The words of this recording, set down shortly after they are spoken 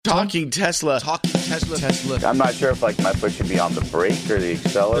Talking Tesla. I'm not sure if my foot should be on the brake or the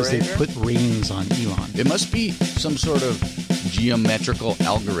accelerator. Because they put reins on Elon. It must be some sort of geometrical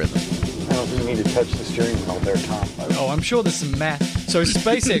algorithm. I don't think you need to touch the steering wheel there, Tom. Oh, I'm sure there's some math. So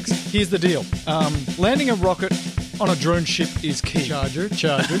SpaceX, here's the deal. Landing a rocket on a drone ship is key. Charger.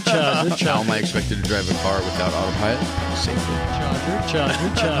 How am I expected to drive a car without autopilot? Safely.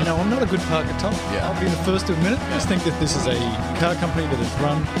 Charger. I'm not a good parker, Tom. Yeah. I'll be the first to admit it. I just think that this is a car company that is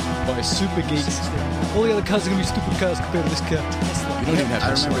run by super geeks. All the other cars are going to be stupid cars compared to this car, Tesla. You don't even have to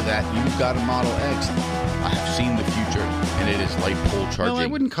remember that. You've got a Model X. I have seen the future, and it is light pole charging. No, I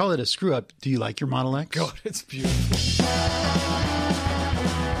wouldn't call it a screw-up. Do you like your Model X? God, it's beautiful.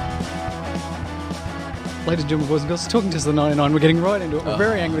 Ladies and gentlemen, boys and girls, talking Tesla 99. We're getting right into it. We're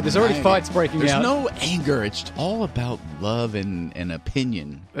very angry. There's already fights breaking out. There's no anger. It's all about love and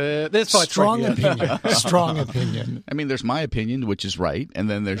opinion. There's fights Strong breaking out. opinion. Strong opinion. I mean, there's my opinion, which is right, and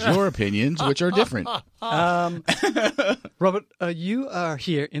then there's your opinions, which are different. Robert, you are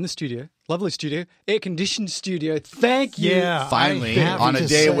here in the studio. Lovely studio. Air-conditioned studio. Thank you. Yeah. Finally, on a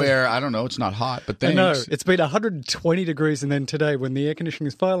day where, I don't know, it's not hot, but thanks. I know. It's been 120 degrees, and then today, when the air conditioning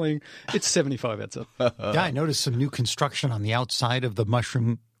is failing, it's 75 outside. Yeah, I noticed some new construction on the outside of the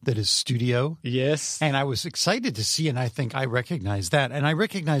mushroom that is studio. Yes. And I was excited to see, and I think I recognize that. And I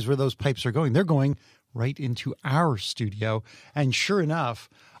recognize where those pipes are going. They're going right into our studio. And sure enough,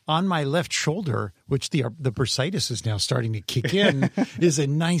 on my left shoulder, which the bursitis is now starting to kick in, is a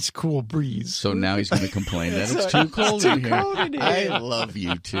nice cool breeze. So now he's going to complain that it's too cold in here. I love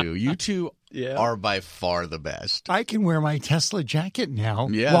you two. You two are by far the best. I can wear my Tesla jacket now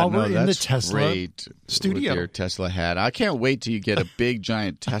while we're in the Tesla studio. With your Tesla hat. I can't wait till you get a big,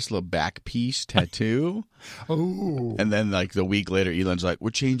 giant Tesla back piece tattoo. Oh. And then, like, the week later, Elon's like,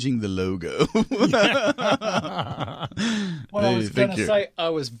 we're changing the logo. Well, I was going to say, I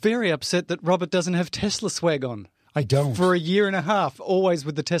was very upset that Robert doesn't have Tesla swag on. I don't. For a year and a half, always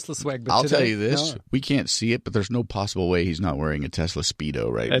with the Tesla swag. But I'll today, tell you this. No. We can't see it, but there's no possible way he's not wearing a Tesla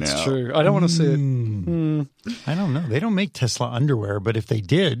Speedo right now. That's true. I don't want to see it. I don't know. They don't make Tesla underwear, but if they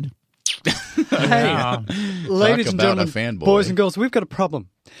did... Hey, ladies and gentlemen, boys and girls, we've got a problem.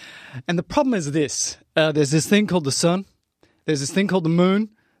 And the problem is this. There's this thing called the sun. There's this thing called the moon.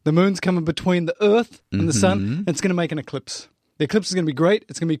 The moon's coming between the Earth and the sun, and it's going to make an eclipse. The eclipse is going to be great.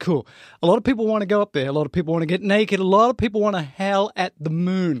 It's going to be cool. A lot of people want to go up there. A lot of people want to get naked. A lot of people want to howl at the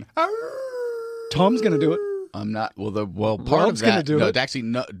moon. Tom's going to do it. I'm not. Part Rob's of that. Gonna do it. Actually,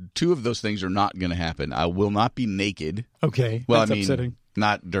 no, two of those things are not going to happen. I will not be naked. Okay. Well, That's upsetting.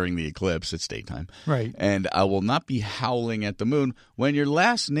 Not during the eclipse. It's daytime. Right. And I will not be howling at the moon. When your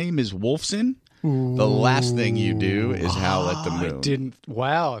last name is Wolfson, the last thing you do is howl at the moon. I didn't.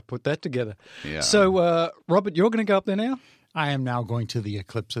 Wow, I put that together. Yeah. So, Robert, you're going to go up there now? I am now going to the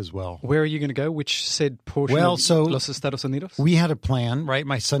eclipse as well. Where are you going to go? Which said portion of Los Estados Unidos? We had a plan, right?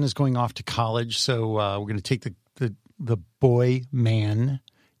 My son is going off to college, so we're going to take the boy man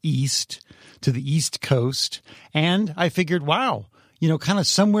east to the East Coast. And I figured, wow, kind of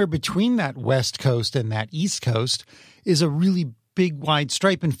somewhere between that West Coast and that East Coast is a really big, wide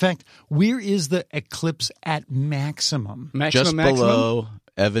stripe. In fact, where is the eclipse at maximum? Just below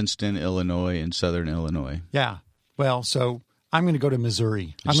Evanston, Illinois, and southern Illinois. Yeah. Well, so I'm going to go to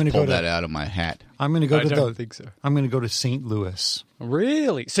Missouri. I'm going to pull that out of my hat. I'm going to go I don't think so. I'm going to go to St. Louis.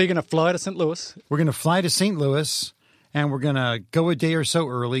 Really? So you're going to fly to St. Louis? We're going to fly to St. Louis, and we're going to go a day or so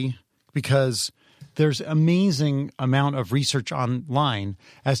early because there's amazing amount of research online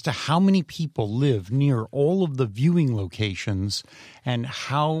as to how many people live near all of the viewing locations and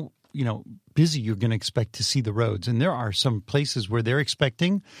how, busy you're going to expect to see the roads. And there are some places where they're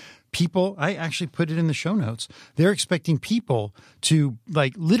expecting people, I actually put it in the show notes, they're expecting people to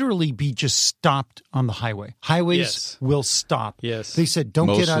literally be just stopped on the highway. Highways will stop. Yes. They said, don't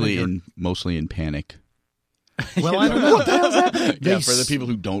get out of here. Mostly in panic. Well, I don't know. What the hell's happening? Yeah, for the people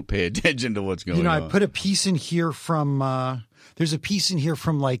who don't pay attention to what's going on. I put a piece in here from, there's a piece in here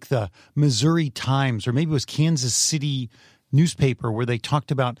from the Missouri Times, or maybe it was Kansas City newspaper, where they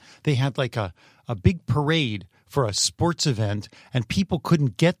talked about they had a big parade for a sports event, and people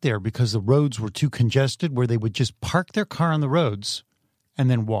couldn't get there because the roads were too congested, where they would just park their car on the roads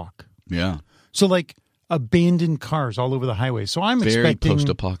and then walk. Yeah. So abandoned cars all over the highway. So I'm very expecting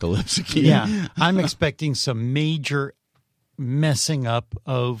post-apocalyptic. Yeah. I'm expecting some major messing up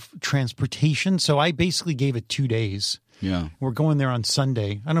of transportation. So I basically gave it 2 days. Yeah. We're going there on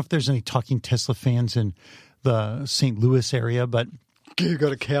Sunday. I don't know if there's any Talking Tesla fans in the St. Louis area, but you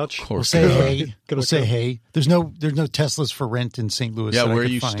got a couch. We'll say hey. We'll say hey. There's no Teslas for rent in St. Louis. Yeah, where are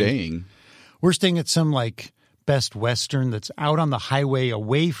you staying? We're staying at some Best Western that's out on the highway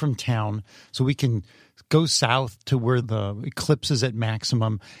away from town so we can go south to where the eclipse is at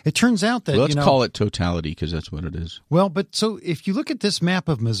maximum. It turns out that, let's call it totality because that's what it is. Well, but so if you look at this map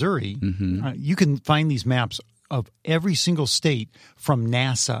of Missouri, you can find these maps of every single state from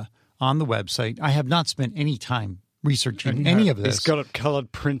NASA on the website. I have not spent any time researching any of this. He's got a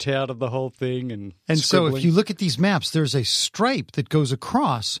colored printout of the whole thing. And so if you look at these maps, there's a stripe that goes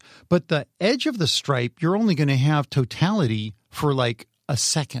across, but the edge of the stripe, you're only going to have totality for like a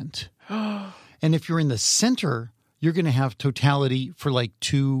second. And if you're in the center, you're going to have totality for like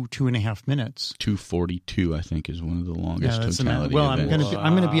 2.5 minutes. 2:42, I think, is one of the longest totality Well, events.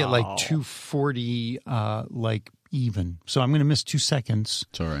 I'm going to be at like 2:40, like even. So I'm going to miss 2 seconds.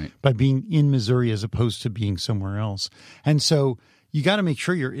 It's all right. By being in Missouri as opposed to being somewhere else. And so you got to make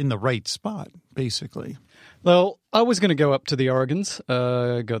sure you're in the right spot, basically. Well, I was going to go up to the Oregons.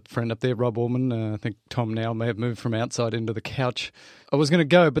 Got a friend up there, Rob Orman. I think Tom now may have moved from outside into the couch. I was going to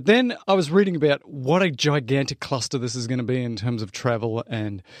go, but then I was reading about what a gigantic cluster this is going to be in terms of travel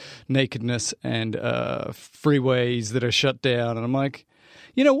and nakedness and freeways that are shut down. And I'm like,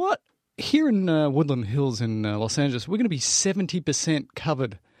 you know what? Here in Woodland Hills in Los Angeles, we're going to be 70%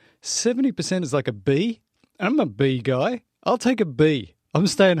 covered. 70% is like a B. I'm a B guy. I'll take a B. I'm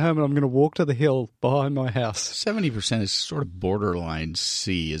staying home and I'm going to walk to the hill behind my house. 70% is sort of borderline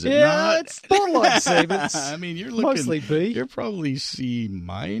C, is it not? Yeah, it's borderline C, but it's I mean, you're looking mostly B. You're probably C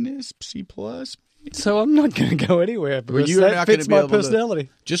minus, C plus. So I'm not going to go anywhere because that fits my personality.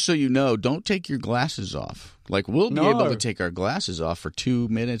 Just so you know, don't take your glasses off. Like, we'll be able to take our glasses off for 2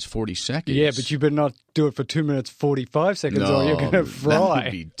 minutes, 40 seconds. Yeah, but you better not do it for 2 minutes, 45 seconds or you're going to fry. That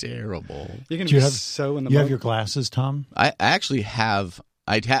would be terrible. You're going to be so in the You have your glasses, Tom? I actually have.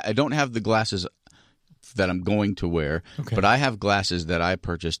 I don't have the glasses that I'm going to wear, but I have glasses that I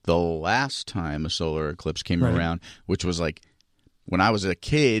purchased the last time a solar eclipse came around, which was like when I was a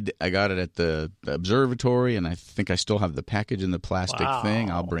kid. I got it at the observatory, and I think I still have the package in the plastic thing.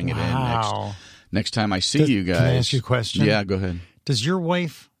 I'll bring it in next time I see you guys. Can I ask you a question? Yeah, go ahead. Does your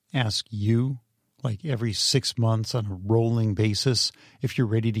wife ask you, like every 6 months on a rolling basis, if you're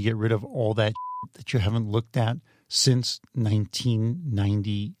ready to get rid of all that that you haven't looked at since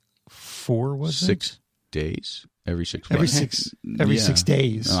 1994, was 6 days? Every 6 months. Every 6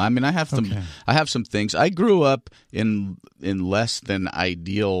 days. No, I mean, I have some things. I grew up in less than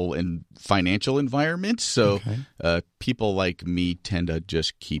ideal and financial environments, so people like me tend to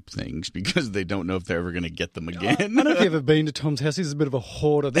just keep things because they don't know if they're ever going to get them again. I don't know if you've ever been to Tom's house. He's a bit of a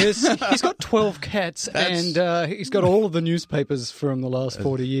hoarder. He's got 12 cats, and he's got all of the newspapers from the last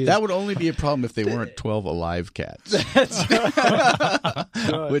 40 years. That would only be a problem if they weren't 12 alive cats. That's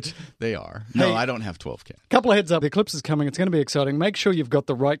right. Which they are. No, I don't have 12 cats. Couple of heads up. The eclipse is coming. It's going to be exciting. Make sure you've got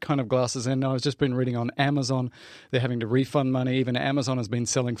the right kind of glasses. And I've just been reading on Amazon. They're having to refund money. Even Amazon has been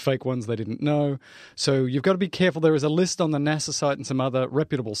selling fake ones they didn't know. So you've got to be careful. There is a list on the NASA site and some other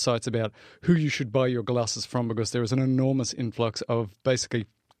reputable sites about who you should buy your glasses from because there is an enormous influx of basically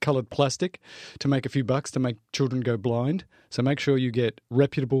colored plastic to make a few bucks to make children go blind. So make sure you get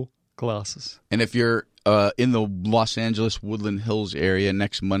reputable glasses. And if you're in the Los Angeles Woodland Hills area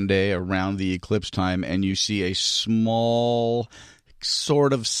next Monday around the eclipse time and you see a small,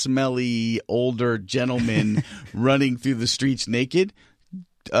 sort of smelly, older gentleman running through the streets naked,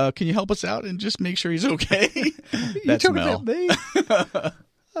 can you help us out and just make sure he's okay? You talking about me?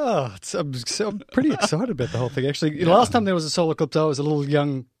 I'm pretty excited about the whole thing, actually. Last time there was a solar eclipse, I was a little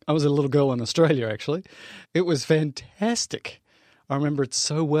young. I was a little girl in Australia, actually. It was fantastic. I remember it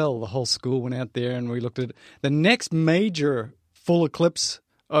so well. The whole school went out there and we looked at it. The next major full eclipse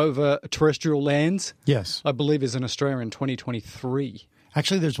over terrestrial lands, I believe, is in Australia in 2023.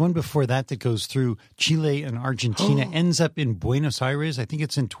 Actually, there's one before that goes through Chile and Argentina, ends up in Buenos Aires. I think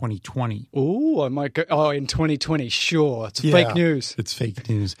it's in 2020. Oh, I might go. Oh, in 2020, sure. It's fake news. It's fake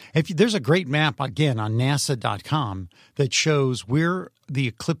news. There's a great map, again, on NASA.com that shows where the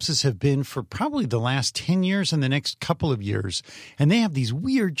eclipses have been for probably the last 10 years and the next couple of years. And they have these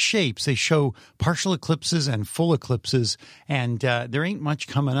weird shapes. They show partial eclipses and full eclipses, and there ain't much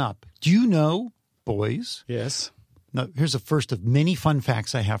coming up. Do you know, boys? Yes. Now, here's the first of many fun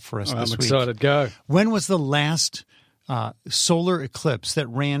facts I have for us this week. I'm excited. Go. When was the last solar eclipse that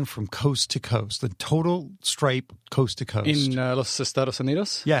ran from coast to coast, the total stripe coast to coast? In Los Estados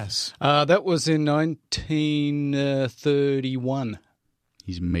Unidos? Yes. That was in 1931.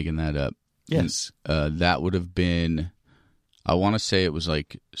 He's making that up. Yes. And, that would have been, I want to say it was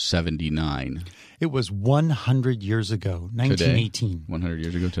like 79. It was 100 years ago, 1918. Today? 100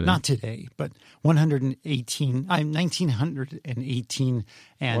 years ago today? Not today, but 1918.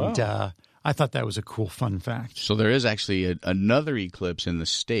 And I thought that was a cool fun fact. So there is actually another eclipse in the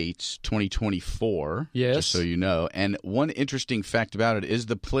States, 2024, just so you know. And one interesting fact about it is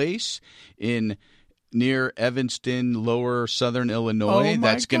the place near Evanston, lower southern Illinois,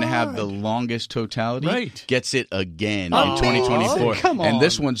 that's going to have the longest totality, gets it again in 2024. Come on. And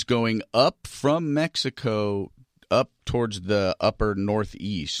this one's going up from Mexico up towards the upper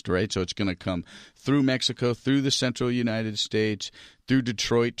northeast, right? So it's going to come through Mexico, through the central United States, through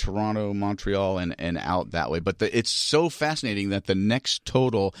Detroit, Toronto, Montreal, and out that way. But it's so fascinating that the next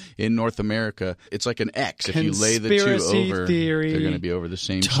total in North America, it's like an X. If you lay the two over, they're going to be over the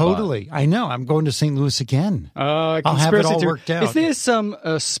same spot. I know. I'm going to St. Louis again. I'll have it all worked out. Is there some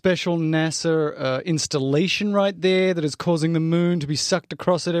special NASA installation right there that is causing the moon to be sucked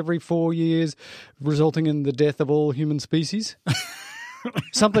across it every 4 years, resulting in the death of all human species?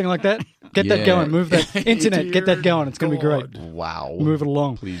 Something like that. Get that going. Move that internet. Get that going. It's going to be great. Wow. Move it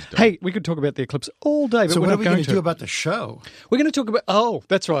along. Please don't. Hey, we could talk about the eclipse all day, but so we're what not are we going to do about the show? We're going to talk about... Oh,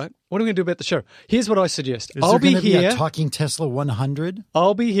 that's right. What are we going to do about the show? Here's what I suggest. Is there going to be a Talking Tesla 100?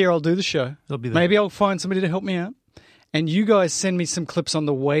 I'll be here. I'll do the show. It'll be there. Maybe I'll find somebody to help me out. And you guys send me some clips on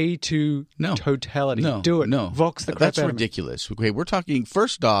the way to totality. Do it. No. Vox the crap That's out ridiculous. Okay, we're talking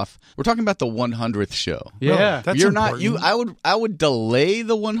about the 100th show. Yeah. That's important. I would delay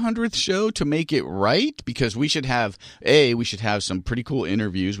the 100th show to make it right, because we should have some pretty cool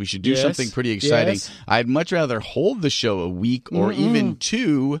interviews. We should do something pretty exciting. Yes. I'd much rather hold the show a week or even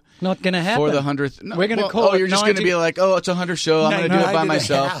two. Not going to happen. For the 100th. No, we're going to call it you're just going to be like, it's a 100th show. I'm going to do it by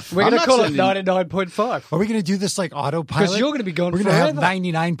myself. We're going to call it 99.5. Are we going to do this like autopilot? Because you're going to be gone forever. We're going to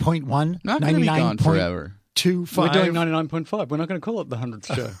have 99.1, Not going to be gone forever. 2.5. We're doing 99.5. We're not going to call it the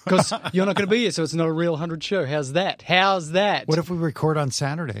 100th show because you're not going to be here, so it's not a real 100 show. How's that? What if we record on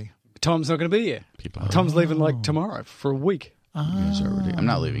Saturday? Tom's not going to be here. Tom's leaving like tomorrow for a week. I'm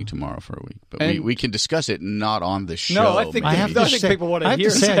not leaving tomorrow for a week, but we can discuss it not on the show. No, I think people want to hear.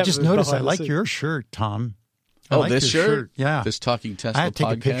 I just noticed I like your shirt, Tom. This shirt? Yeah. This Talking Tesla I had to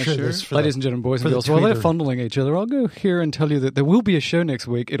take a picture of this for Ladies and gentlemen, boys and girls, while they're fondling each other, I'll go here and tell you that there will be a show next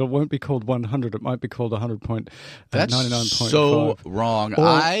week. It won't be called 100. It might be called 100.99.5. That's so wrong.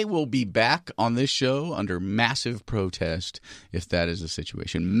 I will be back on this show under massive protest if that is the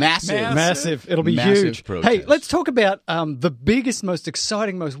situation. Massive. It'll be huge. Protest. Hey, let's talk about the biggest, most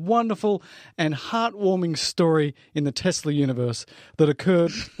exciting, most wonderful and heartwarming story in the Tesla universe that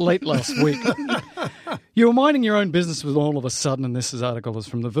occurred late last week. You were minding your own business with all of a sudden, and this article is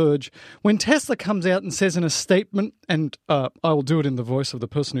from The Verge, when Tesla comes out and says in a statement, and I will do it in the voice of the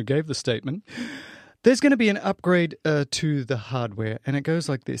person who gave the statement, there's going to be an upgrade to the hardware, and it goes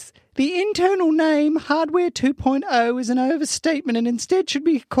like this. The internal name Hardware 2.0 is an overstatement and instead should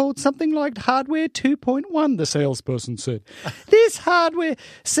be called something like Hardware 2.1, the salesperson said. This hardware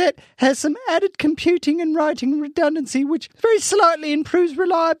set has some added computing and writing redundancy, which very slightly improves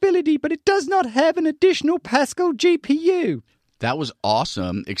reliability, but it does not have an additional Pascal GPU. That was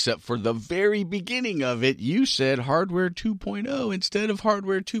awesome, except for the very beginning of it. You said Hardware 2.0 instead of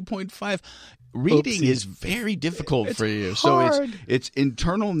Hardware 2.5. Reading is very difficult for you. Hard. So it's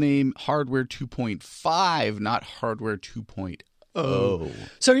internal name Hardware 2.5, not Hardware 2.0.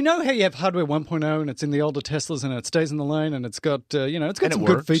 So you know how you have Hardware 1.0 and it's in the older Teslas and it stays in the lane and it's got it's got some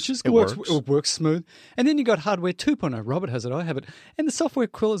good features. It works smooth. And then you got Hardware 2.0. Robert has it. I have it. And the software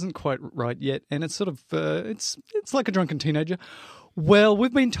quill isn't quite right yet. And it's sort of it's like a drunken teenager. Well,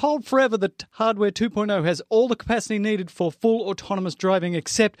 we've been told forever that Hardware 2.0 has all the capacity needed for full autonomous driving,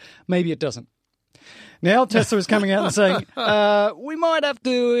 except maybe it doesn't. Now Tesla is coming out and saying, we might have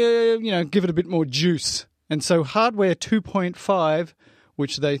to, give it a bit more juice. And so Hardware 2.5,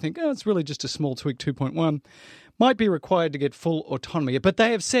 which they think, it's really just a small tweak 2.1, might be required to get full autonomy. But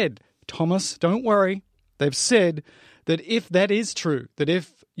they have said, Thomas, don't worry, they've said that if that is true, that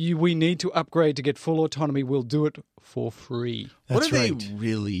if we need to upgrade to get full autonomy, we'll do it for free. What are they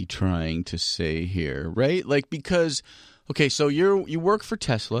really trying to say here, right? Because, so you work for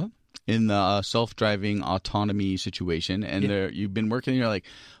Tesla in the self-driving autonomy situation, and you've been working, and you're like,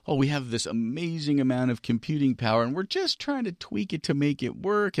 we have this amazing amount of computing power, and we're just trying to tweak it to make it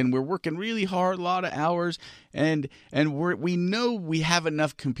work, and we're working really hard, a lot of hours, and we know we have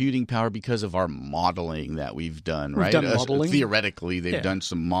enough computing power because of our modeling that we've done, right? We've done modeling. Theoretically, they've done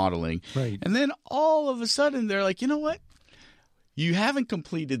some modeling. Right. And then all of a sudden, they're like, you know what? You haven't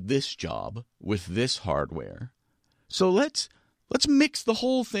completed this job with this hardware, so let's mix the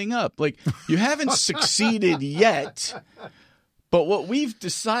whole thing up. You haven't succeeded yet, but what we've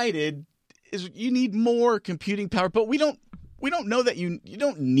decided is you need more computing power, but we don't we don't know that you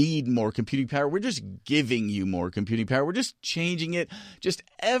don't need more computing power. We're just giving you more computing power. We're just changing it just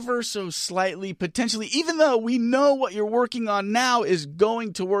ever so slightly, potentially, even though we know what you're working on now is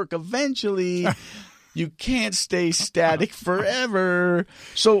going to work eventually. You can't stay static forever.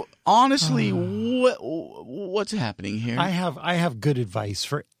 So honestly, what's happening here? I have good advice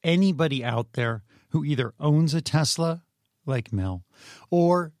for anybody out there who either owns a Tesla, like Mel,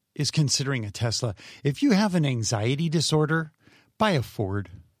 or is considering a Tesla. If you have an anxiety disorder, buy a Ford.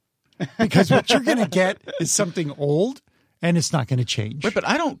 Because what you're going to get is something old, and it's not going to change. Right, but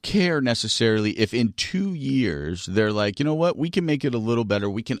I don't care necessarily if in 2 years they're like, you know what, we can make it a little better.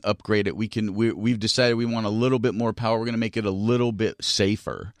 We can upgrade it. We've decided we want a little bit more power. We're going to make it a little bit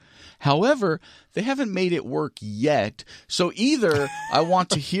safer. However, they haven't made it work yet. So either I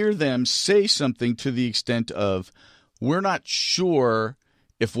want to hear them say something to the extent of, we're not sure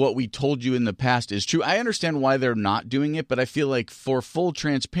if what we told you in the past is true. I understand why they're not doing it, but I feel like for full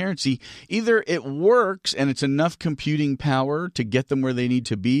transparency, either it works and it's enough computing power to get them where they need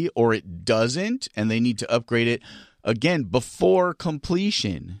to be, or it doesn't and they need to upgrade it again before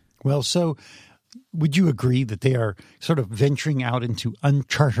completion. Well, so would you agree that they are sort of venturing out into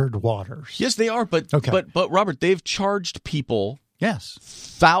uncharted waters? Yes, they are. But Robert, they've charged people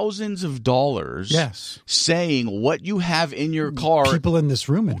thousands of dollars saying what you have in your car. People in this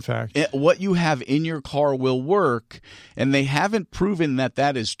room, in fact. What you have in your car will work, and they haven't proven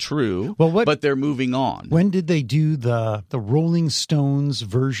that is true, but they're moving on. When did they do the Rolling Stones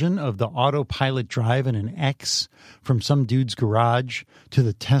version of the autopilot drive in an X from some dude's garage to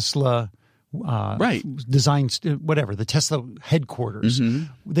the Tesla design, whatever, the Tesla headquarters?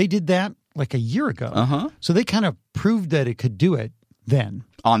 Mm-hmm. They did that like a year ago. So they kind of proved that it could do it then.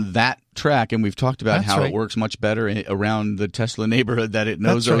 On that track, and we've talked about how it works much better around the Tesla neighborhood that it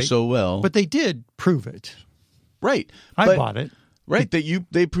knows so well. But they did prove it. Right. I bought it. Right,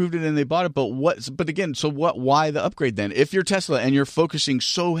 they proved it and they bought it, but again, so why the upgrade then? If you're Tesla and you're focusing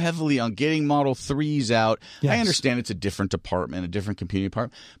so heavily on getting Model 3s out, I understand it's a different department, a different computing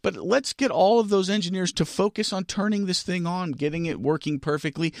department, but let's get all of those engineers to focus on turning this thing on, getting it working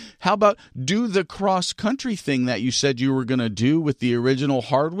perfectly. How about do the cross-country thing that you said you were going to do with the original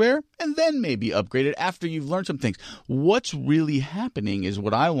hardware, and then maybe upgrade it after you've learned some things? What's really happening is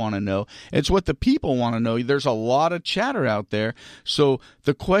what I want to know. It's what the people want to know. There's a lot of chatter out there. So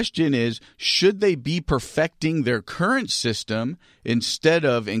the question is, should they be perfecting their current system instead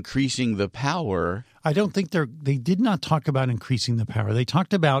of increasing the power? I don't think they did not talk about increasing the power. They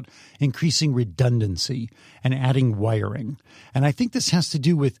talked about increasing redundancy and adding wiring. And I think this has to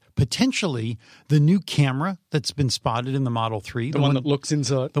do with potentially the new camera that's been spotted in the Model 3. The one that looks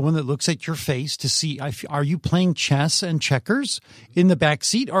inside. The one that looks at your face to see, are you playing chess and checkers in the back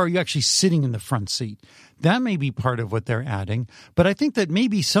seat, or are you actually sitting in the front seat? That may be part of what they're adding. But I think that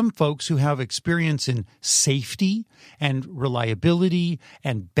maybe some folks who have experience in safety and reliability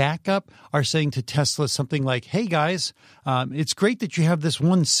and backup are saying to Tesla something like, hey, guys, it's great that you have this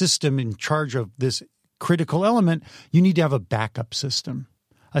one system in charge of this critical element. You need to have a backup system,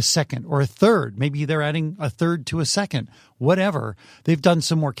 a second or a third. Maybe they're adding a third to a second, whatever. They've done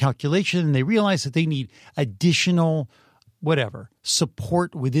some more calculation and they realize that they need additional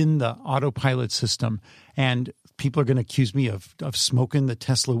support within the autopilot system. And people are going to accuse me of smoking the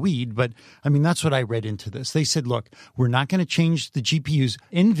Tesla weed, but I mean, that's what I read into this. They said, look, we're not going to change the GPUs.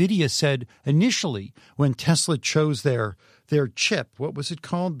 NVIDIA said initially when Tesla chose their chip, what was it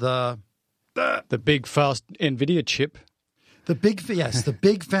called? The big fast NVIDIA chip. The big fast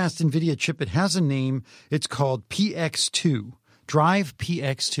NVIDIA chip. It has a name. It's called PX2. Drive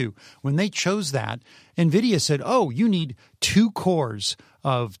PX2. When they chose that, NVIDIA said, you need 2 cores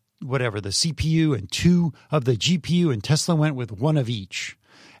of whatever, the CPU and 2 of the GPU, and Tesla went with 1 of each.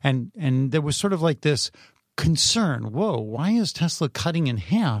 And there was sort of like this concern, why is Tesla cutting in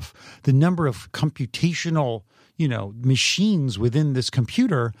half the number of computational, machines within this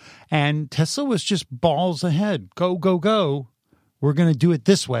computer? And Tesla was just balls ahead. Go, go, go. We're going to do it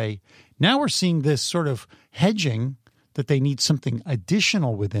this way. Now we're seeing this sort of hedging that they need something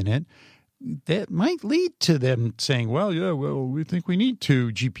additional within it that might lead to them saying, we think we need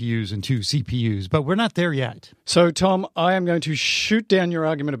 2 GPUs and 2 CPUs, but we're not there yet. So, Tom, I am going to shoot down your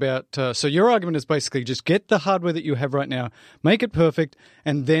argument about, so your argument is basically just get the hardware that you have right now, make it perfect,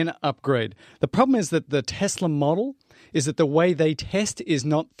 and then upgrade. The problem is that the Tesla model is that the way they test is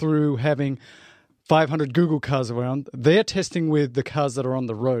not through having 500 Google cars around. They're testing with the cars that are on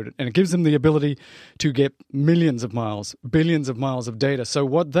the road, and it gives them the ability to get millions of miles, billions of miles of data. So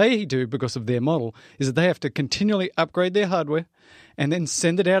what they do, because of their model, is that they have to continually upgrade their hardware and then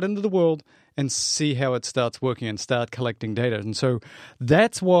send it out into the world and see how it starts working and start collecting data. And so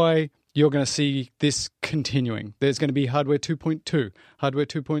that's why you're going to see this continuing. There's going to be hardware 2.2, hardware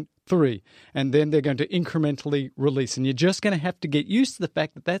 2.3, and then they're going to incrementally release. And you're just going to have to get used to the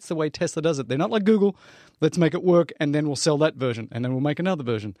fact that that's the way Tesla does it. They're not like Google, let's make it work, and then we'll sell that version, and then we'll make another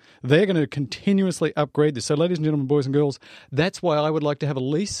version. They're going to continuously upgrade this. So ladies and gentlemen, boys and girls, that's why I would like to have a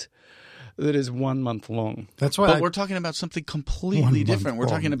lease that is 1 month long. That's why. But we're talking about something completely different. We're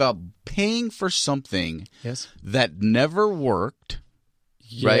talking about paying for something that never worked.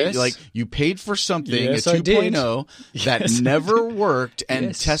 Yes. Right? Like you paid for something, a 2.0 that never worked,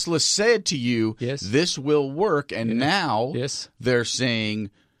 and Tesla said to you, this will work, and now they're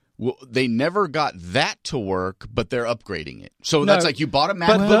saying, well, they never got that to work, but they're upgrading it. So that's like you bought a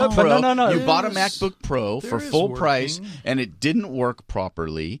MacBook Pro. You bought a MacBook Pro for full price, and it didn't work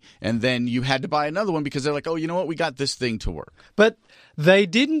properly, and then you had to buy another one because they're like, oh, you know what? We got this thing to work. But they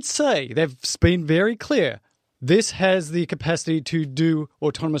didn't say. They've been very clear. This has the capacity to do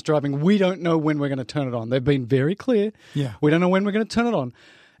autonomous driving. We don't know when we're going to turn it on. They've been very clear. Yeah. We don't know when we're going to turn it on.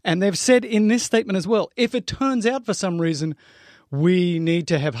 And they've said in this statement as well, if it turns out for some reason we need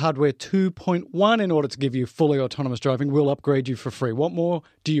to have hardware 2.1 in order to give you fully autonomous driving, we'll upgrade you for free. What more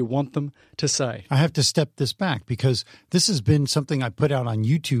do you want them to say? I have to step this back because this has been something I put out on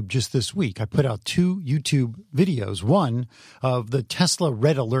YouTube just this week. I put out 2 YouTube videos, one of the Tesla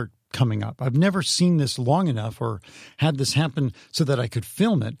red alert coming up. I've never seen this long enough or had this happen so that I could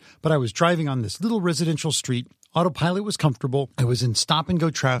film it, but I was driving on this little residential street. Autopilot was comfortable. I was in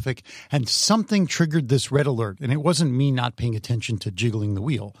stop-and-go traffic, and something triggered this red alert, and it wasn't me not paying attention to jiggling the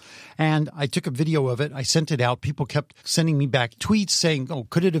wheel. And I took a video of it. I sent it out. People kept sending me back tweets saying, oh,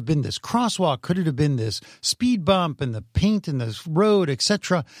 could it have been this crosswalk? Could it have been this speed bump and the paint in the road,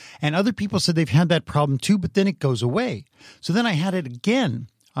 etc.? And other people said they've had that problem too, but then it goes away. So then I had it again.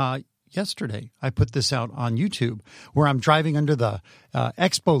 Yesterday, I put this out on YouTube where I'm driving under the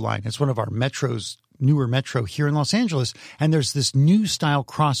Expo line. It's one of our metros, newer metro here in Los Angeles. And there's this new style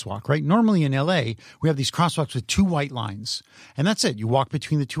crosswalk, right? Normally in LA, we have these crosswalks with 2 white lines. And that's it. You walk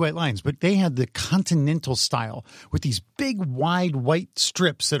between the 2 white lines. But they had the continental style with these big, wide white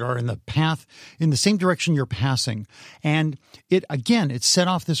strips that are in the path in the same direction you're passing. And it set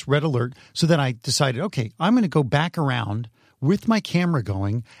off this red alert so that I decided, okay, I'm going to go back around with my camera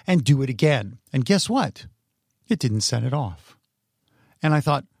going and do it again. And guess what? It didn't set it off. And I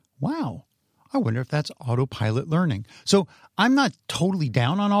thought, wow, I wonder if that's autopilot learning. So I'm not totally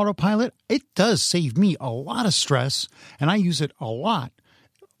down on autopilot. It does save me a lot of stress, and I use it a lot.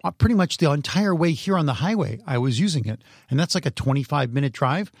 Pretty much the entire way here on the highway, I was using it. And that's like a 25-minute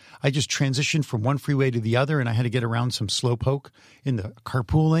drive. I just transitioned from one freeway to the other, and I had to get around some slowpoke in the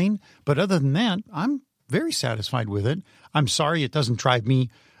carpool lane. But other than that, I'm very satisfied with it. I'm sorry it doesn't drive me,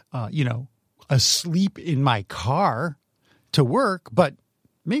 asleep in my car to work, but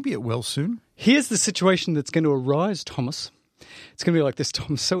maybe it will soon. Here's the situation that's going to arise, Thomas. It's going to be like this.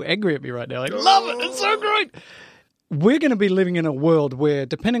 Tom's so angry at me right now. I love it. It's so great. We're going to be living in a world where,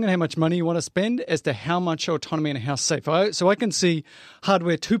 depending on how much money you want to spend, as to how much autonomy and how safe. So I can see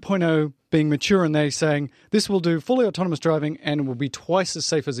hardware 2.0 being mature and they're saying this will do fully autonomous driving and will be twice as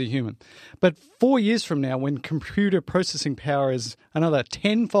safe as a human. But 4 years from now, when computer processing power is another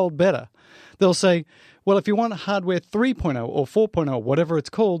 10-fold better, they'll say, well, if you want hardware 3.0 or 4.0, whatever it's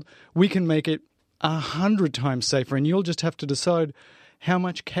called, we can make it 100 times safer, and you'll just have to decide how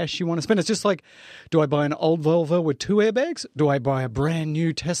much cash you want to spend. It's just like, do I buy an old Volvo with 2 airbags? Do I buy a brand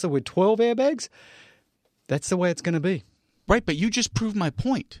new Tesla with 12 airbags? That's the way it's going to be. Right, but you just proved my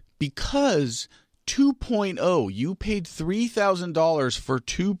point. Because 2.0, you paid $3,000 for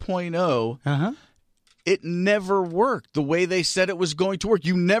 2.0, it never worked the way they said it was going to work.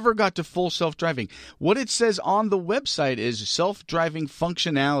 You never got to full self-driving. What it says on the website is self-driving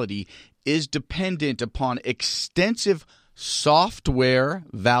functionality is dependent upon extensive software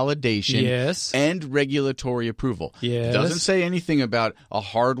validation and regulatory approval. It doesn't say anything about a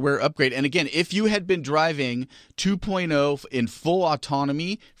hardware upgrade. And again, if you had been driving 2.0 in full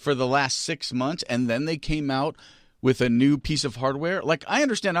autonomy for the last 6 months and then they came out with a new piece of hardware, like I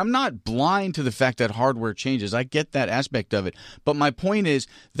understand, I'm not blind to the fact that hardware changes. I get that aspect of it. But my point is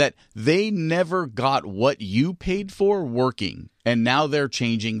that they never got what you paid for working. And now they're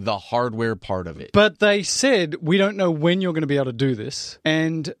changing the hardware part of it. But they said, we don't know when you're going to be able to do this.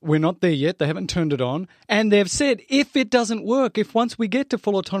 And we're not there yet. They haven't turned it on. And they've said, if it doesn't work, if once we get to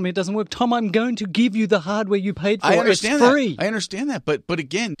full autonomy it doesn't work, Tom, I'm going to give you the hardware you paid for. I understand it's free. I understand that. But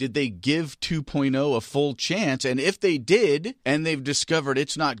again, did they give 2.0 a full chance? And if they did, and they've discovered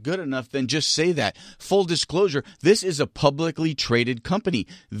it's not good enough, then just say that. Full disclosure, this is a publicly traded company.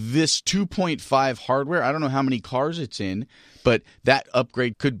 This 2.5 hardware, I don't know how many cars it's in, but that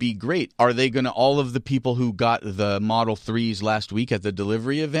upgrade could be great. Are they going to, all of the people who got the Model 3s last week at the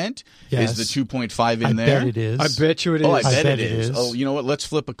delivery event, yes. Is the 2.5 in there? I bet it is. I bet you it is. Oh, I bet it is. Oh, you know what? Let's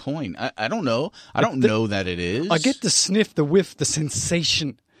flip a coin. I don't know. I don't know that it is. I get the sniff, the whiff, the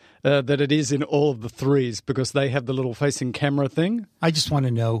sensation that it is in all of the 3s because they have the little facing camera thing. I just want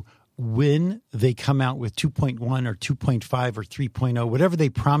to know when they come out with 2.1 or 2.5 or 3.0, whatever they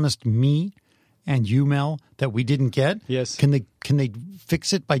promised me and you, Mel, that we didn't get. Yes. Can they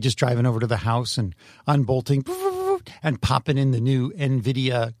fix it by just driving over to the house and unbolting and popping in the new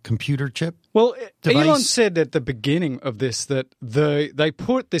NVIDIA computer chip? Well, device? Elon said at the beginning of this that they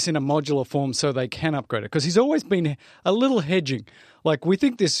put this in a modular form so they can upgrade it because he's always been a little hedging. Like, we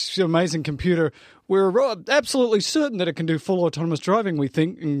think this amazing computer, we're absolutely certain that it can do full autonomous driving, we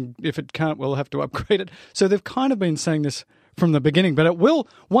think, and if it can't, we'll have to upgrade it. So they've kind of been saying this from the beginning, but it will.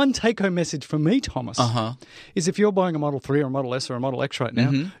 One take-home message for me, Thomas, is if you're buying a Model 3 or a Model S or a Model X right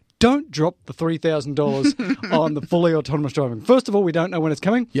now, don't drop the $3,000 on the fully autonomous driving. First of all, we don't know when it's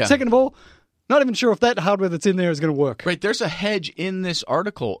coming. Yeah. Second of all, not even sure if that hardware that's in there is going to work. Right, there's a hedge in this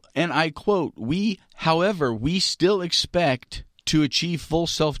article, and I quote, however, we still expect to achieve full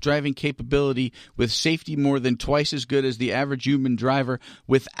self-driving capability with safety more than twice as good as the average human driver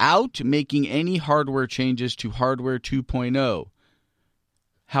without making any hardware changes to hardware 2.0.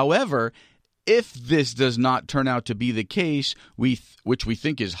 However, if this does not turn out to be the case, which we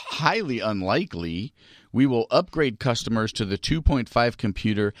think is highly unlikely, we will upgrade customers to the 2.5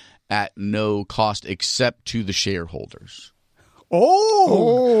 computer at no cost except to the shareholders.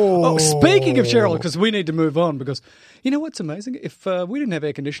 Oh, speaking of shareholders, because we need to move on, because you know what's amazing? If we didn't have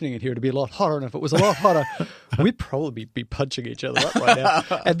air conditioning in here, it'd be a lot hotter, and if it was a lot hotter, we'd probably be punching each other up right now.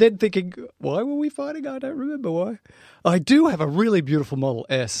 And then thinking, why were we fighting? I don't remember why. I do have a really beautiful Model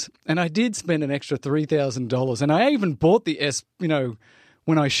S, and I did spend an extra $3,000, and I even bought the S,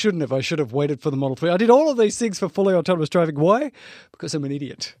 when I shouldn't have. I should have waited for the Model 3. I did all of these things for fully autonomous driving. Why? Because I'm an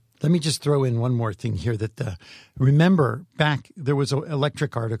idiot. Let me just throw in one more thing here that remember back there was an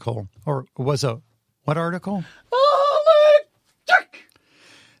electric article, or was a what article? Electric!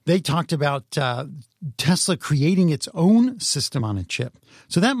 They talked about Tesla creating its own system on a chip.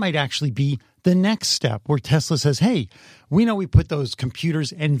 So that might actually be the next step where Tesla says, hey, we know we put those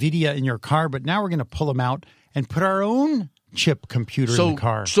computers, NVIDIA, in your car, but now we're going to pull them out and put our own chip computer in the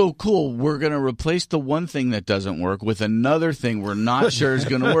car. So cool. We're going to replace the one thing that doesn't work with another thing we're not sure is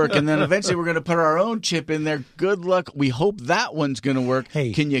going to work. And then eventually we're going to put our own chip in there. Good luck. We hope that one's going to work.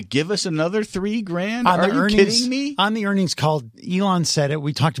 Hey, can you give us another $3,000? Are you kidding me? On the earnings call, Elon said it.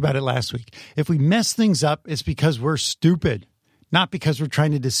 We talked about it last week. If we mess things up, it's because we're stupid, not because we're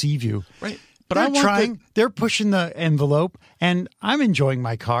trying to deceive you. Right. But they're pushing the envelope, and I'm enjoying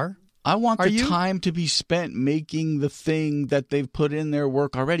my car. I want the time to be spent making the thing that they've put in their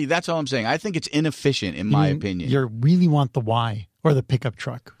work already. That's all I'm saying. I think it's inefficient, in my opinion. You really want the Y or the pickup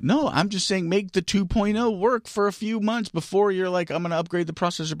truck. No, I'm just saying make the 2.0 work for a few months before you're like, I'm going to upgrade the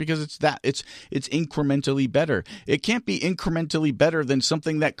processor because it's incrementally better. It can't be incrementally better than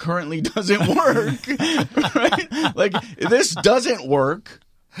something that currently doesn't work. Right? Like, this doesn't work,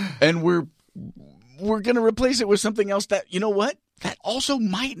 and we're going to replace it with something else that, you know what? That also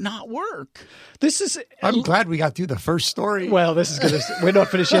might not work. I'm glad we got through the first story. Well, we're not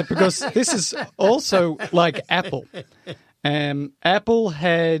finished yet because this is also like Apple. Apple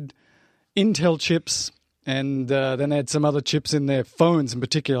had Intel chips and then they had some other chips in their phones in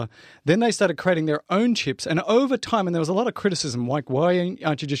particular. Then they started creating their own chips. And over time, and there was a lot of criticism, like, why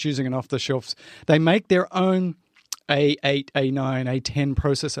aren't you just using an off-the-shelf? They make their own A8, A9, A10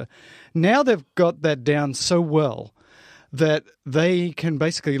 processor. Now they've got that down so well that they can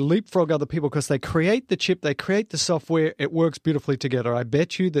basically leapfrog other people because they create the chip, they create the software, it works beautifully together. I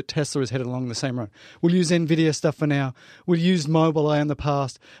bet you that Tesla is headed along the same road. We'll use NVIDIA stuff for now. We'll use Mobileye in the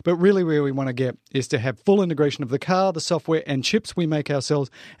past. But really where we want to get is to have full integration of the car, the software, and chips we make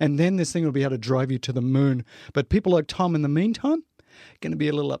ourselves, and then this thing will be able to drive you to the moon. But people like Tom, in the meantime, going to be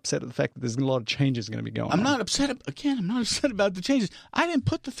a little upset at the fact that there's a lot of changes going to be going on. I'm not upset about the changes. I didn't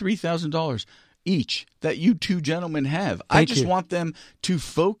put the $3,000 each that you two gentlemen have. I just want them to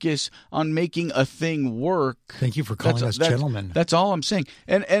focus on making a thing work. Thank you for calling us gentlemen. That's all I'm saying.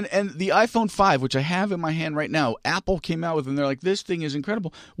 And the iPhone 5, which I have in my hand right now, Apple came out with, and they're like, this thing is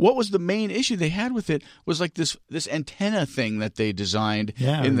incredible. What was the main issue they had with it was like this antenna thing that they designed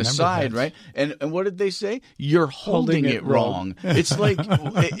in the side, right? And what did they say? You're holding it wrong. It's like,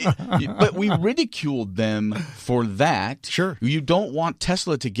 but we ridiculed them for that. Sure. You don't want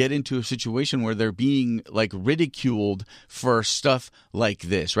Tesla to get into a situation where they're being like ridiculed for stuff like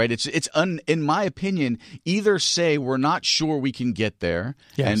this, right? It's in my opinion, either say we're not sure we can get there,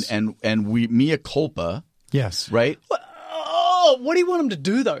 and we mea culpa, right? What do you want them to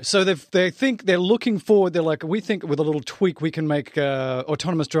do, though? So they think they're looking forward. They're like, we think with a little tweak we can make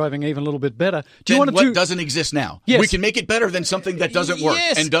autonomous driving even a little bit better. Do you want them what doesn't exist now? Yes. We can make it better than something that doesn't work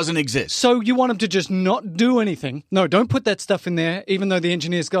and doesn't exist. So you want them to just not do anything? No, don't put that stuff in there, even though the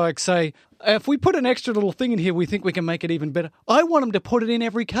engineers guy say, if we put an extra little thing in here, we think we can make it even better. I want them to put it in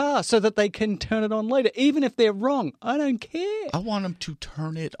every car so that they can turn it on later, even if they're wrong. I don't care. I want them to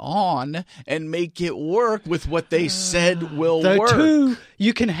turn it on and make it work with what they said will work.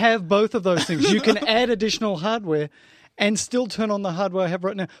 You can have both of those things. You can add additional hardware and still turn on the hardware I have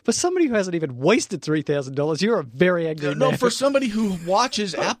right now. For somebody who hasn't even wasted $3,000, you're a very angry man. No, for somebody who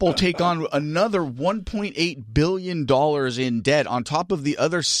watches Apple take on another $1.8 billion in debt on top of the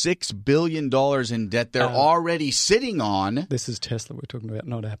other $6 billion in debt they're already sitting on. This is Tesla we're talking about,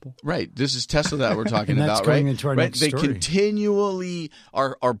 not Apple. Right. This is Tesla that we're talking and that's about, going right? into our next They story. continually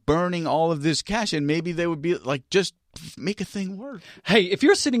are burning all of this cash, and maybe they would be like, just make a thing work. Hey, if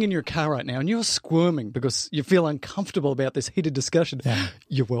you're sitting in your car right now and you're squirming because you feel uncomfortable about this heated discussion,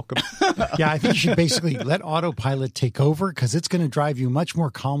 you're welcome. I think you should basically let autopilot take over because it's going to drive you much more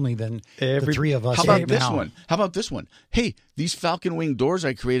calmly than the three of us. How about How about this one? Hey, these Falcon Wing doors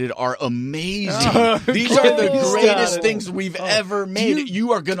I created are amazing. These are the greatest things we've ever made.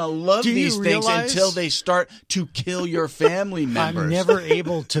 You are going to love these things until they start to kill your family members. I'm never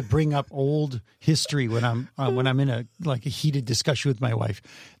able to bring up old history when I'm in a heated discussion with my wife.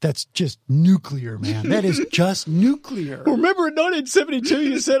 That's just nuclear, man. That is just nuclear. Remember in 1972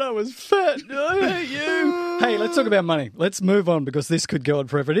 you said I was fat. I hate you. Hey, let's talk about money. Let's move on because this could go on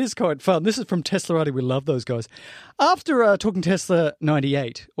forever. It is quite fun. This is from Teslarati. We love those guys. After talking Tesla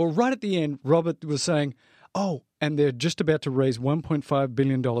 98, or right at the end, Robert was saying, and they're just about to raise $1.5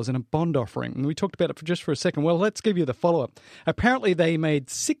 billion in a bond offering. And we talked about it for a second. Well, let's give you the follow-up. Apparently, they made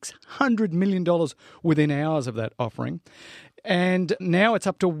 $600 million within hours of that offering. And now it's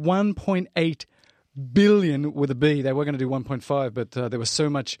up to $1.8 billion with a B. They were going to do 1.5, but there was so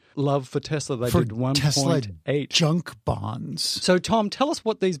much love for Tesla, they did 1.8. Tesla junk bonds. So, Tom, tell us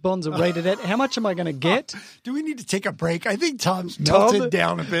what these bonds are rated at. How much am I going to get? Do we need to take a break? I think Tom's melted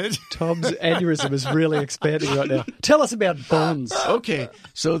down a bit. Tom's aneurysm is really expanding right now. Tell us about bonds. Okay,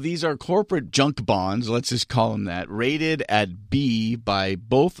 so these are corporate junk bonds, let's just call them that, rated at B by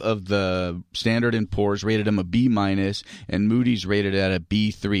both of the Standard & Poor's, rated them a B-, and Moody's rated at a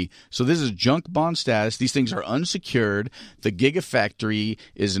B3. So this is junk bond status. These things are unsecured. The Gigafactory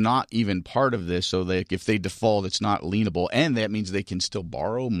is not even part of this, so if they default, it's not lienable, and that means they can still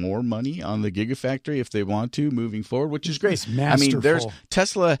borrow more money on the Gigafactory if they want to moving forward, which is great. I mean,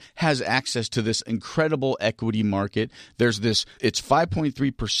 Tesla has access to this incredible equity market. There's this, it's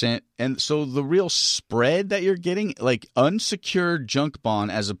 5.3%, and so the real spread that you're getting, like unsecured junk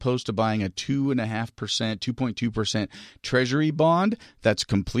bond as opposed to buying a 2.5%, 2.2% treasury bond that's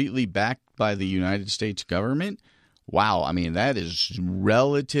completely backed by the United States government. Wow, I mean, that is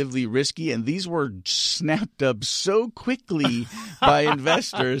relatively risky, and these were snapped up so quickly by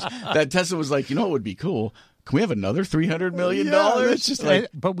investors that Tesla was like, you know what would be cool? Can we have another $300 million? It's just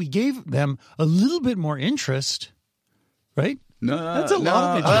but we gave them a little bit more interest, right? No, that's a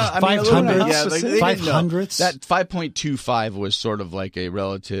lot of interest. 500. That 5.25 was sort of like a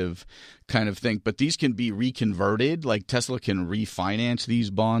relative kind of thing, but these can be reconverted. Like Tesla can refinance these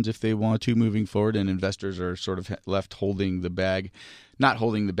bonds if they want to moving forward, and investors are sort of left holding the bag. Not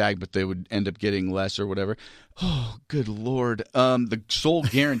holding the bag, but they would end up getting less or whatever. Oh, good Lord. The sole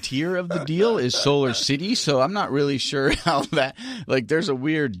guarantor of the deal is Solar City, so I'm not really sure how that – like there's a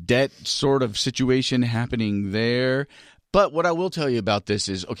weird debt sort of situation happening there. But what I will tell you about this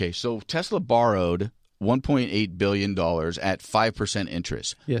is, okay, so Tesla borrowed $1.8 billion at 5%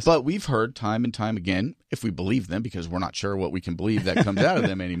 interest. Yes. But we've heard time and time again, if we believe them, because we're not sure what we can believe that comes out of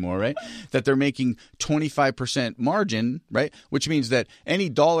them anymore, right? That they're making 25% margin, right? Which means that any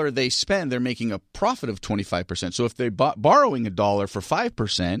dollar they spend, they're making a profit of 25%. So if they're borrowing a dollar for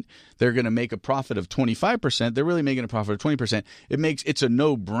 5%, they're going to make a profit of 25%. They're really making a profit of 20%. It's a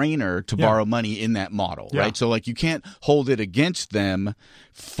no-brainer to borrow money in that model, right? So like you can't hold it against them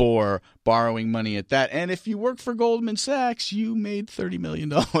for borrowing money at that. And if you work for Goldman Sachs, you made $30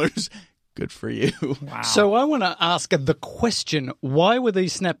 million. Good for you. Wow. So I want to ask the question, why were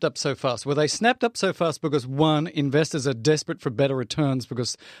these snapped up so fast? Were they snapped up so fast because, one, investors are desperate for better returns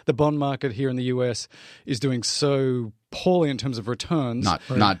because the bond market here in the US is doing so poorly in terms of returns?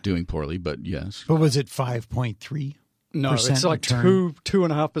 Not doing poorly, but yes. What was it, 5.3? No, it's like return?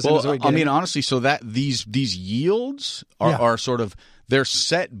 2.5%. Well, I mean, honestly, so that these yields are sort of, they're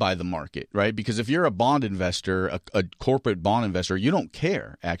set by the market, right? Because if you're a bond investor, a corporate bond investor, you don't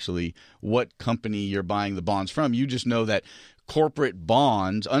care actually what company you're buying the bonds from. You just know that corporate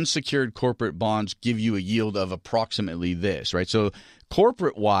bonds, unsecured corporate bonds, give you a yield of approximately this, right? So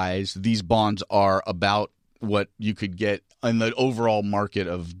corporate-wise, these bonds are about what you could get in the overall market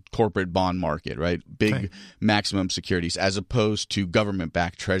of corporate bond market, right? Big maximum securities, as opposed to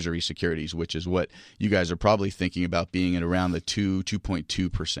government-backed treasury securities, which is what you guys are probably thinking about being at around the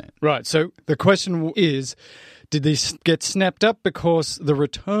 2.2%. Right. So the question is, did these get snapped up because the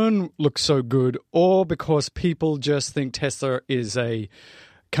return looks so good, or because people just think Tesla is a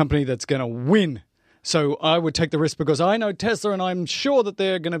company that's going to win? So I would take the risk because I know Tesla and I'm sure that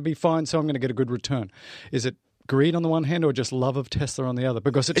they're going to be fine, so I'm going to get a good return. Is it greed on the one hand or just love of Tesla on the other?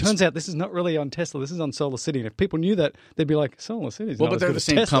 Because it turns out this is not really on Tesla, this is on Solar City. And if people knew that, they'd be like, Solar City's not but they're the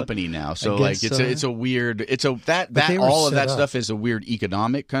same Tesla. company now. So like it's a weird all of that stuff is a weird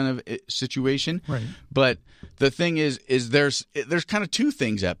economic kind of situation. Right. But the thing is there's kind of two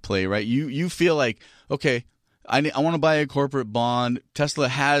things at play, right? You feel like, okay, I want to buy a corporate bond. Tesla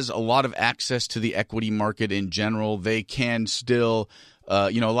has a lot of access to the equity market in general. They can still, a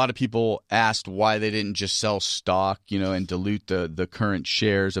lot of people asked why they didn't just sell stock, and dilute the current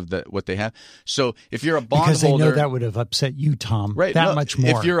shares of what they have. So if you're a bond because holder, they know that would have upset you, Tom, right? Much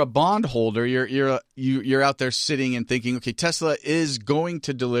more. If you're a bond holder, you're out there sitting and thinking, okay, Tesla is going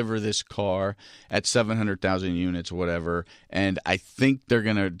to deliver this car at 700,000 units or whatever, and I think they're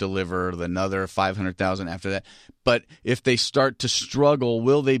going to deliver another 500,000 after that. But if they start to struggle,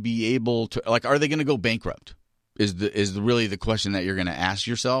 will they be able to? Like, are they going to go bankrupt? Is really the question that you're going to ask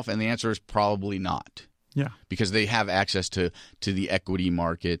yourself, and the answer is probably not. Yeah, because they have access to the equity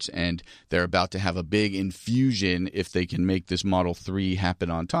markets, and they're about to have a big infusion if they can make this Model 3 happen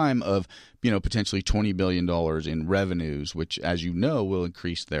on time of potentially $20 billion in revenues, which, as you know, will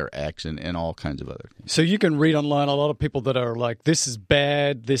increase their X and all kinds of other things. So you can read online a lot of people that are like, this is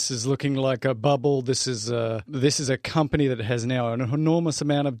bad, this is looking like a bubble, this is a company that has now an enormous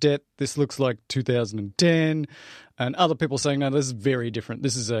amount of debt, this looks like 2010, and other people saying, no, this is very different.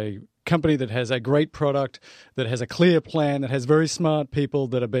 This is a company that has a great product, that has a clear plan, that has very smart people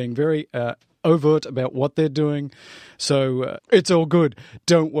that are being very overt about what they're doing. So it's all good.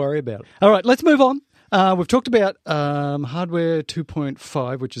 Don't worry about it. All right, let's move on. We've talked about hardware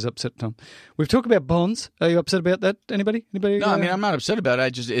 2.5, which is upset Tom. We've talked about bonds. Are you upset about that? Anybody? No, I mean, I'm not upset about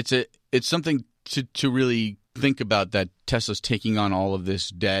it. It's something to really think about, that Tesla's taking on all of this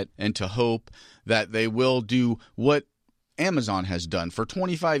debt, and to hope that they will do what Amazon has done for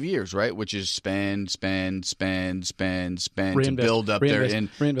 25 years, right? Which is spend to build up their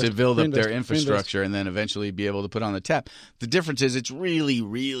infrastructure, and then eventually be able to put on the tap. The difference is it's really,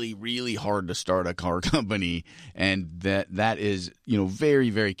 really, really hard to start a car company, and that is very,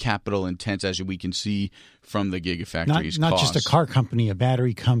 very capital intense, as we can see from the Gigafactory's not costs. just a car company, a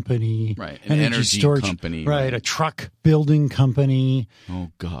battery company, right? An energy storage company, right? A truck building company.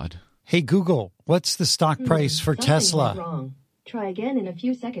 Oh God. Hey, Google, what's the stock price for Tesla? Went wrong. Try again in a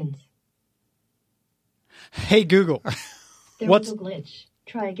few seconds. Hey, Google. Was a glitch.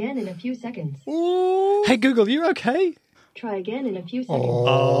 Try again in a few seconds. Ooh. Hey, Google, you okay? Try again in a few seconds.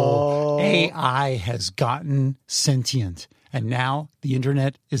 Oh. AI has gotten sentient, and now the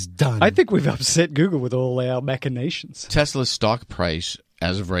internet is done. I think we've upset Google with all our machinations. Tesla's stock price,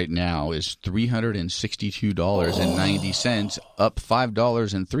 as of right now, is $362.90, up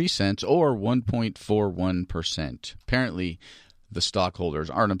 $5.03, or 1.41%. Apparently, the stockholders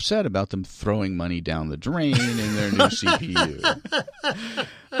aren't upset about them throwing money down the drain in their new CPU.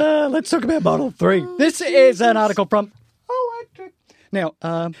 Let's talk about Model 3. This is an article from Electric. Now,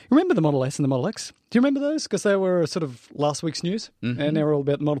 remember the Model S and the Model X? Do you remember those? Because they were sort of last week's news, and they were all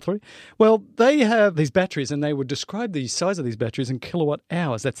about the Model 3. Well, they have these batteries, and they would describe the size of these batteries in kilowatt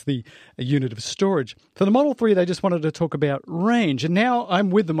hours. That's the unit of storage. For the Model 3, they just wanted to talk about range, and now I'm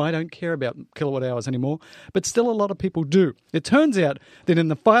with them. I don't care about kilowatt hours anymore, but still a lot of people do. It turns out that in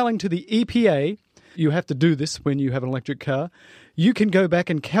the filing to the EPA, you have to do this when you have an electric car. You can go back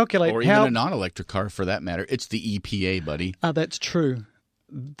and calculate or even a non-electric car, for that matter. It's the EPA, buddy. That's true.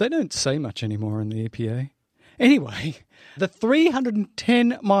 They don't say much anymore in the EPA. Anyway, the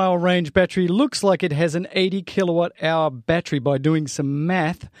 310-mile range battery looks like it has an 80 kilowatt-hour battery. By doing some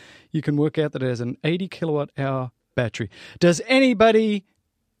math, you can work out that it has an 80 kilowatt-hour battery. Does anybody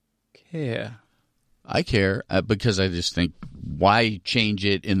care? I care because I just think, why change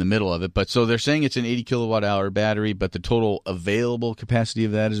it in the middle of it? But so they're saying it's an 80 kilowatt hour battery, but the total available capacity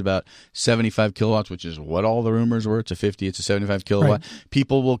of that is about 75 kilowatts, which is what all the rumors were. It's a 50, it's a 75 kilowatt. Right.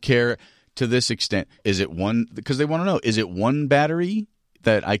 People will care to this extent. Is it one? Because they want to know, is it one battery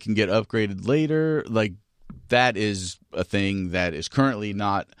that I can get upgraded later? Like, that is a thing that is currently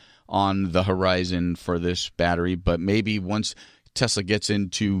not on the horizon for this battery, but maybe once Tesla gets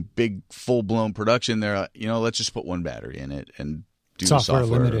into big full-blown production, they're let's just put one battery in it and do software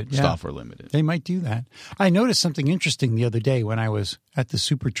limited. Yeah. Software limited. They might do that. I noticed something interesting the other day when I was at the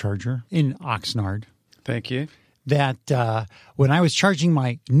supercharger in Oxnard. Thank you. That when I was charging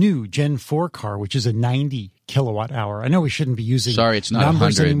my new Gen 4 car, which is a 90 kilowatt hour, I know we shouldn't be using it's not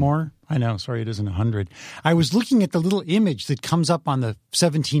numbers 100 anymore. I know, sorry, it isn't 100. I was looking at the little image that comes up on the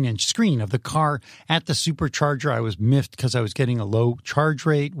 17-inch screen of the car at the supercharger. I was miffed because I was getting a low charge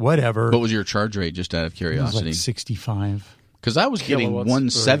rate, whatever. What was your charge rate, just out of curiosity? It was like 65. Because I was getting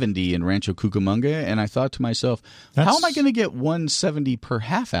 170 in Rancho Cucamonga, and I thought to myself, how am I going to get 170 per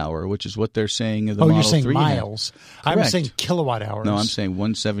half hour, which is what they're saying in the Model 3. You're saying miles. I was saying kilowatt hours. No, I'm saying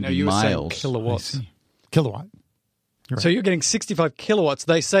 170 miles. Kilowatts. Kilowatt. Right. So you're getting 65 kilowatts.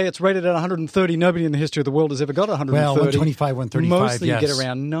 They say it's rated at 130. Nobody in the history of the world has ever got 130. Well, 125, 135, Mostly you get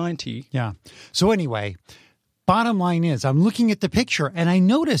around 90. Yeah. So anyway, bottom line is I'm looking at the picture, and I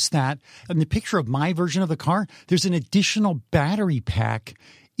noticed that in the picture of my version of the car, there's an additional battery pack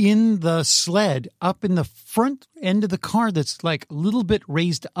in the sled up in the front end of the car that's like a little bit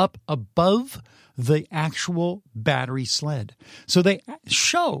raised up above the actual battery sled. So they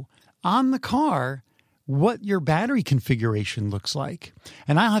show on the car what your battery configuration looks like.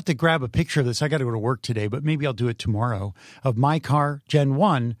 And I'll have to grab a picture of this. I got to go to work today, but maybe I'll do it tomorrow, of my car Gen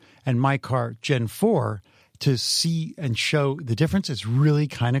 1 and my car Gen 4 to see and show the difference. Is really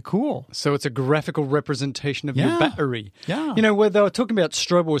kind of cool. So it's a graphical representation of your battery. Yeah. You know, where they were talking about,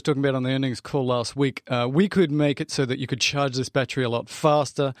 Strobo was talking about on the earnings call last week, we could make it so that you could charge this battery a lot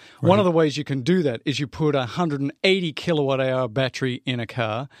faster. Right. One of the ways you can do that is you put a 180 kilowatt hour battery in a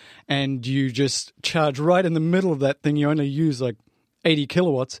car and you just charge right in the middle of that thing. You only use like 80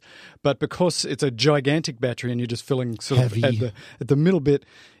 kilowatts, but because it's a gigantic battery and you're just filling sort of at the middle bit,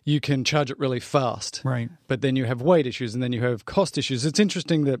 you can charge it really fast. Right. But then you have weight issues and then you have cost issues. It's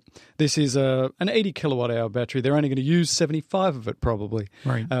interesting that this is an 80 kilowatt hour battery. They're only going to use 75 of it probably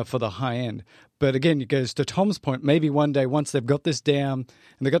for the high end. But again, it goes to Tom's point, maybe one day once they've got this down and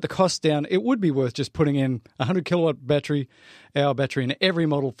they've got the cost down, it would be worth just putting in a 100 kilowatt hour battery in every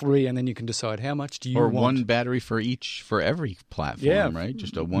Model 3, and then you can decide how much do you want. Or one battery for every platform, right?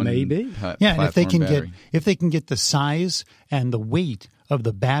 Just a one maybe. And if they can get the size and the weight of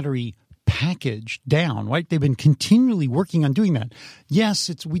the battery package down, right? They've been continually working on doing that.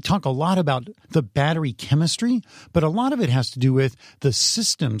 Yes, we talk a lot about the battery chemistry, but a lot of it has to do with the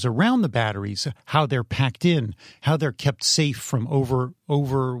systems around the batteries, how they're packed in, how they're kept safe from over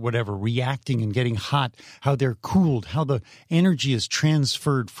reacting and getting hot, how they're cooled, how the energy is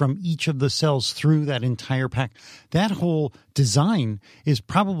transferred from each of the cells through that entire pack. That whole design is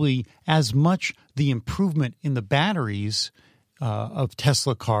probably as much the improvement in the batteries of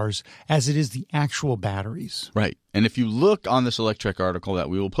Tesla cars as it is the actual batteries. Right. And if you look on this Electrek article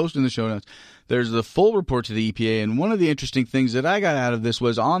that we will post in the show notes, there's the full report to the EPA. And one of the interesting things that I got out of this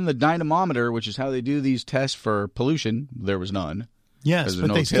was on the dynamometer, which is how they do these tests for pollution, there was none. Yes,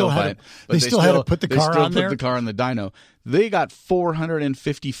 but they still had to put the car on there. They still put the car on the dyno. They got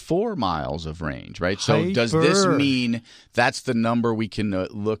 454 miles of range, right? So does this mean that's the number we can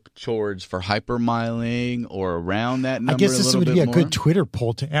look towards for hypermiling or around that number? I guess this would be a more? good Twitter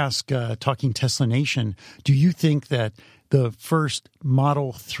poll to ask Talking Tesla Nation. Do you think that the first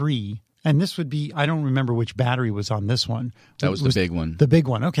Model 3, and this would be, I don't remember which battery was on this one. That was the big one. The big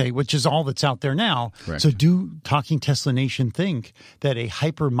one, okay, which is all that's out there now. Correct. So do Talking Tesla Nation think that a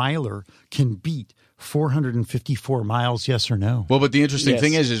hypermiler can beat 454 miles, yes or no? Well, but the interesting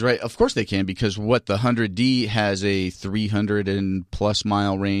thing is right, of course they can, because what the 100D has a 300 and plus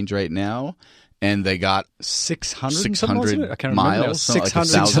mile range right now, and they got 600 miles,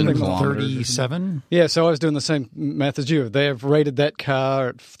 637. Yeah, so I was doing the same math as you. They have rated that car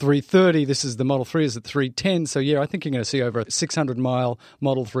at 330. This is the Model 3 is at 310. So yeah, I think you're going to see over a 600-mile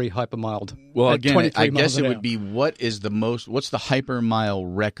Model 3 hypermild. Well, again, I guess it would be what's the hypermile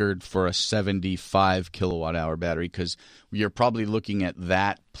record for a 75 kilowatt hour battery? Because you're probably looking at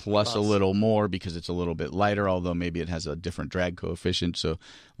that plus a little more because it's a little bit lighter, although maybe it has a different drag coefficient. So a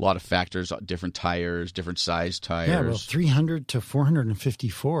lot of factors, different tires, different size tires. Yeah, well, 300 to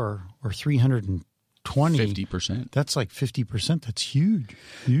 454 or 320. 50%. That's like 50%. That's huge.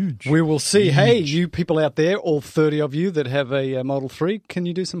 Huge. We will see. Huge. Hey, you people out there, all 30 of you that have a Model 3, can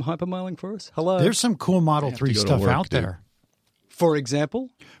you do some hypermiling for us? Hello. There's some cool Model 3 stuff out there. For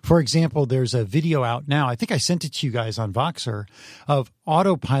example? For example, there's a video out now. I think I sent it to you guys on Voxer of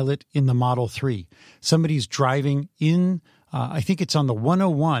autopilot in the Model 3. Somebody's driving in, I think it's on the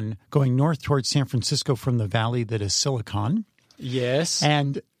 101 going north towards San Francisco from the valley that is Silicon. Yes.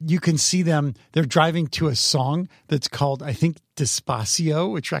 And you can see them, they're driving to a song that's called, I think,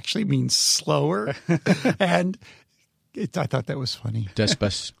 Despacio, which actually means slower. And I thought that was funny.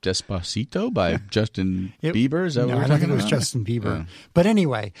 Despacito by Justin Bieber? Is that what we're talking about? I don't think it was Justin Bieber. But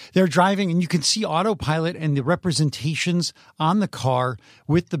anyway, they're driving, and you can see autopilot and the representations on the car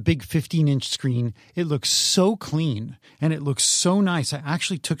with the big 15-inch screen. It looks so clean, and it looks so nice. I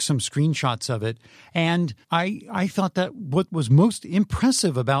actually took some screenshots of it, and I thought that what was most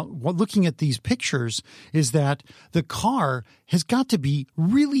impressive about looking at these pictures is that the car has got to be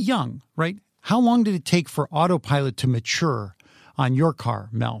really young, right? How long did it take for autopilot to mature on your car,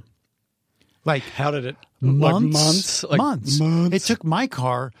 Mel? Like, how did it? Months. Months. It took my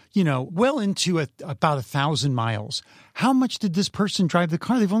car, well into about 1,000 miles. How much did this person drive the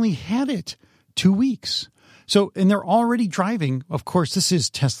car? They've only had it 2 weeks. So, and they're already driving. Of course, this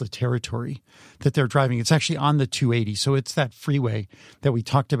is Tesla territory that they're driving. It's actually on the 280. So it's that freeway that we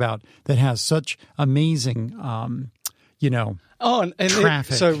talked about that has such amazing,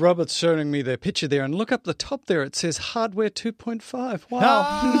 traffic. So Robert's showing me the picture there, and look up the top there. It says hardware 2.5.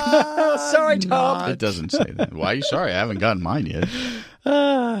 Wow. Sorry, Tom. It doesn't say that. Why are you sorry? I haven't gotten mine yet.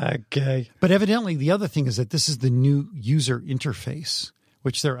 Okay. But evidently, the other thing is that this is the new user interface,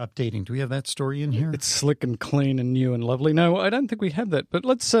 which they're updating. Do we have that story in here? It's slick and clean and new and lovely. No, I don't think we have that. But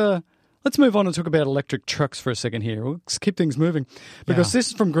let's move on and talk about electric trucks for a second here. Let's keep things moving. Because this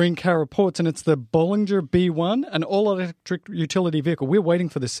is from Green Car Reports, and it's the Bollinger B1, an all-electric utility vehicle. We're waiting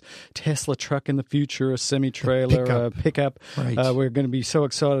for this Tesla truck in the future, a semi-trailer, a pickup. Right. We're going to be so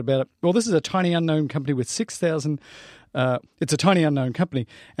excited about it. Well, this is a tiny unknown company with 6,000... it's a tiny unknown company,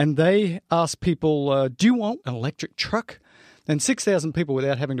 and they asked people, do you want an electric truck? And 6,000 people,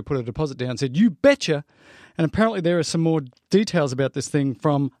 without having to put a deposit down, said, you betcha. And apparently there are some more details about this thing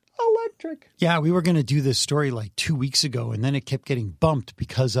from electric. Yeah, we were going to do this story like 2 weeks ago, and then it kept getting bumped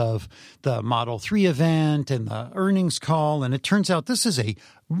because of the Model 3 event and the earnings call. And it turns out this is a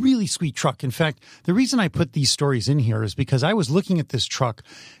really sweet truck. In fact, the reason I put these stories in here is because I was looking at this truck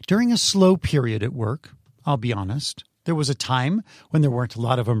during a slow period at work, I'll be honest. There was a time when there weren't a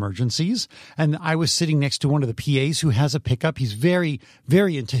lot of emergencies, and I was sitting next to one of the PAs who has a pickup. He's very,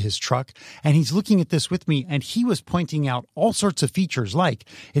 very into his truck, and he's looking at this with me, and he was pointing out all sorts of features, like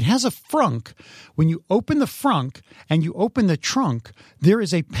it has a frunk. When you open the frunk and you open the trunk, there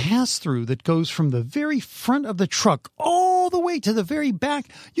is a pass-through that goes from the very front of the truck all the way to the very back.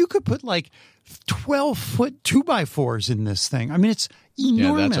 You could put like 12-foot 2x4s in this thing. I mean, it's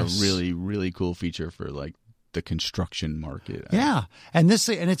enormous. Yeah, that's a really, really cool feature for like the construction market. Yeah. And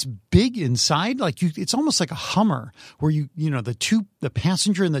it's big inside. Like it's almost like a Hummer where the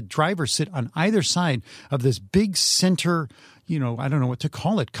passenger and the driver sit on either side of this big center, I don't know what to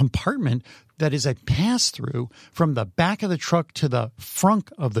call it, compartment that is a pass through from the back of the truck to the front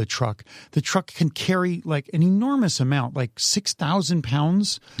of the truck. The truck can carry like an enormous amount, like 6,000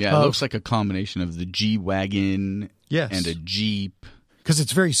 pounds. Yeah. It looks like a combination of the G-Wagon and a Jeep. Because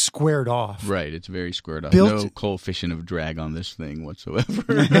it's very squared off. Right, it's very squared off. No coefficient of drag on this thing whatsoever.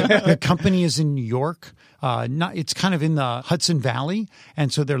 The company is in New York. It's kind of in the Hudson Valley.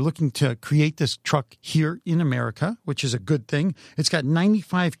 And so they're looking to create this truck here in America, which is a good thing. It's got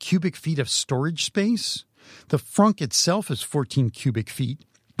 95 cubic feet of storage space. The frunk itself is 14 cubic feet.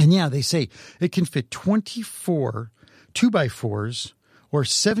 And yeah, they say it can fit 24 2x4s or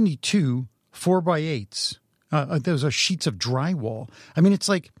 72 4x8s. Those are sheets of drywall. I mean, it's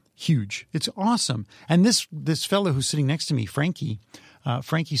like huge. It's awesome. And this fellow who's sitting next to me, Frankie,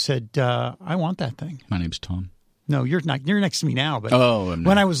 Frankie said, I want that thing. My name's Tom. No, you're not. You're next to me now. But I'm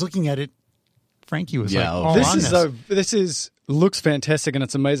when I was looking at it, Frankie was this looks fantastic, and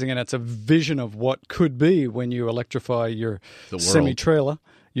it's amazing, and it's a vision of what could be when you electrify your semi-trailer.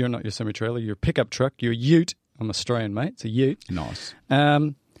 You're not your semi-trailer, your pickup truck, your ute. I'm Australian, mate. It's a ute. Nice.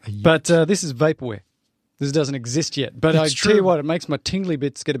 But this is vaporware. This doesn't exist yet. But I tell you what, it makes my tingly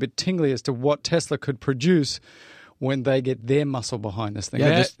bits get a bit tingly as to what Tesla could produce when they get their muscle behind this thing.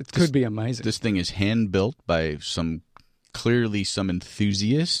 Yeah, it could be amazing. This thing is hand-built by clearly some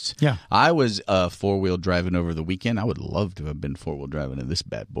enthusiasts. Yeah. I was four-wheel driving over the weekend. I would love to have been four-wheel driving in this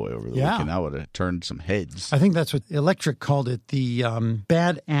bad boy over the weekend. I would have turned some heads. I think that's what Electric called it, the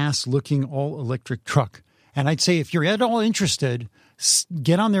badass-looking all-electric truck. And I'd say if you're at all interested,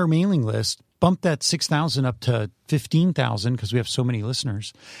 get on their mailing list, bump that 6,000 up to 15,000 because we have so many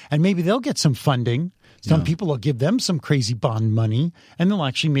listeners, and maybe they'll get some funding. Some people will give them some crazy bond money, and they'll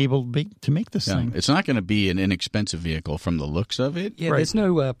actually be able to make this thing. It's not going to be an inexpensive vehicle from the looks of it. Yeah, there's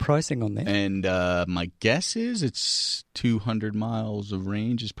no pricing on that. And my guess is it's 200 miles of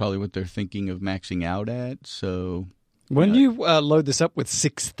range is probably what they're thinking of maxing out at. So when you load this up with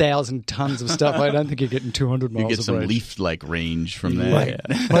 6,000 tons of stuff, I don't think you're getting 200 miles of range. You get some Leaf-like range from that.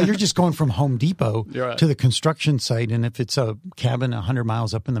 Right. Well, you're just going from Home Depot to the construction site, and if it's a cabin 100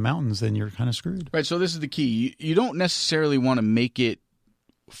 miles up in the mountains, then you're kind of screwed. Right, so this is the key. You don't necessarily want to make it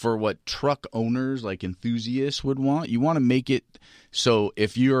for what truck owners, like enthusiasts, would want. You want to make it so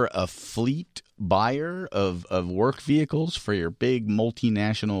if you're a fleet buyer of work vehicles for your big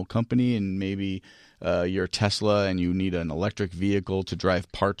multinational company, and maybe you're Tesla and you need an electric vehicle to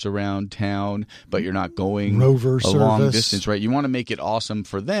drive parts around town, but you're not going Rover a long distance, right? You want to make it awesome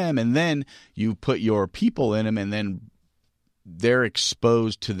for them, and then you put your people in them, and then they're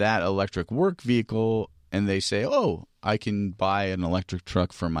exposed to that electric work vehicle, and they say, oh, I can buy an electric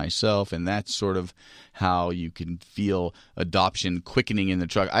truck for myself, and that's sort of how you can feel adoption quickening in the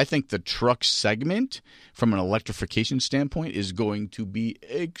truck. I think the truck segment, from an electrification standpoint, is going to be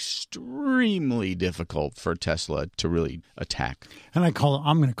extremely difficult for Tesla to really attack. And I'm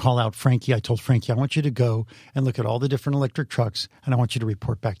going to call out Frankie. I told Frankie, I want you to go and look at all the different electric trucks, and I want you to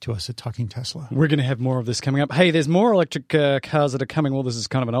report back to us at Talking Tesla. We're going to have more of this coming up. Hey, there's more electric cars that are coming. Well, this is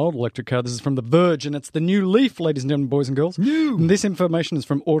kind of an old electric car. This is from The Verge, and it's the new Leaf, ladies and gentlemen, boys and girls. And this information is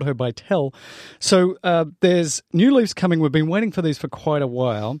from Auto by Tel. So there's new Leafs coming. We've been waiting for these for quite a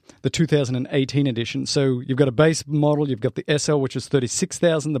while, the 2018 edition. So you've got a base model. You've got the SL, which is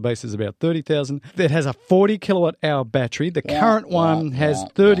 36,000. The base is about 30,000. It has a 40 kilowatt hour battery. The current one has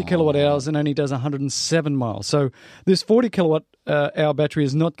 30 kilowatt hours and only does 107 miles. So this 40 kilowatt hour battery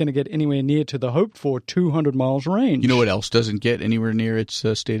is not going to get anywhere near to the hoped for 200 miles range. You know what else doesn't get anywhere near its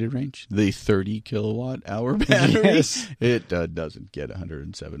stated range? The 30 kilowatt hour battery. Yes. It doesn't get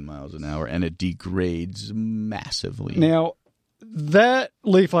 107 miles an hour, and it degrades massively. Now, that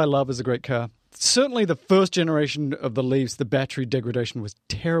Leaf I love is a great car. Certainly the first generation of the Leafs, the battery degradation was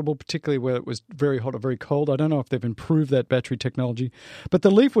terrible, particularly where it was very hot or very cold. I don't know if they've improved that battery technology. But the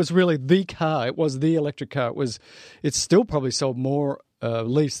Leaf was really the car. It was the electric car. It's still probably sold more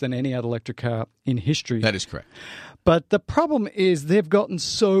Leafs than any other electric car in history. That is correct. But the problem is they've gotten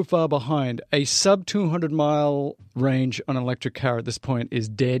so far behind. A sub 200 mile range on an electric car at this point is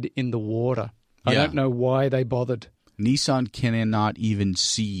dead in the water. I don't know why they bothered. Nissan cannot even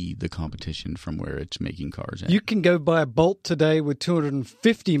see the competition from where it's making cars at. You can go buy a Bolt today with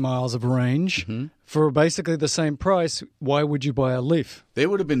 250 miles of range for basically the same price. Why would you buy a Leaf? They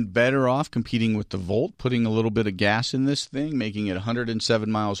would have been better off competing with the Volt, putting a little bit of gas in this thing, making it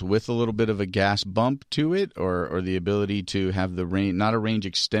 107 miles with a little bit of a gas bump to it, or the ability to have the range, not a range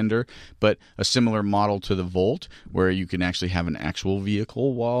extender, but a similar model to the Volt, where you can actually have an actual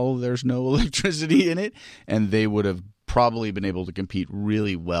vehicle while there's no electricity in it, and they would have probably been able to compete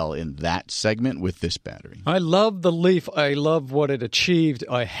really well in that segment with this battery. I love the Leaf. I love what it achieved.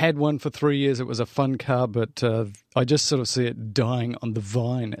 I had one for 3 years. It was a fun car, but I just sort of see it dying on the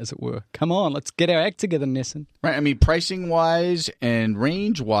vine, as it were. Come on, let's get our act together, Nissan. Right. I mean, pricing-wise and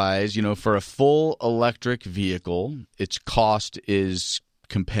range-wise, for a full electric vehicle, its cost is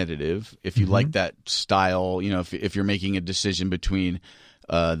competitive. If you like that style, if you're making a decision between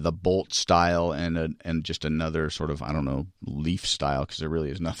the Bolt style and just another sort of, I don't know, Leaf style, because there really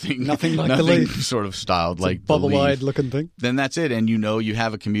is nothing like the Leaf sort of styled it's like a bubble-eyed looking thing. Then that's it, and you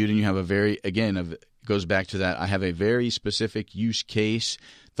have a commute, and you have a very, again, it goes back to that. I have a very specific use case.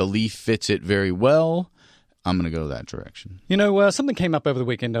 The Leaf fits it very well. I'm going to go that direction. Something came up over the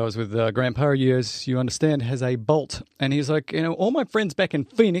weekend. I was with Grandpa, who, as you understand, has a Bolt, and he's like, all my friends back in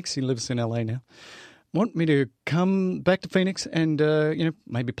Phoenix, he lives in LA now. want me to come back to Phoenix and,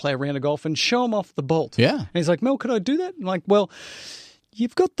 maybe play a round of golf and show him off the Bolt. Yeah. And he's like, Mel, could I do that? I'm like, well,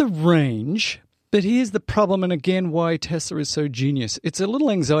 you've got the range, but here's the problem, and again, why Tesla is so genius. It's a little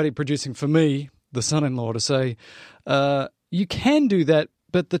anxiety-producing for me, the son-in-law, to say, you can do that,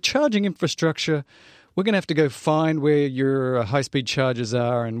 but the charging infrastructure, we're going to have to go find where your high-speed chargers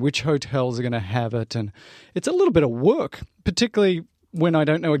are and which hotels are going to have it. And it's a little bit of work, particularly when I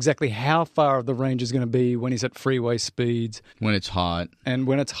don't know exactly how far the range is going to be when he's at freeway speeds. When it's hot. And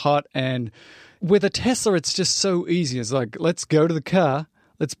when it's hot. And with a Tesla, it's just so easy. It's like, let's go to the car.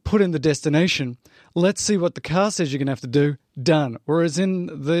 Let's put in the destination. Let's see what the car says you're going to have to do. Done. Whereas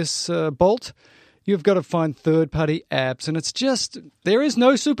in this Bolt, you've got to find third-party apps, and it's just, there is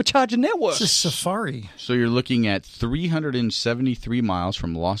no supercharger network. It's just Safari. So you're looking at 373 miles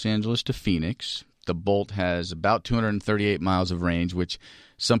from Los Angeles to Phoenix. The Bolt has about 238 miles of range, which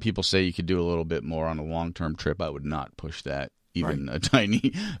some people say you could do a little bit more on a long-term trip. I would not push that even a tiny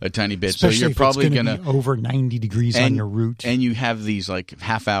bit. Especially so you're probably going to be over 90 degrees on your route. And you have these like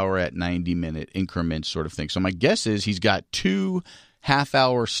half-hour at 90-minute increments sort of thing. So my guess is he's got 2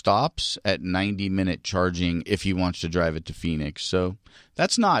 half-hour stops at 90-minute charging if he wants to drive it to Phoenix. So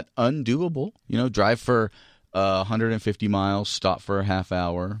that's not undoable. Drive for 150 miles, stop for a half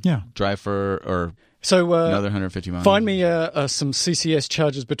hour. Yeah. Drive for another 150 miles. Find me some CCS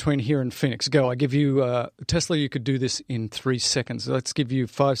charges between here and Phoenix. Go. I give you Tesla. You could do this in 3 seconds. Let's give you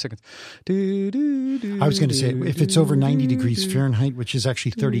 5 seconds. I was going to say, if it's over 90 degrees Fahrenheit, which is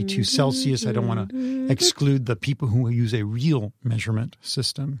actually 32 Celsius, I don't want to exclude the people who use a real measurement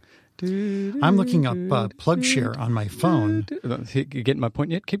system. I'm looking up PlugShare on my phone. You getting my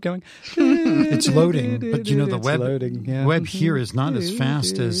point yet? Keep going. It's loading, but the web here is not as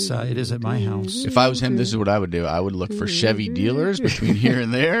fast as it is at my house. If I was him, this is what I would do. I would look for Chevy dealers between here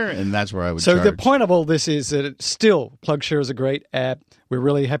and there, and that's where I would charge. So the point of all this is that it's still, PlugShare is a great app. We're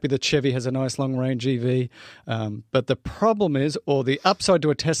really happy that Chevy has a nice long-range EV. But the problem is, or the upside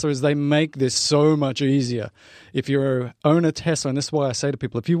to a Tesla is they make this so much easier. If you own a Tesla, and this is why I say to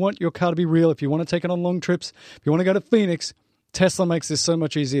people, if you want your car to be real, if you want to take it on long trips, if you want to go to Phoenix, Tesla makes this so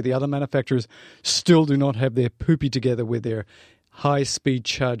much easier. The other manufacturers still do not have their poopy together with their high-speed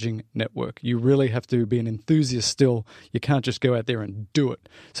charging network. You really have to be an enthusiast still. You can't just go out there and do it.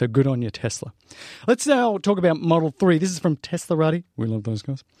 So good on your Tesla. Let's now talk about Model 3. This is from Teslarati. We love those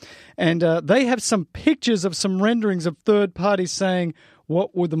guys. And they have some pictures of some renderings of third parties saying,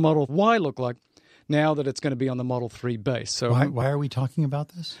 what would the Model Y look like now that it's going to be on the Model 3 base? So why are we talking about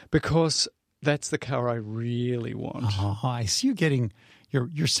this? Because that's the car I really want. Oh, I see you getting, you're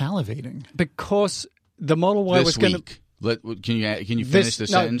salivating. Because the Model Y was going to... Can you finish the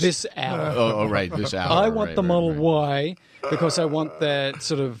sentence? No, this hour. Right, this hour. I want the Model Y because I want that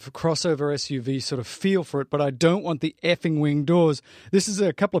sort of crossover SUV sort of feel for it, but I don't want the effing wing doors. This is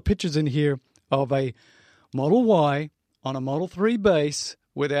a couple of pictures in here of a Model Y on a Model 3 base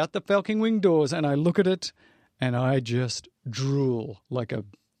without the Falcon wing doors, and I look at it and I just drool like a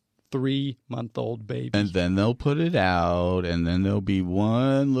 3-month-old baby. And then they'll put it out, and then there'll be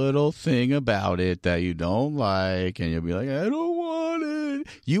one little thing about it that you don't like, and you'll be like, I don't want it.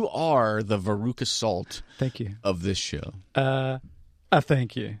 You are the Veruca Salt Thank you. Of this show.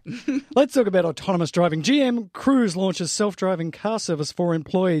 Thank you. Let's talk about autonomous driving. GM Cruise launches self-driving car service for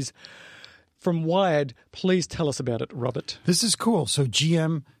employees. From Wired, please tell us about it, Robert. This is cool. So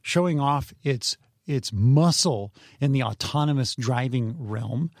GM showing off its muscle in the autonomous driving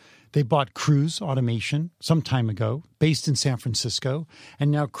realm. They bought Cruise Automation some time ago, based in San Francisco.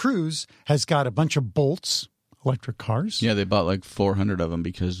 And now Cruise has got a bunch of Bolts, electric cars. Yeah, they bought like 400 of them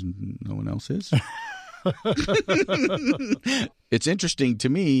because no one else is. It's interesting to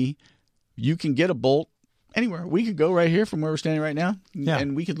me. You can get a Bolt anywhere. We could go right here from where we're standing right now,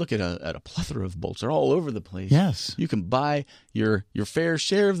 and we could look at a plethora of Bolts. They're all over the place. Yes. You can buy your fair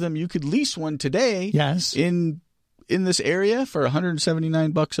share of them. You could lease one today. Yes. In this area for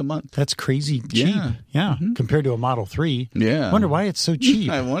 $179 a month. That's crazy cheap. Yeah. Mm-hmm. Compared to a Model 3. Yeah. I wonder why it's so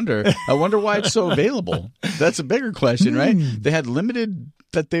cheap. I wonder why it's so available. That's a bigger question, right? They had limited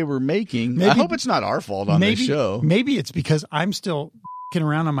that they were making. I hope it's not our fault on this show. Maybe it's because I'm still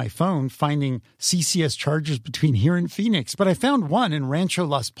around on my phone finding CCS chargers between here and Phoenix, but I found one in Rancho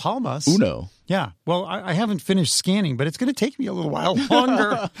Las Palmas. Uno. Yeah. Well, I haven't finished scanning, but it's going to take me a little while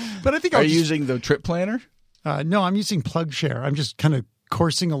longer. But I think Are you using the trip planner? No, I'm using PlugShare. I'm just kind of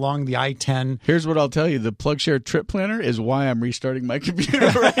coursing along the I-10. Here's what I'll tell you. The PlugShare trip planner is why I'm restarting my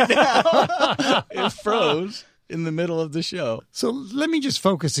computer right now. It froze. in the middle of the show. So let me just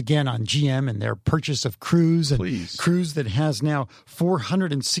focus again on GM and their purchase of Cruise. And Cruise that has now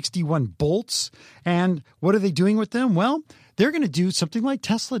 461 bolts. And what are they doing with them? Well, they're going to do something like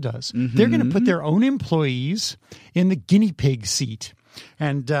Tesla does. Mm-hmm. They're going to put their own employees in the guinea pig seat.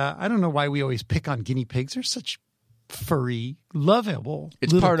 And I don't know why we always pick on guinea pigs. They're such furry, lovable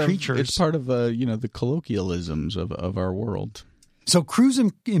little creatures. It's part of the colloquialisms of our world. So Cruise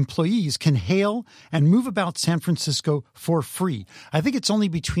employees can hail and move about San Francisco for free. I think it's only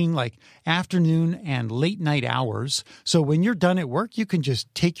between like afternoon and late night hours. So when you're done at work, you can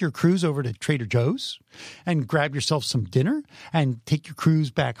just take your Cruise over to Trader Joe's and grab yourself some dinner and take your Cruise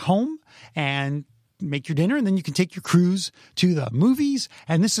back home and make your dinner. And then you can take your Cruise to the movies.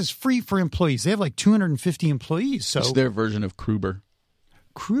 And this is free for employees. They have like 250 employees. So it's their version of Kruber.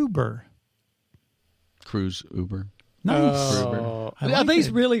 Kruber. Cruise Uber. Nice. Are these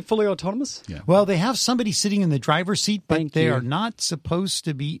really fully autonomous? Yeah. Well, they have somebody sitting in the driver's seat, but they are not supposed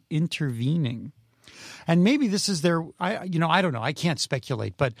to be intervening. And maybe this is their, I don't know. I can't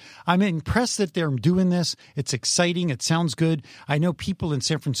speculate, but I'm impressed that they're doing this. It's exciting. It sounds good. I know people in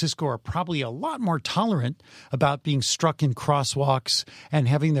San Francisco are probably a lot more tolerant about being struck in crosswalks and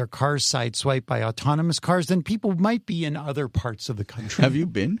having their cars sideswiped by autonomous cars than people might be in other parts of the country. Have you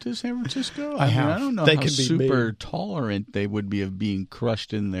been to San Francisco? I have. I don't know how super tolerant they would be of being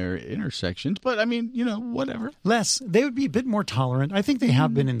crushed in their intersections, but I mean, whatever. They would be a bit more tolerant. I think they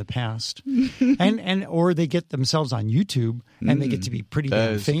have been in the past. Or they get themselves on YouTube and they get to be pretty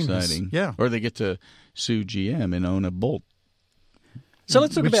damn famous. Exciting. Yeah. Or they get to sue GM and own a Bolt. So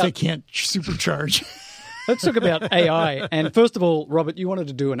let's talk which about they can't supercharge. Let's talk about AI. And first of all, Robert, you wanted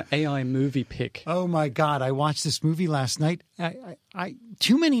to do an AI movie pick. Oh my God! I watched this movie last night. I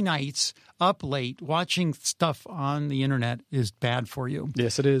too many nights up late watching stuff on the internet is bad for you.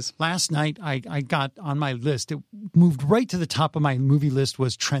 Yes, it is. Last night I got on my list. It moved right to the top of my movie list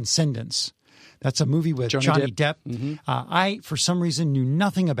was Transcendence. That's a movie with Johnny Depp. Mm-hmm. I, for some reason, knew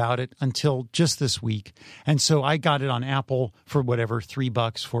nothing about it until just this week. And so I got it on Apple for whatever, $3,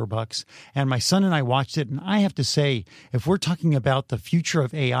 $4. And my son and I watched it. And I have to say, if we're talking about the future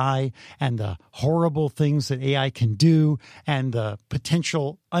of AI and the horrible things that AI can do and the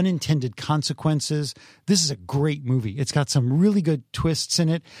potential unintended consequences, this is a great movie. It's got some really good twists in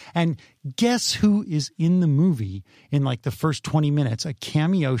it. And guess who is in the movie in like the first 20 minutes? A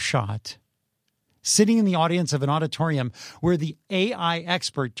cameo shot. Sitting in the audience of an auditorium where the AI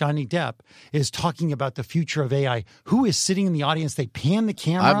expert, Johnny Depp, is talking about the future of AI. Who is sitting in the audience? They pan the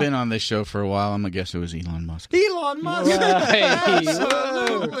camera. I've been on this show for a while. I'm going to guess it was Elon Musk. Elon Musk!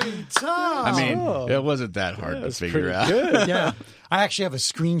 Absolutely, Tom! I mean, it wasn't that hard to figure out. Good. Yeah. I actually have a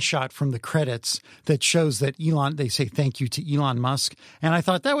screenshot from the credits that shows that they say thank you to Elon Musk. And I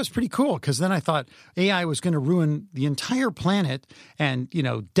thought that was pretty cool because then I thought AI was going to ruin the entire planet and,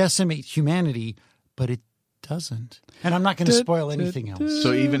 decimate humanity. But it doesn't. And I'm not going to spoil anything else.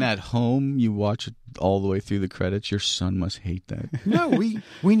 So even at home, you watch it all the way through the credits? Your son must hate that. No, we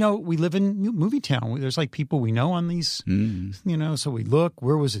know. We live in Movie Town. There's like people we know on these, so we look.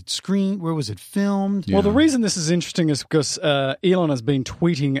 Where was it screened? Where was it filmed? Yeah. Well, the reason this is interesting is because Elon has been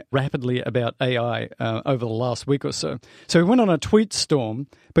tweeting rapidly about AI over the last week or so. So he went on a tweet storm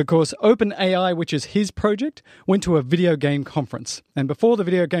because OpenAI, which is his project, went to a video game conference. And before the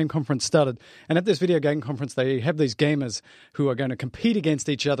video game conference started, and at this video game conference, they have these gamers who are going to compete against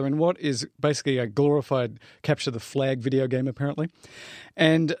each other in what is basically a glorified capture the flag video game, apparently.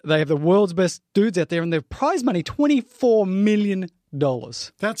 And they have the world's best dudes out there, and their prize money, $24 million.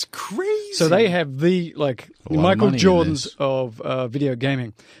 That's crazy. So they have the Michael Jordans of video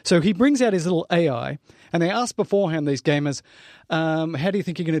gaming. So he brings out his little AI, and they ask beforehand, these gamers, how do you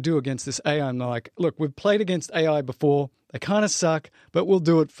think you're going to do against this AI? And they're like, look, we've played against AI before. They kind of suck, but we'll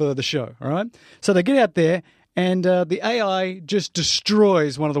do it for the show, all right? So they get out there, and the AI just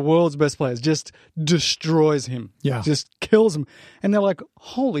destroys one of the world's best players, just destroys him. Yeah. Just kills him. And they're like,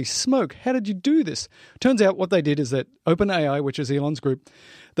 holy smoke, how did you do this? Turns out what they did is that OpenAI, which is Elon's group,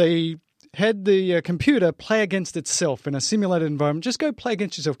 they had the computer play against itself in a simulated environment. Just go play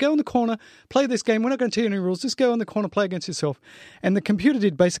against yourself. Go in the corner, play this game. We're not going to tell you any rules. Just go in the corner, play against yourself. And the computer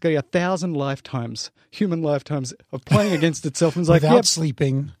did basically 1,000 lifetimes, human lifetimes of playing against itself. And was like, without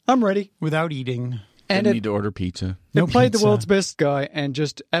sleeping. I'm ready. Without eating. And Didn't need to order pizza. It played the world's best guy and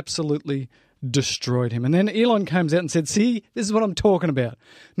just absolutely destroyed him. And then Elon comes out and said, see, this is what I'm talking about.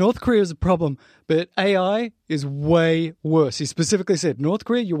 North Korea is a problem, but AI is way worse. He specifically said, North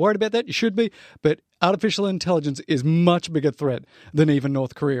Korea, you're worried about that? You should be. But artificial intelligence is much bigger threat than even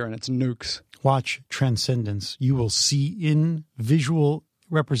North Korea and its nukes. Watch Transcendence. You will see in visual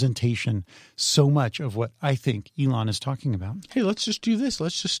misrepresentation so much of what I think Elon is talking about. Hey, let's just do this.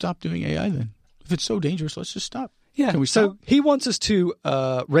 Let's just stop doing AI then. If it's so dangerous, let's just stop. Yeah, Can we so stop? he wants us to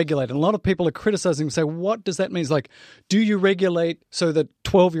regulate. And a lot of people are criticizing and say, what does that mean? It's like, do you regulate so that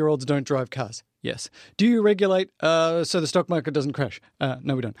 12-year-olds don't drive cars? Yes. Do you regulate so the stock market doesn't crash?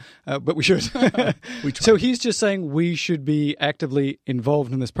 No, we don't. But we should. So he's just saying we should be actively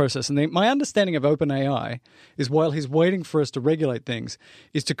involved in this process. And my understanding of OpenAI is while he's waiting for us to regulate things,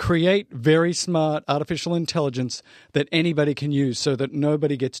 is to create very smart artificial intelligence that anybody can use so that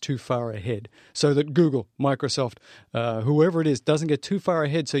nobody gets too far ahead. So that Google, Microsoft, whoever it is, doesn't get too far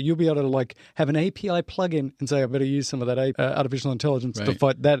ahead. So you'll be able to like have an API plugin and say, I better use some of that artificial intelligence to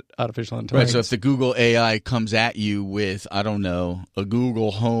fight that artificial intelligence. Right, so if the Google AI comes at you with, I don't know, a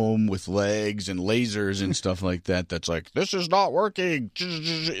Google Home with legs and lasers and stuff like that, that's like, this is not working,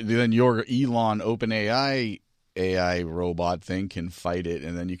 then your Elon OpenAI AI robot thing can fight it,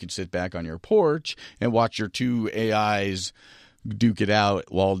 and then you can sit back on your porch and watch your two AIs duke it out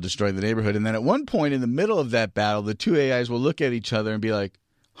while destroying the neighborhood. And then at one point in the middle of that battle, the two AIs will look at each other and be like,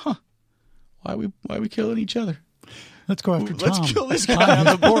 why are we killing each other? Let's go after Tom. Let's kill this guy on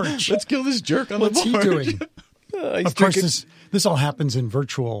the porch. Let's kill this jerk on the porch. What's he doing? Of course, this all happens in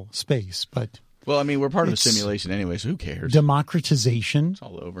virtual space, but... Well, I mean, we're part of the simulation anyway, so who cares? Democratization it's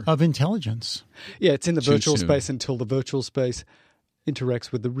all over. of intelligence. Yeah, it's in the virtual space until the virtual space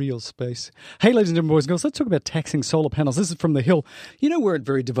interacts with the real space. Hey, ladies and gentlemen, boys and girls, let's talk about taxing solar panels. This is from The Hill. You know, we're at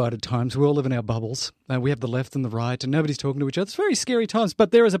very divided times. We all live in our bubbles. We have the left and the right, and nobody's talking to each other. It's very scary times, but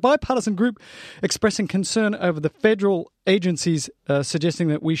there is a bipartisan group expressing concern over the federal agencies suggesting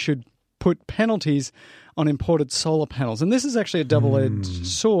that we should put penalties on imported solar panels. And this is actually a double-edged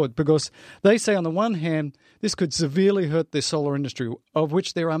sword because they say on the one hand, this could severely hurt the solar industry, of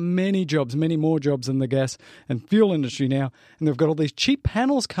which there are many jobs, many more jobs than the gas and fuel industry now. And they've got all these cheap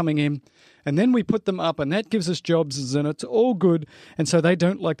panels coming in, and then we put them up, and that gives us jobs, and it's all good. And so they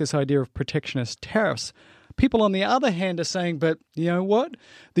don't like this idea of protectionist tariffs. People, on the other hand, are saying, but you know what?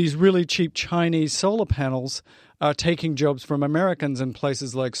 These really cheap Chinese solar panels are taking jobs from Americans in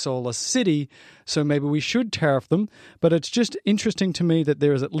places like Solar City, so maybe we should tariff them. But it's just interesting to me that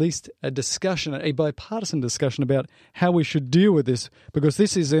there is at least a discussion, a bipartisan discussion about how we should deal with this, because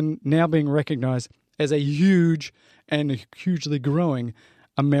this is now being recognized as a huge and hugely growing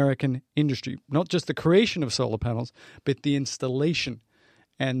American industry. Not just the creation of solar panels, but the installation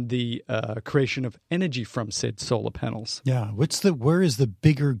and the creation of energy from said solar panels. Yeah, where is the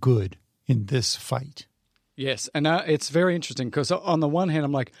bigger good in this fight? Yes, and it's very interesting because on the one hand,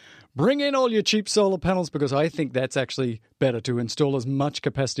 I'm like, bring in all your cheap solar panels because I think that's actually better to install as much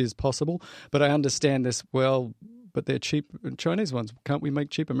capacity as possible. But I understand this, but they're cheap Chinese ones. Can't we make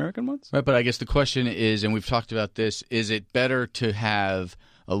cheap American ones? Right, but I guess the question is, and we've talked about this, is it better to have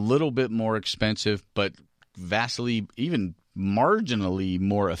a little bit more expensive but vastly, even marginally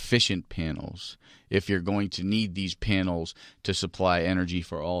more efficient panels if you're going to need these panels to supply energy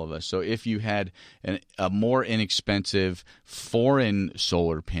for all of us? So if you had a more inexpensive foreign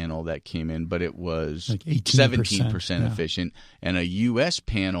solar panel that came in, but it was like 17% efficient, and a U.S.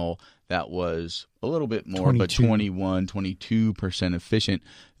 panel that was a little bit more, 22% efficient,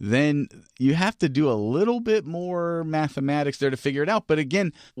 then you have to do a little bit more mathematics there to figure it out. But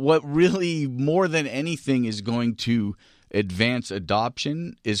again, what really more than anything is going to advance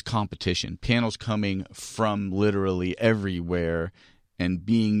adoption is competition. Panels coming from literally everywhere and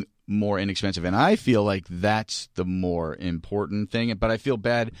being more inexpensive. And I feel like that's the more important thing. But I feel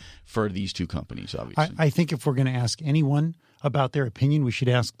bad for these two companies, obviously. I think if we're going to ask anyone about their opinion, we should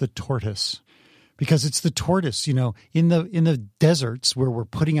ask the tortoise. Because it's the tortoise, in the deserts where we're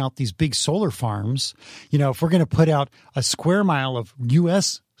putting out these big solar farms, if we're going to put out a square mile of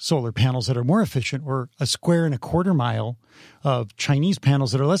U.S. solar panels that are more efficient or a square and a quarter mile of Chinese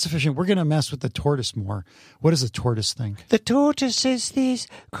panels that are less efficient, we're going to mess with the tortoise more. What does the tortoise think? The tortoise says this,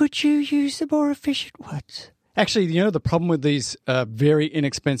 could you use the more efficient ones? Actually, the problem with these very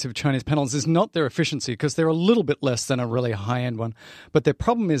inexpensive Chinese panels is not their efficiency, because they're a little bit less than a really high-end one. But their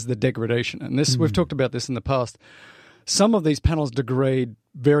problem is the degradation. And we've talked about this in the past. Some of these panels degrade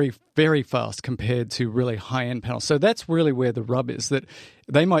very, very fast compared to really high-end panels. So that's really where the rub is, that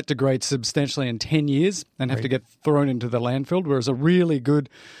they might degrade substantially in 10 years and have to get thrown into the landfill, whereas a really good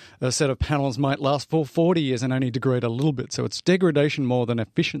set of panels might last for 40 years and only degrade a little bit. So it's degradation more than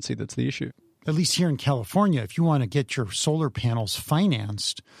efficiency that's the issue. At least here in California, if you want to get your solar panels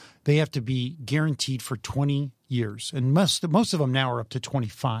financed, they have to be guaranteed for 20 years. And most of them now are up to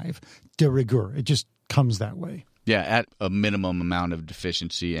 25 de rigueur. It just comes that way. Yeah, at a minimum amount of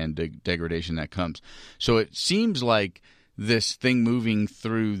deficiency and degradation that comes. So it seems like this thing moving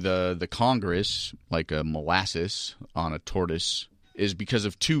through the Congress like a molasses on a tortoise is because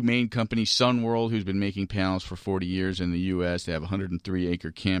of two main companies, Sunworld, who's been making panels for 40 years in the U.S. They have a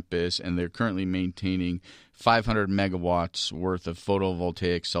 103-acre campus, and they're currently maintaining 500 megawatts worth of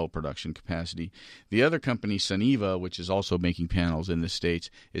photovoltaic cell production capacity. The other company, Suniva, which is also making panels in the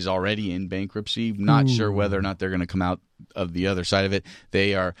States, is already in bankruptcy. Not sure whether or not they're going to come out of the other side of it.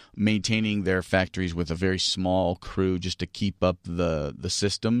 They are maintaining their factories with a very small crew just to keep up the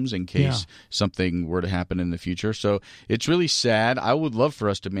systems in case something were to happen in the future. So it's really sad. I would love for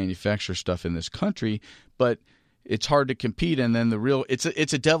us to manufacture stuff in this country, but it's hard to compete. And then it's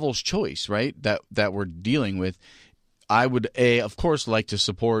a devil's choice, right? That we're dealing with. I would of course like to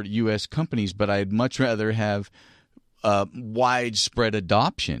support U.S. companies, but I'd much rather have widespread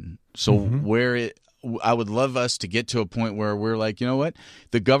adoption. So I would love us to get to a point where we're like, you know what,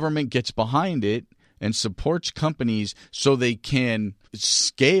 the government gets behind it and supports companies so they can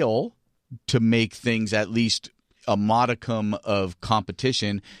scale to make things at least a modicum of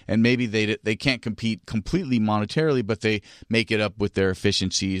competition, and maybe they can't compete completely monetarily, but they make it up with their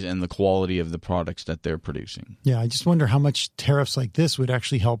efficiencies and the quality of the products that they're producing. Yeah, I just wonder how much tariffs like this would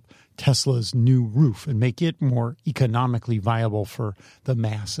actually help Tesla's new roof and make it more economically viable for the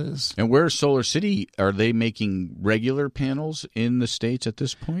masses. And where's Solar City? Are they making regular panels in the States at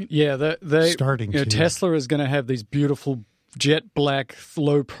this point? Yeah, they starting to. Tesla is going to have these beautiful jet black,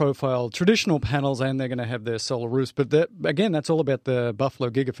 low-profile traditional panels, and they're going to have their solar roofs. But that's all about the Buffalo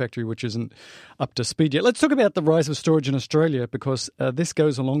Gigafactory, which isn't up to speed yet. Let's talk about the rise of storage in Australia, because this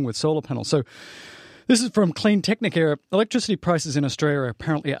goes along with solar panels. So this is from Clean Technica. Electricity prices in Australia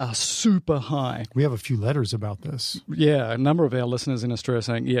apparently are super high. We have a few letters about this. Yeah, a number of our listeners in Australia are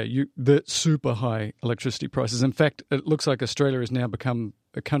saying, the super high electricity prices. In fact, it looks like Australia has now become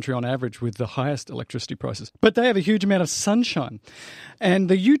a country on average with the highest electricity prices. But they have a huge amount of sunshine. And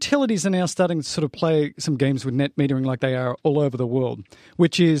the utilities are now starting to sort of play some games with net metering like they are all over the world,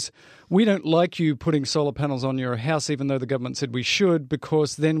 which is, we don't like you putting solar panels on your house, even though the government said we should,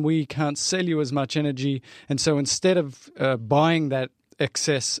 because then we can't sell you as much energy. And so instead of buying that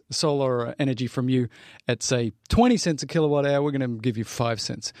excess solar energy from you at, say, 20 cents a kilowatt hour, we're going to give you 5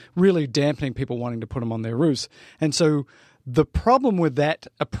 cents, really dampening people wanting to put them on their roofs. And so the problem with that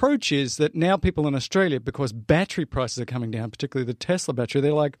approach is that now people in Australia, because battery prices are coming down, particularly the Tesla battery,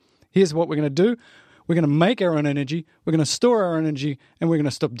 they're like, here's what we're going to do. We're going to make our own energy, we're going to store our own energy, and we're going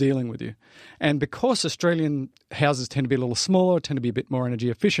to stop dealing with you. And because Australian houses tend to be a little smaller, tend to be a bit more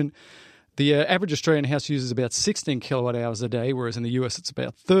energy efficient, the average Australian house uses about 16 kilowatt hours a day, whereas in the US it's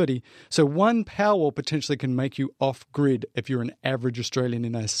about 30. So one Powerwall potentially can make you off-grid if you're an average Australian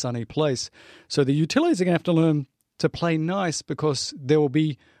in a sunny place. So the utilities are going to have to learn to play nice, because there will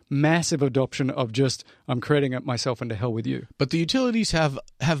be massive adoption of just, I'm creating it myself and to hell with you. But the utilities have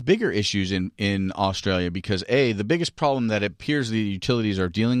bigger issues in Australia, because the biggest problem that it appears the utilities are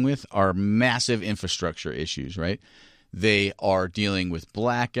dealing with are massive infrastructure issues, right? They are dealing with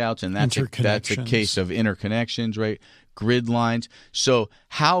blackouts, and that's a case of interconnections, right? Grid lines. So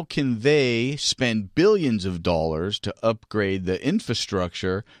how can they spend billions of dollars to upgrade the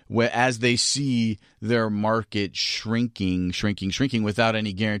infrastructure as they see their market shrinking without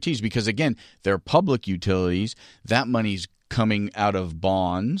any guarantees? Because, again, they're public utilities. That money's coming out of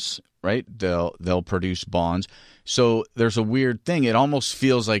bonds, right? They'll produce bonds. So there's a weird thing. It almost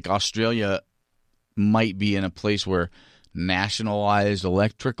feels like Australia might be in a place where nationalized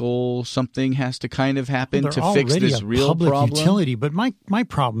electrical something has to kind of happen to fix this real public problem. Utility, but my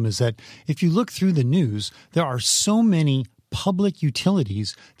problem is that if you look through the news, there are so many public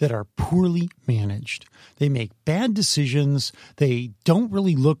utilities that are poorly managed. They make bad decisions. They don't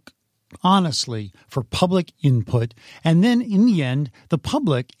really look honestly for public input. And then in the end, the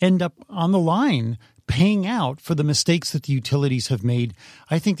public end up on the line paying out for the mistakes that the utilities have made.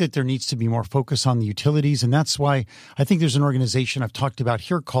 I think that there needs to be more focus on the utilities, and that's why I think there's an organization I've talked about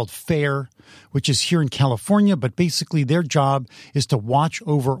here called FAIR, which is here in California, but basically their job is to watch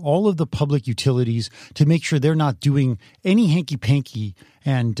over all of the public utilities to make sure they're not doing any hanky-panky,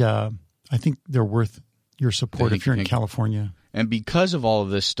 and I think they're worth your support if you're in California. And because of all of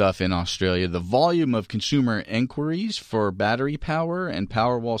this stuff in Australia, the volume of consumer inquiries for battery power and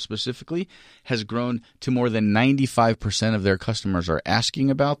Powerwall specifically has grown to more than 95% of their customers are asking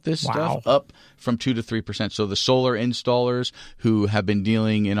about this stuff, up from 2 to 3%. So the solar installers who have been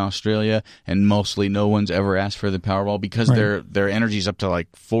dealing in Australia, and mostly no one's ever asked for the Powerwall because their energy is up to like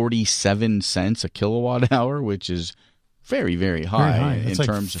 47 cents a kilowatt hour, which is very, very high. It's in like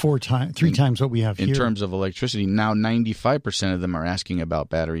terms three times what we have in here. terms of electricity. Now 95% of them are asking about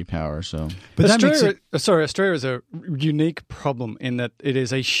battery power. So, but Australia is a unique problem in that it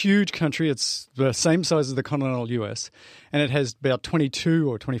is a huge country. It's the same size as the continental US, and it has about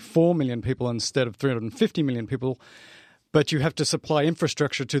 22 or 24 million people instead of 350 million people. But you have to supply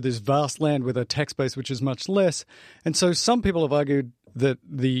infrastructure to this vast land with a tax base which is much less. And so some people have argued that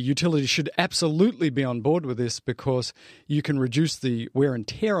the utility should absolutely be on board with this because you can reduce the wear and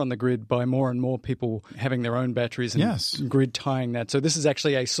tear on the grid by more and more people having their own batteries and grid tying that. So this is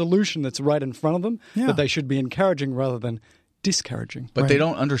actually a solution that's right in front of them that they should be encouraging rather than discouraging. But they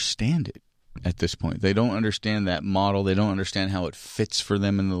don't understand it at this point. They don't understand that model. They don't understand how it fits for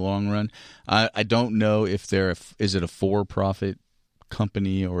them in the long run. I don't know if is it a for-profit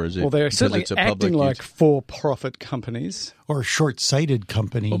company or is it? Well, they're certainly it's a acting like for-profit companies or a short-sighted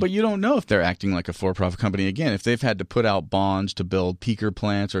company. Well, but you don't know if they're acting like a for-profit company. Again, if they've had to put out bonds to build peaker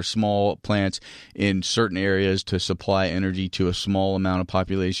plants or small plants in certain areas to supply energy to a small amount of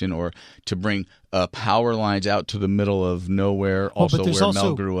population, or to bring power lines out to the middle of nowhere, where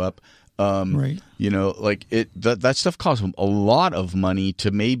Mel grew up. Right. You know, like that stuff costs a lot of money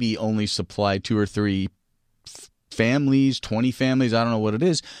to maybe only supply 2 or 3 families, 20 families. I don't know what it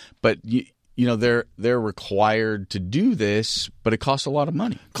is, but you know they're required to do this, but it costs a lot of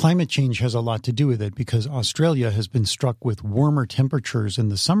money. Climate change has a lot to do with it because Australia has been struck with warmer temperatures in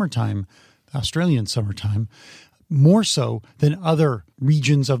the summertime, Australian summertime, more so than other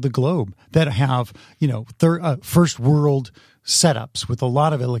regions of the globe that have, first world setups with a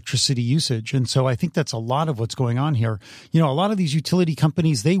lot of electricity usage. And so I think that's a lot of what's going on here. A lot of these utility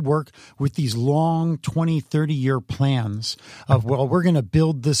companies, they work with these long 20, 30-year plans of, we're going to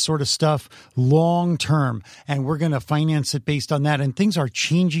build this sort of stuff long term and we're going to finance it based on that. And things are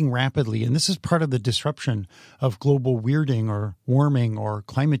changing rapidly. And this is part of the disruption of global weirding or warming or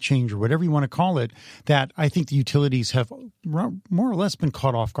climate change or whatever you want to call it, that I think the utilities have more or less been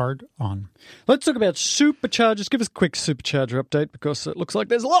caught off guard on. Let's talk about superchargers. Give us a quick supercharger update because it looks like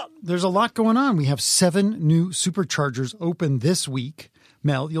there's a lot. There's a lot going on. We have 7 new superchargers open this week.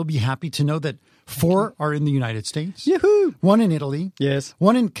 Mel, you'll be happy to know that 4 are in the United States. Yahoo! 1 in Italy. Yes.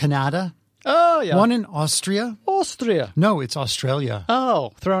 1 in Canada. Oh, yeah. 1 in Austria. Austria? No, it's Australia.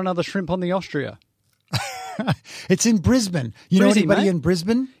 Oh, throw another shrimp on the Austria. It's in Brisbane. You know anybody in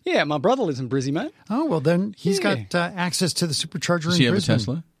Brisbane? Yeah, my brother lives in Brisbane, mate. Oh, well, then he's got access to the supercharger in Brisbane. Does he have a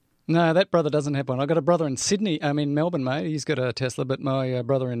Tesla? No, that brother doesn't have one. I've got a brother in Melbourne, mate. He's got a Tesla, but my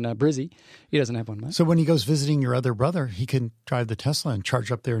brother in Brizzy, he doesn't have one, mate. So when he goes visiting your other brother, he can drive the Tesla and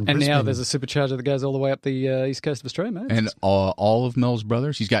charge up there in Brisbane. And now there's a supercharger that goes all the way up the east coast of Australia, mate. And all of Mel's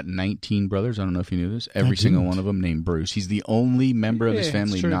brothers, he's got 19 brothers. I don't know if you knew this. Every single one of them named Bruce. He's the only member of his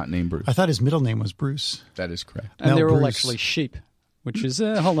family not named Bruce. I thought his middle name was Bruce. That is correct. And they're all actually sheep, which is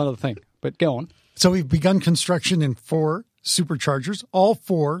a whole other thing. But go on. So we've begun construction in 4 superchargers, all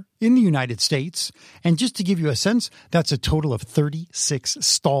 4 in the United States. And just to give you a sense, that's a total of 36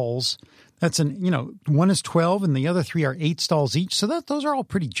 stalls. That's one is 12 and the other 3 are 8 stalls each. So those are all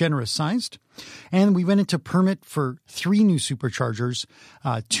pretty generous sized. And we went into permit for 3 new superchargers,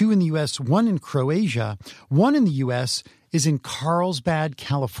 2 in the U.S., 1 in Croatia, 1 in the U.S. is in Carlsbad,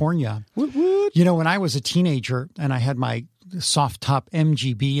 California. Woot woot. When I was a teenager and I had my soft top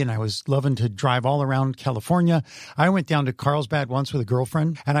MGB and I was loving to drive all around California, I went down to Carlsbad once with a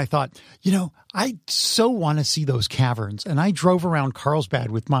girlfriend and I thought, I so want to see those caverns. And I drove around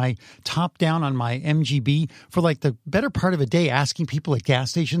Carlsbad with my top down on my MGB for like the better part of a day, asking people at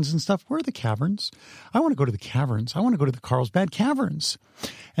gas stations and stuff, where are the caverns? I want to go to the caverns. I want to go to the Carlsbad caverns.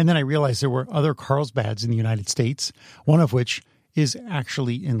 And then I realized there were other Carlsbads in the United States, one of which is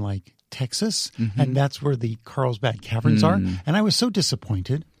actually in like Texas, and that's where the Carlsbad Caverns are. And I was so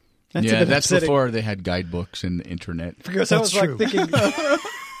disappointed. That's before they had guidebooks and the internet. Because that's I was like thinking,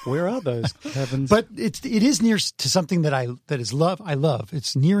 where are those caverns? But it is near to something that I love.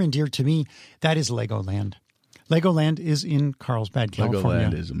 It's near and dear to me. That is Legoland. Legoland is in Carlsbad, California.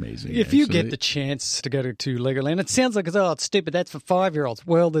 Legoland is amazing. If you get the chance to go to Legoland, it sounds like, it's stupid, that's for 5-year-olds.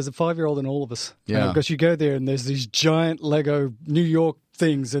 Well, there's a 5-year-old in all of us. Yeah. Because you go there and there's these giant Lego New York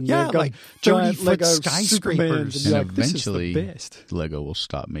things and they've got like giant Lego skyscrapers. And like, eventually, this is the best. Lego will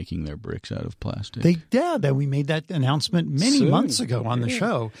stop making their bricks out of plastic. Then we made that announcement many months ago on the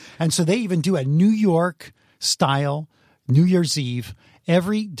show. And so they even do a New York style New Year's Eve.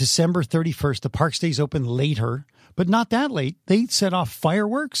 Every December 31st, the park stays open later, but not that late. They set off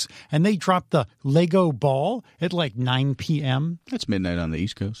fireworks and they dropped the Lego ball at like 9 p.m. That's midnight on the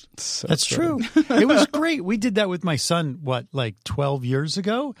East Coast. That's true. It was great. We did that with my son, like 12 years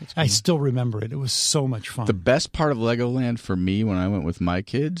ago? Cool. I still remember it. It was so much fun. The best part of Legoland for me when I went with my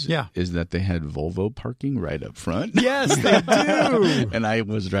kids is that they had Volvo parking right up front. Yes, they do. And I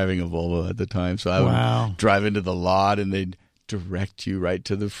was driving a Volvo at the time, so I would drive into the lot and they'd direct you right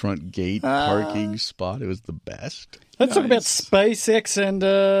to the front gate parking spot. It was the best. Let's talk about SpaceX, and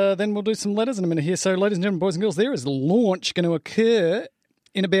then we'll do some letters in a minute here. So, ladies and gentlemen, boys and girls, there is a launch going to occur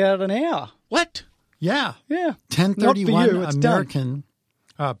in about an hour. What? Yeah. 10:31 American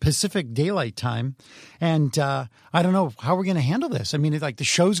Pacific Daylight Time. And I don't know how we're going to handle this. I mean, the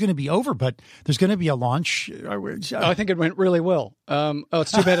show's going to be over, but there's going to be a launch. I think it went really well.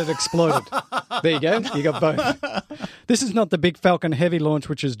 It's too bad it exploded. There you go. You got both. This is not the big Falcon Heavy launch,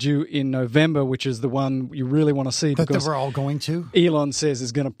 which is due in November, which is the one you really want to see. That we're all going to? Elon says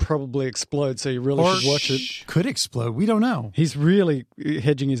is going to probably explode, so you really should watch it. Could explode. We don't know. He's really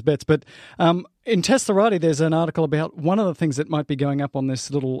hedging his bets. But in Teslarati, there's an article about one of the things that might be going up on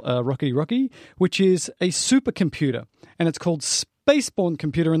this little Rocky, which is a supercomputer, and it's called Spaceborne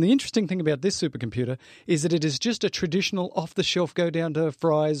computer. And the interesting thing about this supercomputer is that it is just a traditional off-the-shelf, go down to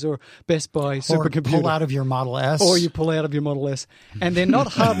Fry's or Best Buy supercomputer. Or pull out of your Model S. Or you pull out of your Model S. And they're not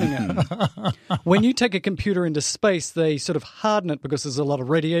hardening it. When you take a computer into space, they sort of harden it because there's a lot of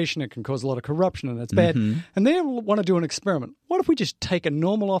radiation. It can cause a lot of corruption, and it's bad. And they want to do an experiment. What if we just take a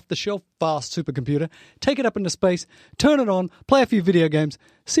normal off-the-shelf fast supercomputer, take it up into space, turn it on, play a few video games,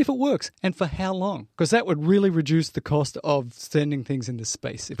 see if it works, and for how long? Because that would really reduce the cost of sending things into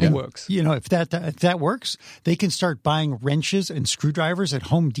space if it works. You know, if that works, they can start buying wrenches and screwdrivers at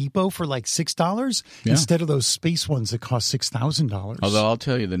Home Depot for like $6 instead of those space ones that cost $6,000. Although I'll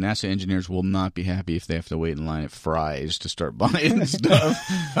tell you, the NASA engineers will not be happy if they have to wait in line at Fry's to start buying stuff.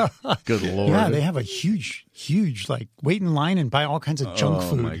 Good Lord. Yeah, they have a huge, wait in line and buy all kinds of junk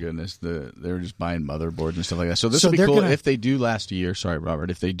food. Oh, my goodness. They're just buying motherboards and stuff like that. So this will be cool if they do last a year. Sorry, Robert.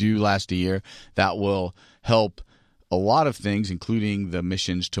 If they do last a year, that will help a lot of things, including the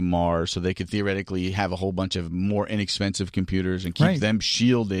missions to Mars, so they could theoretically have a whole bunch of more inexpensive computers and keep them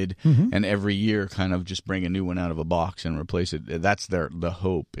shielded, and every year kind of just bring a new one out of a box and replace it. That's the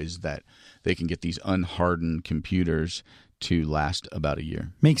hope, is that they can get these unhardened computers to last about a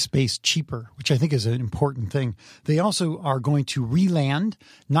year. Make space cheaper, which I think is an important thing. They also are going to re-land,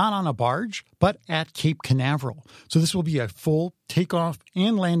 not on a barge, but at Cape Canaveral. So this will be a full takeoff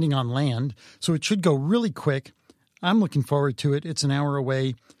and landing on land. So it should go really quick. I'm looking forward to it. It's an hour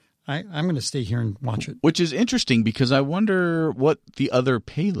away. I'm going to stay here and watch it. Which is interesting because I wonder what the other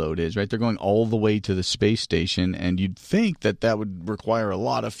payload is, right? They're going all the way to the space station, and you'd think that would require a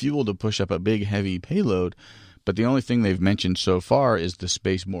lot of fuel to push up a big, heavy payload. But the only thing they've mentioned so far is the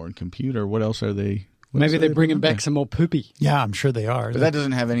Spaceborne computer. What else are they? Maybe they're bringing back some more poopy. Yeah, I'm sure they are. But that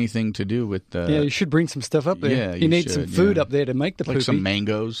doesn't have anything to do with the... Yeah, you should bring some stuff up there. Yeah, you need some food up there to make the poopy. Like some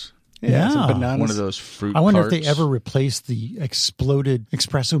mangoes. Yeah, some bananas. One of those fruit I wonder carts. if they ever replaced the exploded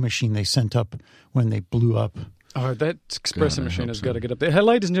espresso machine they sent up when they blew up. Oh, that espresso machine has got to get up there. Hey,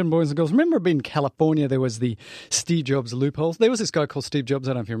 ladies and gentlemen, boys and girls, remember in California there was the Steve Jobs loopholes? There was this guy called Steve Jobs.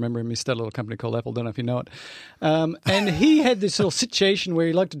 I don't know if you remember him. He started a little company called Apple. Don't know if you know it. And he had this little situation where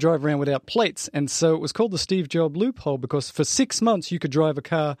he liked to drive around without plates. And so it was called the Steve Jobs loophole because for 6 months you could drive a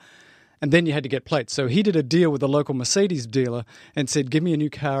car and then you had to get plates. So he did a deal with a local Mercedes dealer and said, give me a new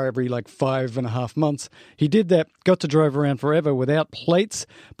car every 5.5 months. He did that, got to drive around forever without plates,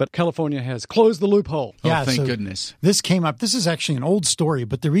 but California has closed the loophole. Yeah, thank goodness. This came up. This is actually an old story,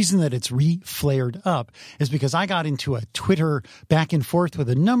 but the reason that it's re-flared up is because I got into a Twitter back and forth with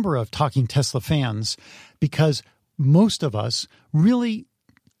a number of Talking Tesla fans because most of us really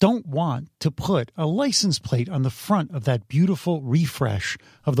don't want to put a license plate on the front of that beautiful refresh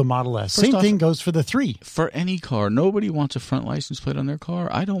of the Model S. Same thing goes for the 3. For any car, nobody wants a front license plate on their car.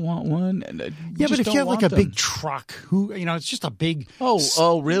 I don't want one. Yeah, but if you have like a big truck, it's just a big...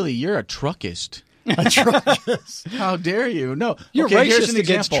 Oh, really? You're a truckist. A truckist. How dare you? No. You're racist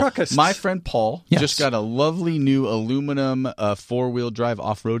against truckists. My friend Paul just got a lovely new aluminum 4-wheel drive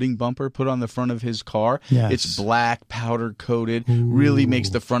off-roading bumper put on the front of his car. Yes. It's black, powder-coated, really makes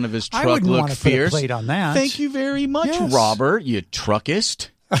the front of his truck look want to fierce. Put a plate on that. Thank you very much, Robert, you truckist.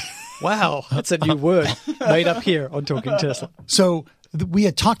 Wow, that's a new word made up here on Talking Tesla. So we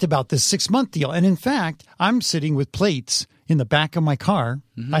had talked about this 6-month deal, and in fact, I'm sitting with plates in the back of my car.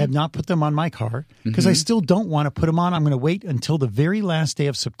 I have not put them on my car because I still don't want to put them on. I'm going to wait until the very last day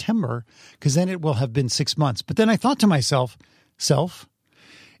of September because then it will have been 6 months. But then I thought to myself,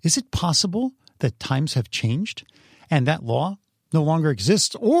 is it possible that times have changed? and that law no longer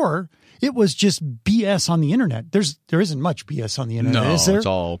exists, or it was just BS on the internet. There isn't much BS on the internet, no, is there? It's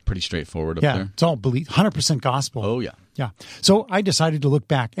all pretty straightforward up there. It's all 100% gospel. Oh, yeah. Yeah. So I decided to look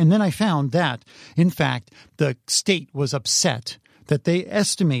back, and then I found that, in fact, the state was upset that they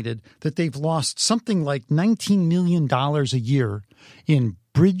estimated that they've lost something like $19 million a year in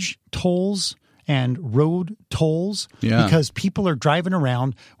bridge tolls and road tolls because people are driving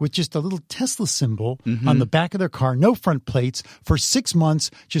around with just a little Tesla symbol on the back of their car, no front plates, for 6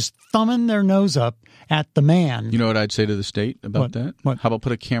 months, just thumbing their nose up at the man. You know what I'd say to the state about that? What? How about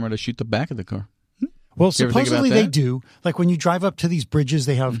put a camera to shoot the back of the car? Well, supposedly they do. Like when you drive up to these bridges,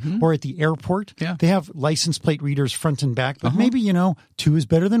 they have, or at the airport, they have license plate readers front and back. But maybe, 2 is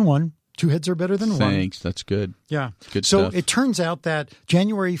better than 1. 2 heads are better than 1. Thanks. That's good. Yeah. Good so stuff. It turns out that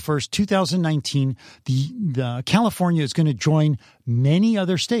January 1st, 2019, the California is going to join many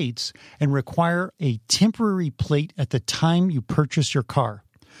other states and require a temporary plate at the time you purchase your car.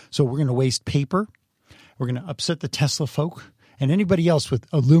 So we're going to waste paper. We're going to upset the Tesla folk and anybody else with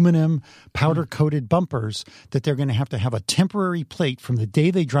aluminum powder-coated bumpers, that they're going to have a temporary plate from the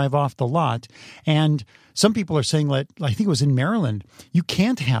day they drive off the lot. And some people are saying, I think it was in Maryland, you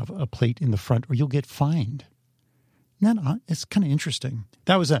can't have a plate in the front or you'll get fined. It's kind of interesting.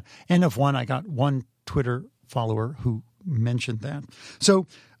 That was a N of 1. I got one Twitter follower who mentioned that. So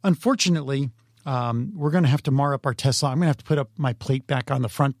unfortunately, we're going to have to mar up our Tesla. I'm going to have to put up my plate back on the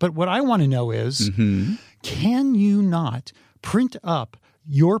front. But what I want to know is, can you not print up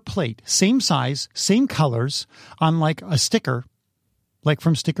your plate, same size, same colors, on like a sticker, like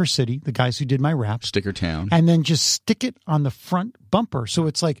from Sticker City, the guys who did my wrap. Sticker Town. And then just stick it on the front bumper. So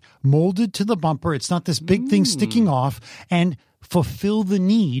it's like molded to the bumper. It's not this big thing sticking off, and fulfill the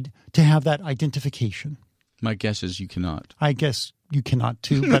need to have that identification. My guess is you cannot. I guess you cannot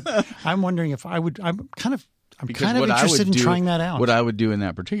too, but I'm wondering if I would. I'm kind of interested in trying that out. What I would do in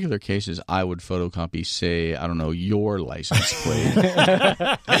that particular case is I would photocopy, say, I don't know, your license plate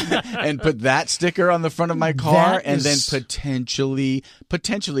and put that sticker on the front of my car, and then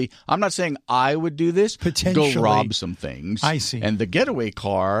potentially, I'm not saying I would do this, go rob some things. I see. And the getaway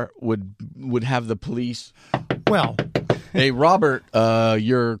car would have the police. Well, hey, Robert,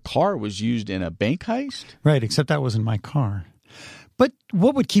 your car was used in a bank heist? Right, except that wasn't my car. But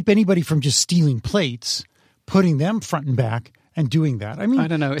what would keep anybody from just stealing plates, putting them front and back, and doing that? I mean, I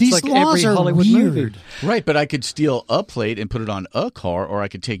don't know. It's these like laws every are Hollywood weird. movie. Right, but I could steal a plate and put it on a car, or I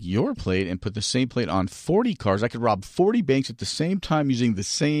could take your plate and put the same plate on 40 cars. I could rob 40 banks at the same time using the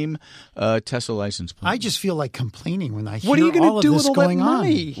same Tesla license plate. I just feel like complaining when I hear what are you all of do this with all going that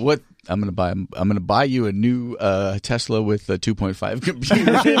money? on. What I'm going to buy you a new Tesla with a 2.5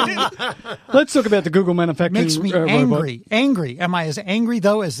 computer. Let's talk about the Google manufacturing Makes me robot. angry. Am I as angry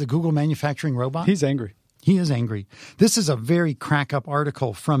though as the Google manufacturing robot? He's angry. He is angry. This is a very crack-up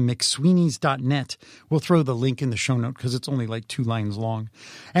article from McSweeney's.net. We'll throw the link in the show note because it's only like 2 lines long.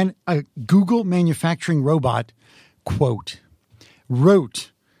 And a Google manufacturing robot, quote,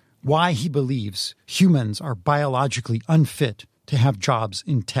 wrote why he believes humans are biologically unfit to have jobs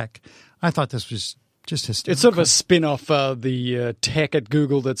in tech. I thought this was just hysterical. It's sort of a spin-off the tech at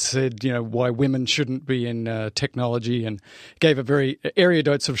Google that said, why women shouldn't be in technology, and gave a very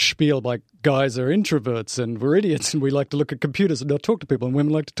erudite sort of spiel like guys are introverts and we're idiots and we like to look at computers and not talk to people, and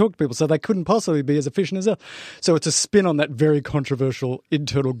women like to talk to people, so they couldn't possibly be as efficient as us. So it's a spin on that very controversial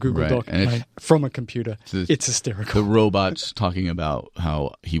internal Google doc from a computer. It's hysterical. The robot's talking about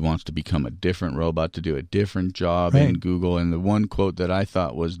how he wants to become a different robot to do a different job in Google. And the one quote that I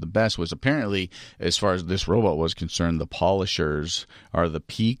thought was the best was, apparently, as far as this robot was concerned, the polishers are the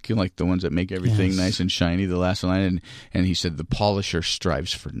peak, like the ones that make everything nice and shiny, the last line. And he said the polisher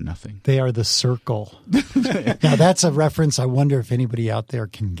strives for nothing. They are the circle. Now, that's a reference I wonder if anybody out there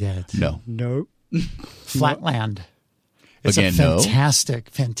can get. No. Flatland. It's Again, a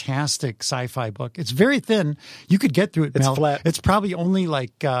fantastic sci-fi book. It's very thin. You could get through it, It's Mel. flat. It's probably only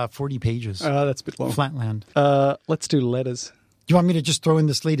like 40 pages. That's a bit long. Flatland. Let's do letters. Do you want me to just throw in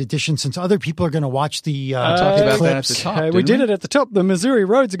this late edition since other people are going to watch the talked about that at the eclipse? top. We did it at the top. The Missouri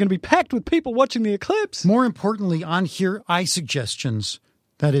roads are going to be packed with people watching the eclipse. More importantly, on here, eye suggestions.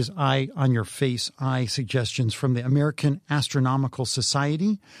 That is eye on your face, eye suggestions from the American Astronomical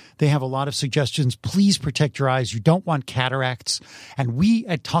Society. They have a lot of suggestions. Please protect your eyes. You don't want cataracts. And we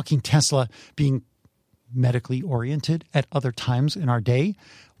at Talking Tesla, being medically oriented at other times in our day,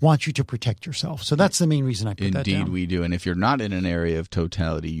 want you to protect yourself. So that's the main reason I put that down. Indeed we do. And if you're not in an area of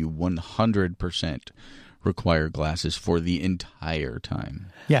totality, you 100% require glasses for the entire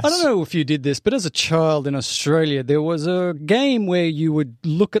time. Yes. I don't know if you did this, but as a child in Australia, there was a game where you would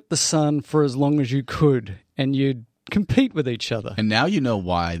look at the sun for as long as you could, and you'd compete with each other. And now you know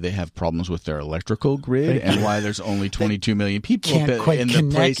why they have problems with their electrical grid and why there's only 22 million people in the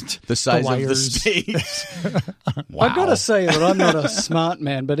place the size of the States. Wow. I've got to say that I'm not a smart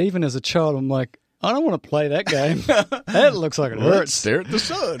man, but even as a child, I'm like, I don't want to play that game. That looks like it hurts. Stare at the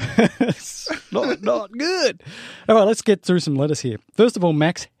sun. It's not good. All right, let's get through some letters here. First of all,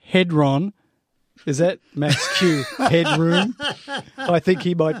 Max Hedron. Is that Max Q? Headroom? I think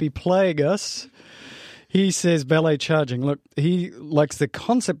he might be playing us. He says valet charging. Look, he likes the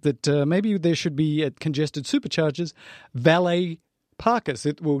concept that maybe there should be at congested superchargers valet parkers.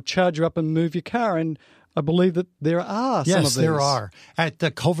 It will charge you up and move your car, and I believe that there are some of these. Yes, there are. At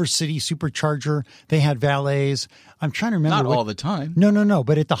the Culver City Supercharger, they had valets. I'm trying to remember. Not all the time. No.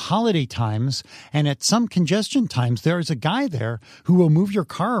 But at the holiday times and at some congestion times, there is a guy there who will move your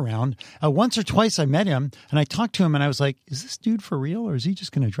car around. Once or twice I met him and I talked to him and I was like, is this dude for real or is he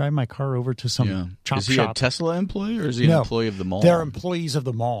just going to drive my car over to some chop shop? Is he a Tesla employee or is he an employee of the mall? They're employees of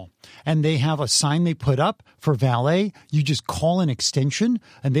the mall. And they have a sign they put up for valet. You just call an extension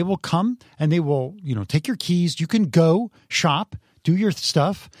and they will come and they will, take your keys. You can go shop, do your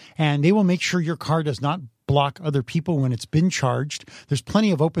stuff, and they will make sure your car does not block other people when it's been charged. There's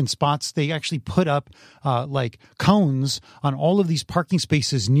plenty of open spots. They actually put up like cones on all of these parking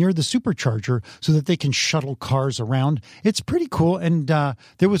spaces near the supercharger so that they can shuttle cars around. It's pretty cool. And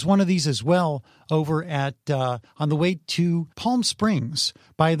there was one of these as well over at on the way to Palm Springs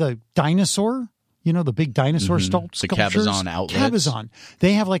by the dinosaur. The big dinosaur sculptures. The Cabazon outlets. Cabazon.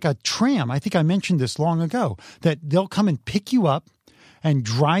 They have like a tram. I think I mentioned this long ago, that they'll come and pick you up and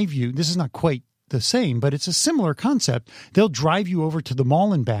drive you. This is not quite the same, but it's a similar concept. They'll drive you over to the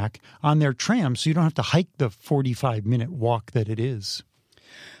mall and back on their tram so you don't have to hike the 45-minute walk that it is.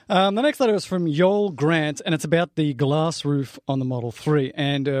 The next letter is from Yoel Grant, and it's about the glass roof on the Model 3.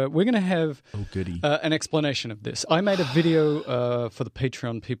 And we're going to have an explanation of this. I made a video for the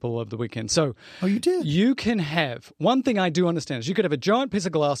Patreon people over the weekend. So, you did? You can have, one thing I do understand is you could have a giant piece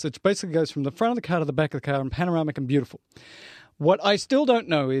of glass which basically goes from the front of the car to the back of the car and panoramic and beautiful. What I still don't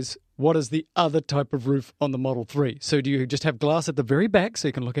know is what is the other type of roof on the Model 3. So do you just have glass at the very back so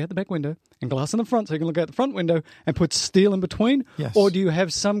you can look out the back window and glass in the front so you can look out the front window and put steel in between? Yes. Or do you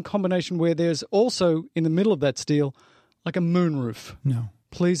have some combination where there's also in the middle of that steel like a moonroof? No.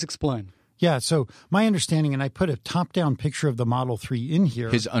 Please explain. Yeah, so my understanding, and I put a top-down picture of the Model 3 in here.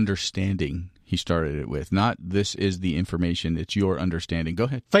 His understanding, he started it with. Not this is the information, it's your understanding. Go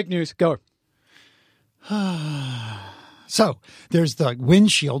ahead. Fake news, go. So there's the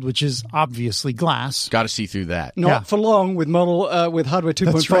windshield, which is obviously glass. Got to see through that. Not for long with with hardware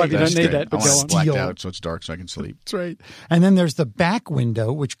 2.5. Right. You don't need that. I want it blacked out so it's dark so I can sleep. That's right. And then there's the back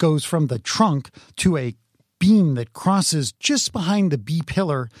window, which goes from the trunk to a beam that crosses just behind the B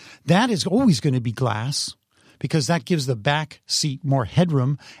pillar. That is always going to be glass, because that gives the back seat more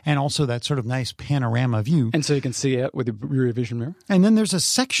headroom and also that sort of nice panorama view. And so you can see out with the rear vision mirror. And then there's a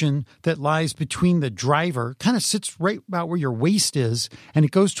section that lies between the driver, kind of sits right about where your waist is, and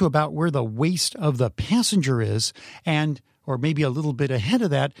it goes to about where the waist of the passenger is, or maybe a little bit ahead of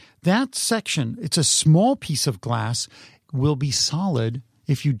that. That section, it's a small piece of glass, will be solid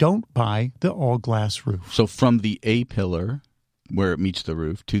if you don't buy the all-glass roof. So from the A pillar where it meets the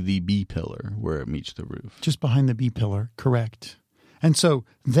roof to the B pillar where it meets the roof. Just behind the B pillar, correct. And so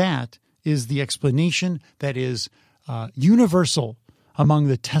that is the explanation that is universal among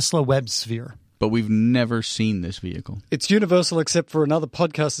the Tesla web sphere. But we've never seen this vehicle. It's universal except for another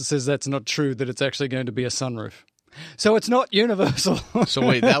podcast that says that's not true, that it's actually going to be a sunroof. So it's not universal. So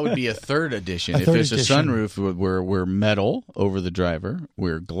wait, that would be a third edition. If there's a sunroof, we're metal over the driver,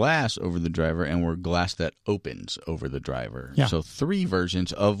 we're glass over the driver, and we're glass that opens over the driver. Yeah. So 3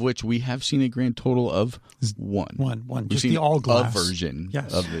 versions, of which we have seen a grand total of one. One. We've seen the all glass version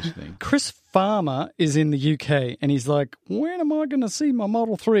of this thing. Chris Farmer is in the UK, and he's like, when am I going to see my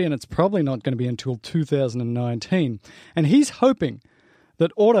Model 3? And it's probably not going to be until 2019. And he's hoping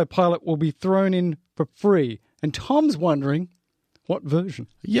that autopilot will be thrown in for free. And Tom's wondering, what version?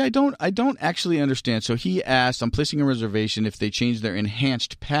 Yeah, I don't actually understand. So he asked, I'm placing a reservation if they change their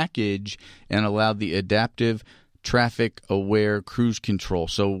enhanced package and allow the adaptive traffic-aware cruise control.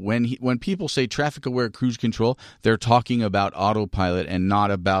 So when people say traffic-aware cruise control, they're talking about autopilot and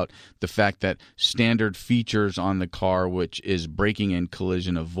not about the fact that standard features on the car, which is braking and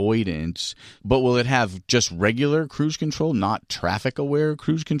collision avoidance. But will it have just regular cruise control, not traffic-aware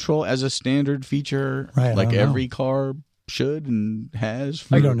cruise control as a standard feature, right, like every car should and has?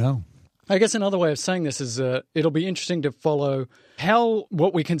 I don't know. I guess another way of saying this is it'll be interesting to follow how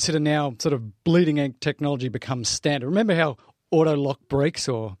what we consider now sort of bleeding edge technology becomes standard. Remember how auto-lock brakes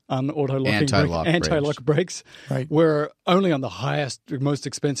or un-auto-locking anti-lock brakes right. were only on the highest, most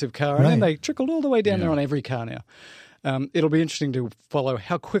expensive car, and then they trickled all the way down there on every car now. It'll be interesting to follow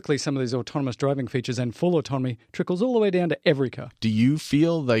how quickly some of these autonomous driving features and full autonomy trickles all the way down to every car. Do you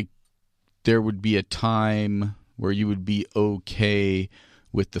feel like there would be a time where you would be okay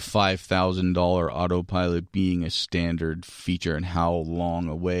with the $5,000 autopilot being a standard feature, and how long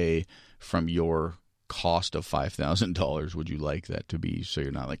away from your cost of $5,000 would you like that to be, so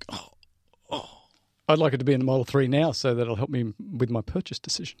you're not like, oh. I'd like it to be in the Model 3 now, so that it'll help me with my purchase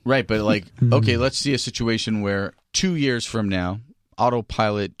decision. Right, but like, okay, let's see a situation where 2 years from now,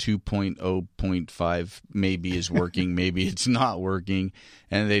 autopilot 2.0.5 maybe is working, maybe it's not working,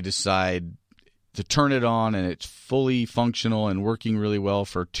 and they decide to turn it on and it's fully functional and working really well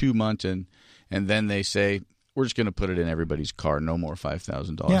for 2 months, and then they say, we're just going to put it in everybody's car, no more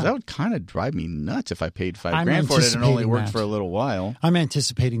 $5,000. Yeah. That would kind of drive me nuts if I paid $5,000 for it and it only worked for a little while. I'm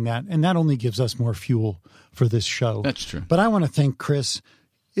anticipating that, and that only gives us more fuel for this show. That's true. But I want to thank Chris.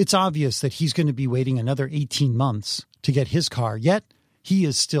 It's obvious that he's going to be waiting another 18 months to get his car, yet he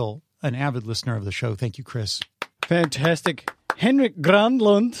is still an avid listener of the show. Thank you, Chris. Fantastic. Henrik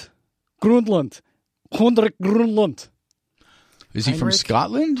Grundlund. Is he from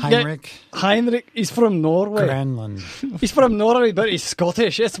Scotland? Heinrich. Yeah, Heinrich is from Norway. Granlund. He's from Norway, but he's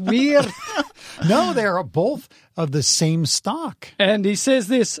Scottish. It's weird. No, they are both of the same stock. And he says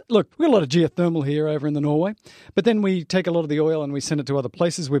this, look, we've got a lot of geothermal here over in the Norway, but then we take a lot of the oil and we send it to other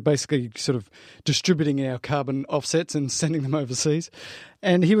places. We're basically sort of distributing our carbon offsets and sending them overseas.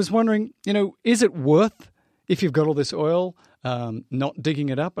 And he was wondering, is it worth, if you've got all this oil, not digging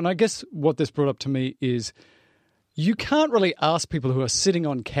it up? And I guess what this brought up to me is, you can't really ask people who are sitting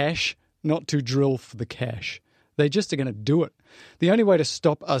on cash not to drill for the cash. They just are going to do it. The only way to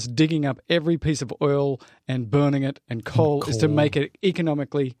stop us digging up every piece of oil and burning it and coal is to make it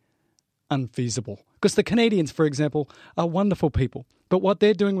economically unfeasible. Because the Canadians, for example, are wonderful people. But what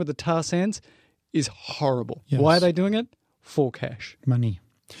they're doing with the tar sands is horrible. Yes. Why are they doing it? For cash. Money.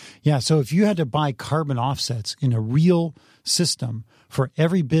 Yeah, so if you had to buy carbon offsets in a real system for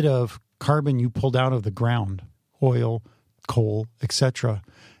every bit of carbon you pulled out of the ground, oil, coal, etc.,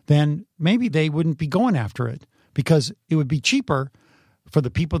 then maybe they wouldn't be going after it, because it would be cheaper for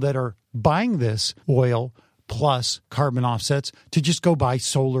the people that are buying this oil plus carbon offsets to just go buy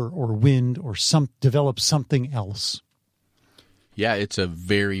solar or wind or develop something else. Yeah, it's a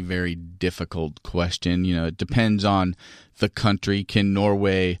very, very difficult question. It depends on the country. Can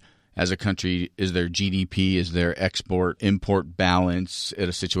Norway, as a country, is their GDP, is their export-import balance at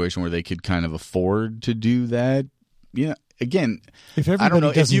a situation where they could kind of afford to do that? Yeah. Again, I don't know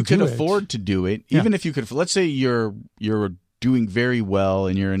if you could afford to do it. Even if you could, let's say you're doing very well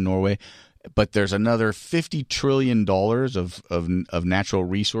and you're in Norway, but there's another $50 trillion of natural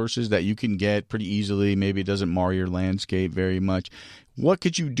resources that you can get pretty easily. Maybe it doesn't mar your landscape very much. What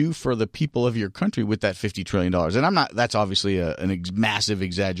could you do for the people of your country with that $50 trillion? And that's obviously a massive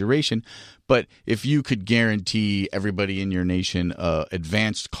exaggeration, but if you could guarantee everybody in your nation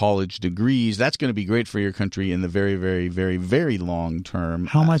advanced college degrees, that's going to be great for your country in the very, very, very, very long term.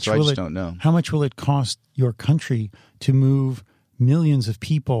 How much don't know. How much will it cost your country to move millions of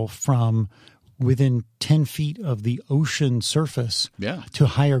people from within 10 feet of the ocean surface to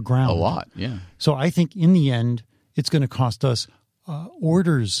higher ground? A lot, yeah. So I think in the end, it's going to cost us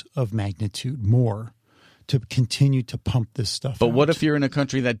orders of magnitude more to continue to pump this stuff But out. what if you're in a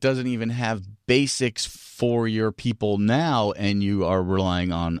country that doesn't even have basics for your people now, and you are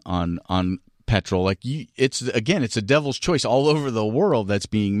relying on petrol? It's a devil's choice all over the world that's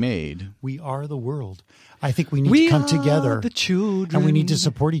being made. We are the world. I think we need to come together, the children, and we need to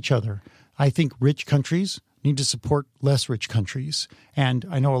support each other. I think rich countries need to support less rich countries, and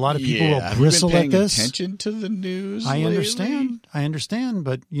I know a lot of people will bristle at this. Attention to the news. I understand,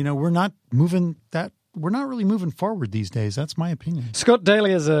 but we're not moving that. We're not really moving forward these days. That's my opinion. Scott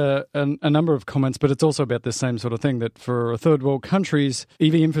Daly has a number of comments, but it's also about the same sort of thing, that for third world countries,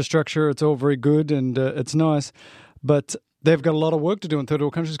 EV infrastructure, it's all very good and it's nice, but they've got a lot of work to do in third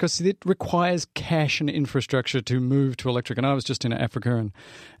world countries because it requires cash and infrastructure to move to electric. And I was just in Africa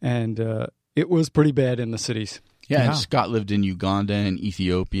and it was pretty bad in the cities. Yeah, and Scott lived in Uganda and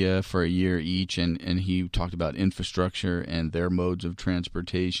Ethiopia for a year each, and he talked about infrastructure and their modes of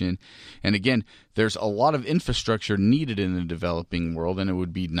transportation. And again, there's a lot of infrastructure needed in the developing world, and it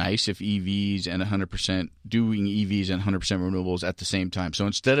would be nice if EVs and 100% doing EVs and 100% renewables at the same time. So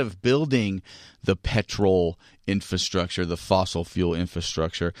instead of building the petrol infrastructure, the fossil fuel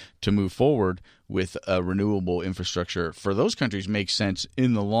infrastructure to move forward, with a renewable infrastructure for those countries makes sense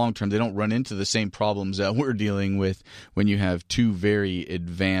in the long term. They don't run into the same problems that we're dealing with when you have two very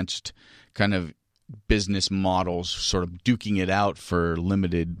advanced kind of business models sort of duking it out for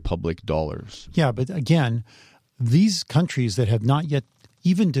limited public dollars. Yeah, but again, these countries that have not yet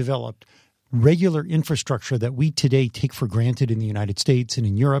even developed regular infrastructure that we today take for granted in the United States and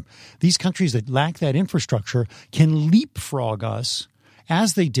in Europe, these countries that lack that infrastructure can leapfrog us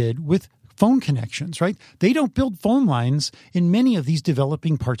as they did with phone connections, right? They don't build phone lines in many of these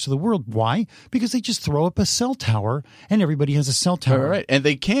developing parts of the world. Why? Because they just throw up a cell tower and everybody has a cell tower. Right. And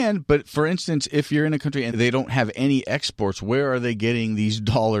they can, but for instance, if you're in a country and they don't have any exports, where are they getting these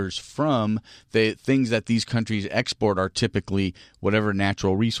dollars from? The things that these countries export are typically whatever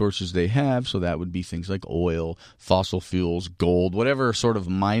natural resources they have. So that would be things like oil, fossil fuels, gold, whatever sort of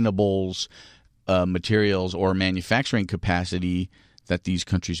minables, materials or manufacturing capacity that these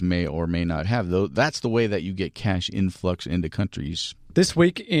countries may or may not have. Though that's the way that you get cash influx into countries. This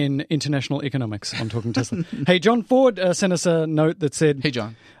week in international economics on Talking Tesla. Hey, John Ford sent us a note that said, hey,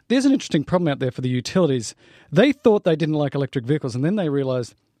 John, there's an interesting problem out there for the utilities. They thought they didn't like electric vehicles, and then they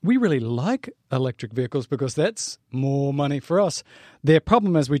realized we really like electric vehicles because that's more money for us. Their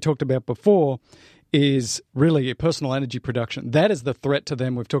problem, as we talked about before, is really personal energy production. That is the threat to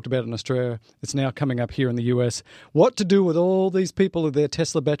them. We've talked about it in Australia. It's now coming up here in the US. What to do with all these people with their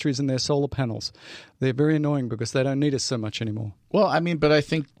Tesla batteries and their solar panels? They're very annoying because they don't need us so much anymore. Well, I mean, but I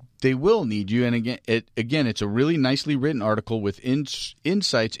think they will need you. And again, it's a really nicely written article with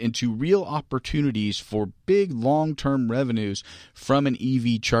insights into real opportunities for big long-term revenues from an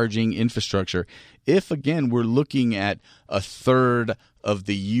EV charging infrastructure. If, again, we're looking at a third of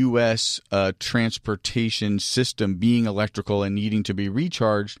the U.S. Transportation system being electrical and needing to be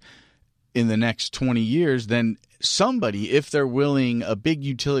recharged in the next 20 years, then somebody, if they're willing, a big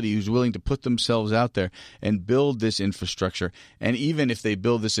utility who's willing to put themselves out there and build this infrastructure, and even if they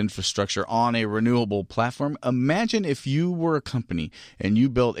build this infrastructure on a renewable platform, imagine if you were a company and you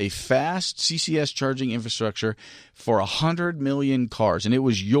built a fast CCS charging infrastructure for 100 million cars, and it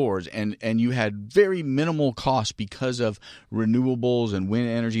was yours, and you had very minimal cost because of renewables and wind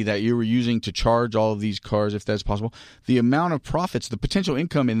energy that you were using to charge all of these cars, if that's possible. The amount of profits, the potential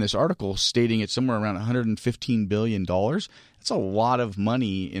income in this article stating it's somewhere around $115 billion. That's a lot of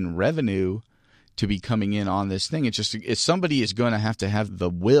money in revenue to be coming in on this thing. It's just somebody is going to have the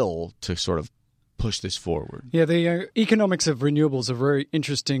will to sort of push this forward. Yeah, the economics of renewables are very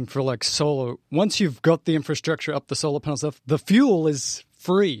interesting for like solar. Once you've got the infrastructure up, the solar panel stuff, the fuel is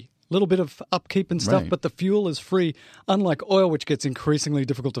free. Little bit of upkeep and stuff, right, but the fuel is free, unlike oil, which gets increasingly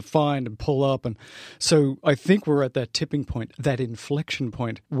difficult to find and pull up. And so I think we're at that tipping point, that inflection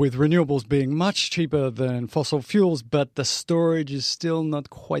point, with renewables being much cheaper than fossil fuels, but the storage is still not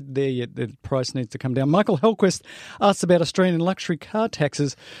quite there yet. The price needs to come down. Michael Hellquist asked about Australian luxury car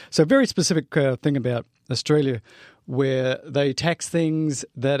taxes. So a very specific thing about Australia, where they tax things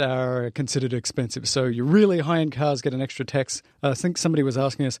that are considered expensive. So your really high-end cars get an extra tax. I think somebody was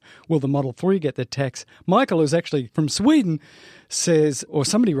asking us, will the Model 3 get that tax? Michael, who's actually from Sweden, says, or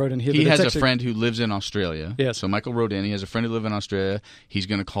somebody wrote in here. He has a friend who lives in Australia. Yes. So Michael wrote in, he has a friend who lives in Australia. He's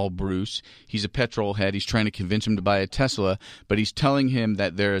going to call Bruce. He's a petrol head. He's trying to convince him to buy a Tesla, but he's telling him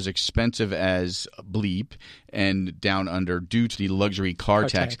that they're as expensive as bleep and down under due to the luxury car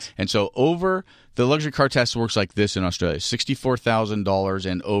tax. And so the luxury car tax works like this in Australia: $64,000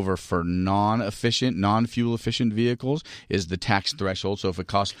 and over for non-fuel efficient vehicles is the tax threshold. So if it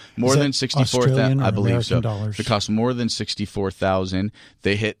costs more than $64,000, I believe so. If it costs more than $64,000,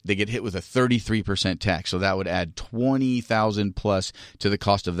 they get hit with a 33% tax. So that would add $20,000 plus to the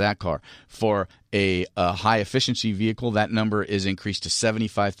cost of that car. For a high efficiency vehicle, that number is increased to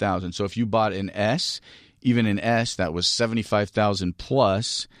 $75,000. So if you bought an S, even an S that was $75,000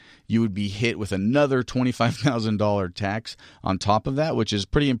 plus, you would be hit with another $25,000 tax on top of that, which is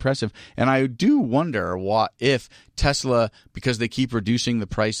pretty impressive. And I do wonder if Tesla, because they keep reducing the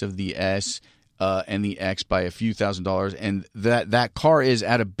price of the S and the X by a few $1,000s, and that car is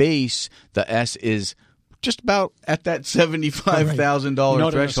at a base, the S is just about at that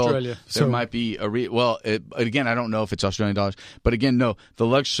 $75,000 threshold. There might be again, I don't know if it's Australian dollars, but again, no.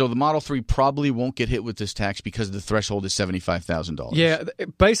 So the Model 3 probably won't get hit with this tax because the threshold is $75,000. Yeah,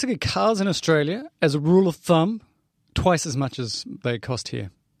 basically cars in Australia, as a rule of thumb, twice as much as they cost here.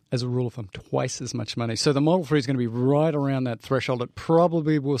 As a rule of thumb, twice as much money. So the Model 3 is going to be right around that threshold. It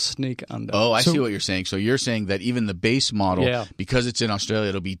probably will sneak under. Oh, I see what you're saying. So you're saying that even the base model, because it's in Australia,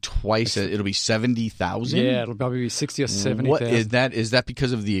 it'll be twice. It'll be $70,000. Yeah, it'll probably be $60,000 or $70,000. What is that? Is that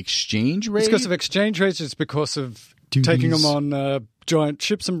because of the exchange rate? It's because of exchange rates. It's because of taking them on giant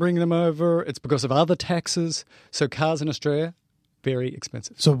ships and bringing them over. It's because of other taxes. So cars in Australia, very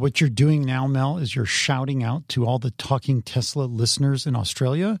expensive. So what you're doing now, Mel, is you're shouting out to all the Talking Tesla listeners in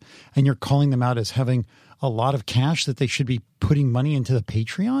Australia, and you're calling them out as having a lot of cash that they should be putting money into the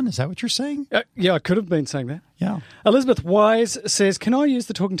Patreon? Is that what you're saying? Yeah, I could have been saying that. Yeah. Elizabeth Wise says, can I use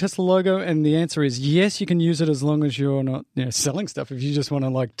the Talking Tesla logo? And the answer is yes, you can use it as long as you're not selling stuff. If you just want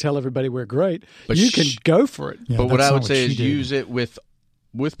to tell everybody we're great, but you can go for it. Yeah, but what I would say is use it with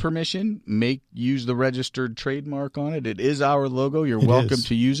permission. Use the registered trademark on it. It is our logo. You're welcome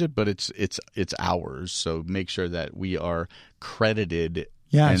to use it, but it's ours. So make sure that we are credited.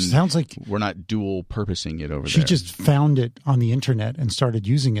 Yeah, it sounds like we're not dual purposing it over there. She just found it on the internet and started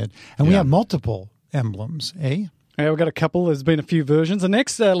using it. And we have multiple emblems, eh? Yeah, we've got a couple. There's been a few versions. The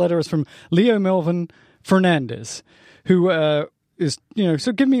next letter is from Leo Melvin Fernandez, who is,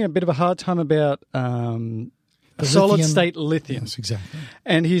 so giving me a bit of a hard time about solid-state lithium. Yes, exactly.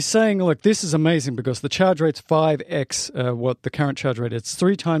 And he's saying, look, this is amazing because the charge rate's 5x what the current charge rate is. It's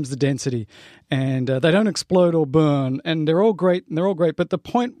 3 times the density. And they don't explode or burn. And they're all great. But the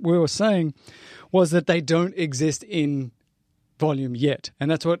point we were saying was that they don't exist in volume yet. And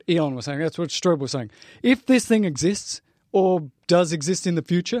that's what Elon was saying. That's what Strobe was saying. If this thing exists or does exist in the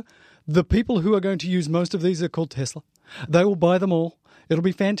future, the people who are going to use most of these are called Tesla. They will buy them all. It'll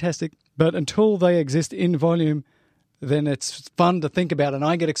be fantastic. But until they exist in volume, then it's fun to think about, and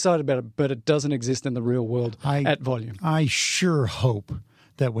I get excited about it, but it doesn't exist in the real world at volume. I sure hope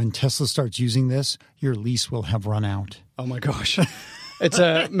that when Tesla starts using this, your lease will have run out. Oh, my gosh. It's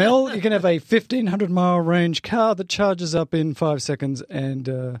Mel, you can have a 1,500-mile range car that charges up in 5 seconds, and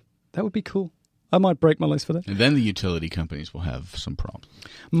that would be cool. I might break my lease for that. And then the utility companies will have some problems.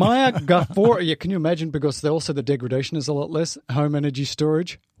 Maya Gafor, can you imagine? Because the degradation is a lot less. Home energy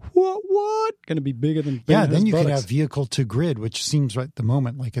storage. What? Going to be bigger than then you could have vehicle to grid, which seems right at the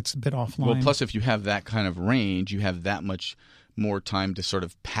moment like it's a bit offline. Well, plus if you have that kind of range, you have that much more time to sort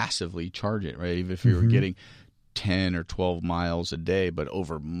of passively charge it, right? Even if you were getting 10 or 12 miles a day, but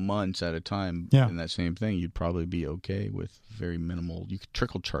over months at a time in that same thing, you'd probably be okay with very minimal. You could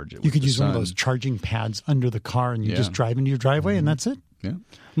trickle charge it. You could use one of those charging pads under the car and you just drive into your driveway and that's it. Yeah.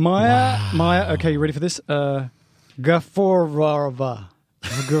 Maya, okay, you ready for this? Gaforova.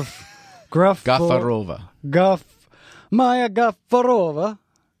 Gafarova. Maya Gafarova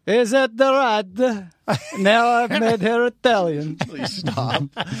is at the rad. Now I've made her Italian. Please stop.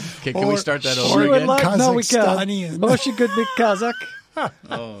 Okay, can we start that over again? No, we can't. Or she could be Kazakh. Oh,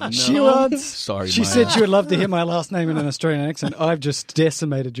 no. She wants. Sorry, she Maya. said she would love to hear my last name in an Australian accent. I've just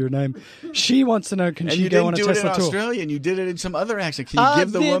decimated your name. She wants to know, can she go on a Tesla tour? You didn't do it in Australian. You did it in some other accent. Can you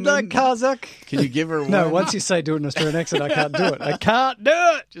give the woman... Kazakh. Can you give her one? No, once you say do it in an Australian accent, I can't do it. I can't do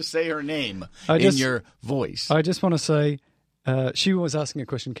it. Just say her name in your voice. I just want to say, she was asking a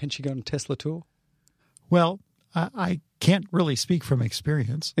question, can she go on a Tesla tour? Well, I can't really speak from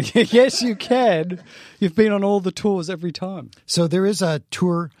experience. Yes, you can. You've been on all the tours every time. So there is a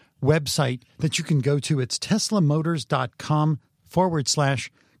tour website that you can go to. It's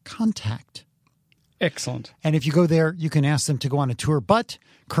teslamotors.com/contact. Excellent. And if you go there, you can ask them to go on a tour. But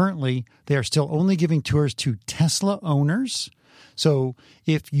currently, they are still only giving tours to Tesla owners. So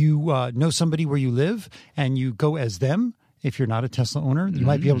if you know somebody where you live and you go as them, if you're not a Tesla owner, you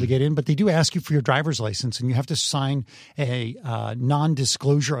might be able to get in. But they do ask you for your driver's license, and you have to sign a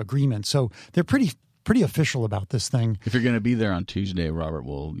non-disclosure agreement. So they're pretty official about this thing. If you're going to be there on Tuesday, Robert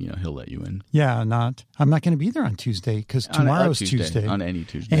will, he'll let you in. Yeah, I'm not going to be there on Tuesday because tomorrow's Tuesday. On any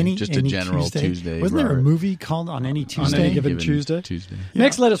Tuesday. Just a general Tuesday. Wasn't there a movie called On Any Tuesday? On Any Given Tuesday. Yeah.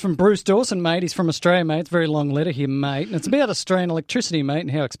 Next letter's from Bruce Dawson, mate. He's from Australia, mate. It's a very long letter here, mate. And it's about Australian electricity, mate,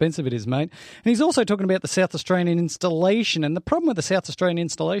 and how expensive it is, mate. And he's also talking about the South Australian installation. And the problem with the South Australian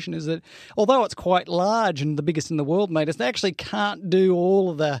installation is that although it's quite large and the biggest in the world, mate, they actually can't do all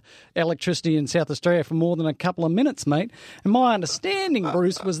of the electricity in South Australia for more than a couple of minutes, mate. And my understanding,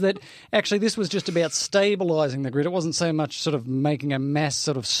 Bruce, was that actually this was just about stabilising the grid. It wasn't so much sort of making a mass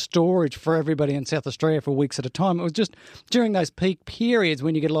sort of storage for everybody in South Australia for weeks at a time. It was just during those peak periods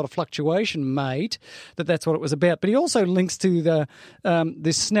when you get a lot of fluctuation, mate, that's what it was about. But he also links to the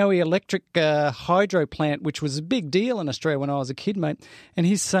this Snowy electric hydro plant, which was a big deal in Australia when I was a kid, mate. And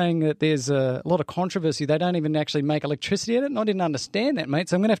he's saying that there's a lot of controversy. They don't even actually make electricity at it, and I didn't understand that, mate.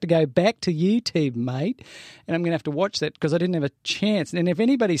 So I'm going to have to go back to YouTube, mate, and I'm going to have to watch that because I didn't have a chance. And if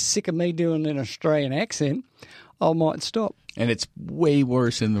anybody's sick of me doing an Australian accent, I might stop. And it's way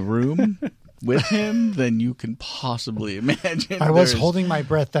worse in the room. with him than you can possibly imagine. I was holding my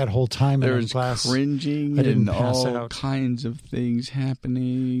breath that whole time. There's cringing and all kinds of things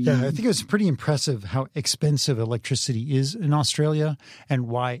happening. Yeah, I think it was pretty impressive how expensive electricity is in Australia and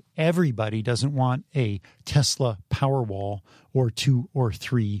why everybody doesn't want a Tesla Powerwall or 2 or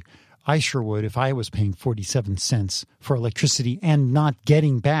 3. I sure would if I was paying 47 cents for electricity and not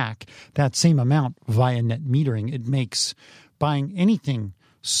getting back that same amount via net metering. It makes buying anything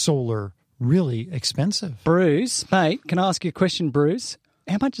solar really expensive. Bruce, mate, can I ask you a question, Bruce?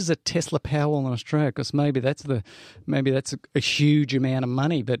 How much is a Tesla Powerwall in Australia? Because maybe that's a huge amount of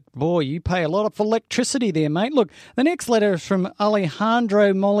money. But boy, you pay a lot for electricity there, mate. Look, the next letter is from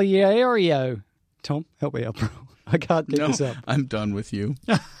Alejandro Molierio. Tom, help me out, bro. I can't get this up. I'm done with you.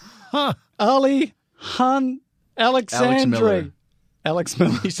 Alexandre. Alex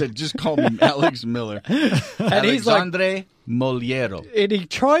Miller. He said, just call me Alex Miller. And Alexandre Moliero. And he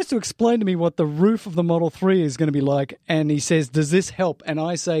tries to explain to me what the roof of the Model 3 is going to be like. And he says, does this help? And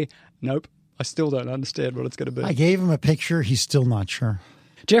I say, nope. I still don't understand what it's going to be. I gave him a picture. He's still not sure.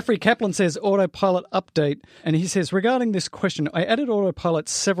 Jeffrey Kaplan says, autopilot update. And he says, regarding this question, I added autopilot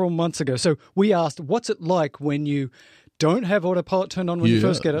several months ago. So we asked, what's it like when you don't have autopilot turned on when you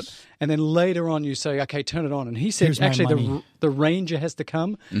first get it, and then later on you say, okay, turn it on. And he said, actually, the ranger has to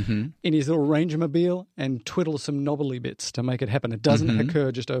come in his little Rangermobile and twiddle some knobbly bits to make it happen. It doesn't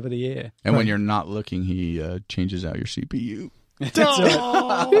occur just over the air. And when you're not looking, he changes out your CPU. That's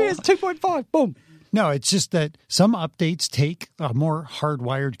right. Here's 2.5. Boom. No, it's just that some updates take a more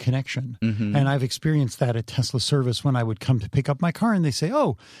hardwired connection. And I've experienced that at Tesla service when I would come to pick up my car and they say,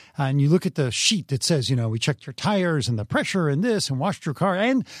 oh, and you look at the sheet that says, we checked your tires and the pressure and this and washed your car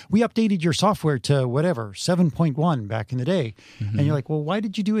and we updated your software to whatever, 7.1 back in the day. And you're like, well, why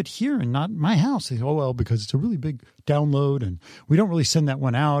did you do it here and not my house? They say, oh, well, because it's a really big download and we don't really send that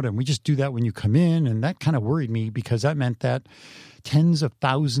one out and we just do that when you come in. And that kind of worried me because that meant that tens of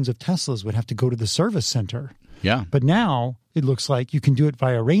thousands of Teslas would have to go to the service center. Yeah. But now it looks like you can do it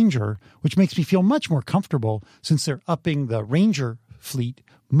via Ranger, which makes me feel much more comfortable since they're upping the Ranger fleet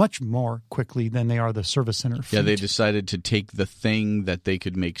much more quickly than they are the service center fleet. Yeah, they decided to take the thing that they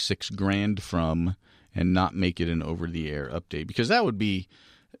could make $6,000 from and not make it an over-the-air update. Because that would be,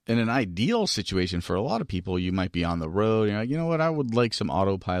 in an ideal situation for a lot of people, you might be on the road. You're like, you know what, I would like some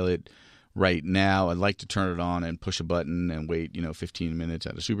autopilot right now. I'd like to turn it on and push a button and wait, 15 minutes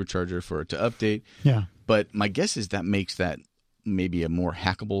at a supercharger for it to update. Yeah. But my guess is that makes that maybe a more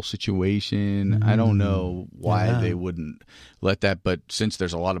hackable situation. I don't know why they wouldn't let that, but since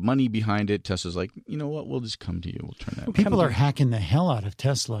there's a lot of money behind it, Tesla's like, you know what, we'll just come to you. We'll turn that. People are hacking the hell out of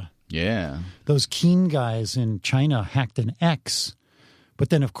Tesla. Yeah. Those keen guys in China hacked an X, but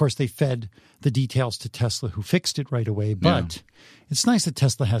then, of course, they fed the details to Tesla, who fixed it right away. But it's nice that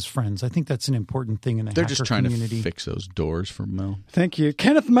Tesla has friends. I think that's an important thing in the hacker community. They're just trying to fix those doors for Mel. Thank you.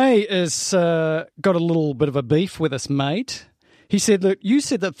 Kenneth May has got a little bit of a beef with us, mate. He said that you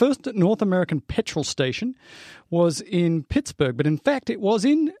said that first North American petrol station was in Pittsburgh, but in fact it was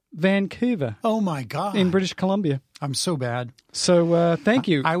in Vancouver. Oh, my God. In British Columbia. I'm so bad. So thank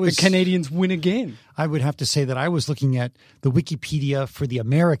you. The Canadians win again. I would have to say that I was looking at the Wikipedia for the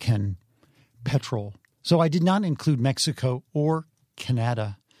American petrol. So I did not include Mexico or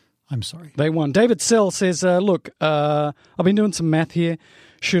Canada. I'm sorry. They won. David Sell says, look, I've been doing some math here.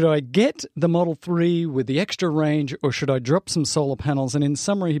 Should I get the Model 3 with the extra range or should I drop some solar panels? And in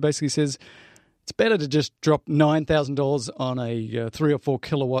summary, he basically says it's better to just drop $9,000 on a 3 or 4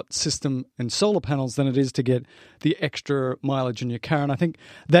 kilowatt system and solar panels than it is to get the extra mileage in your car. And I think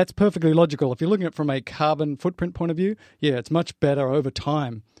that's perfectly logical. If you're looking at it from a carbon footprint point of view, yeah, it's much better over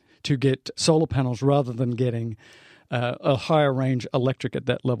time to get solar panels rather than getting a higher range electric at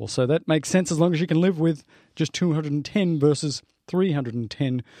that level. So that makes sense as long as you can live with just 210 versus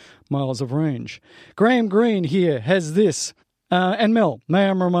 310 miles of range. Graham Green here has this. And Mel, may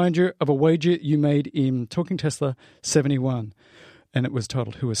I remind you of a wager you made in Talking Tesla 71, and it was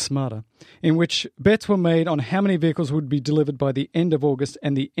titled Who is Smarter, in which bets were made on how many vehicles would be delivered by the end of August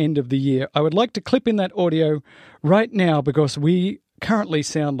and the end of the year. I would like to clip in that audio right now because we currently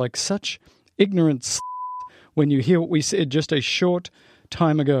sound like such ignorant when you hear what we said just a short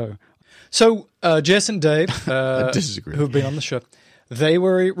time ago. So Jess and Dave, who have been on the show, they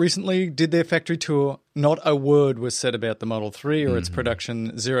recently did their factory tour. Not a word was said about the Model 3 or its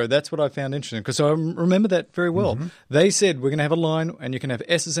production zero. That's what I found interesting because I remember that very well. They said we're going to have a line and you can have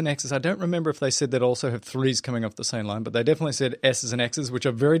S's and X's. I don't remember if they said they'd also have 3s coming off the same line, but they definitely said S's and X's, which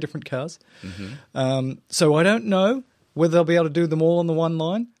are very different cars. So I don't know Whether they'll be able to do them all on the one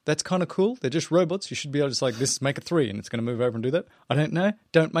line, that's kind of cool. They're just robots. You should be able to just like this, make a 3, and it's going to move over and do that. I don't know.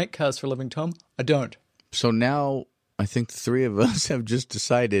 Don't make cars for a living, Tom. I don't. So now I think the three of us have just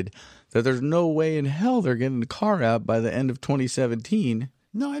decided that there's no way in hell they're getting the car out by the end of 2017.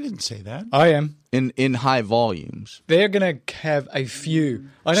 No, I didn't say that. I am. In high volumes. They're going to have a few.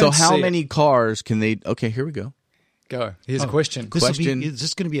 So how many cars can they... Okay, here we go. Go. Here's a question. Is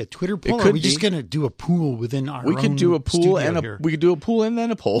this going to be a Twitter poll, or are we just going to do a pool within our We could do a pool and we could do a pool and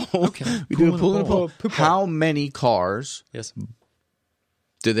then a poll. Okay. We do a pool and a poll. How many cars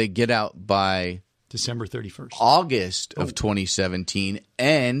do they get out by December 31st? August of 2017,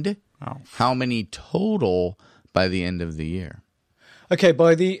 and how many total by the end of the year? Okay,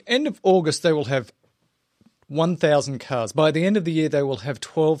 by the end of August, they will have 1,000 cars. By the end of the year, they will have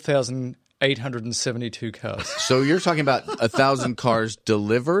 12,872 cars. So you're talking about 1,000 cars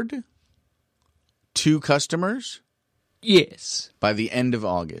delivered to customers? Yes. By the end of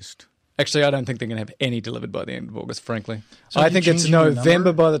August. Actually, I don't think they're going to have any delivered by the end of August, frankly. So I think it's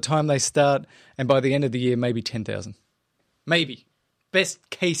November by the time they start, and by the end of the year, maybe 10,000. Maybe. Best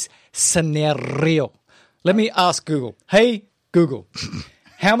case scenario. Let me ask Google. Hey, Google,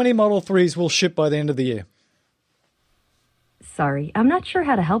 how many Model 3s will ship by the end of the year? Sorry, I'm not sure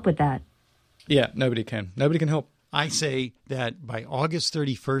how to help with that. Yeah, nobody can. Nobody can help. I say that by August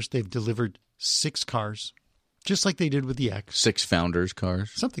 31st, they've delivered 6 cars, just like they did with the X. 6 Founders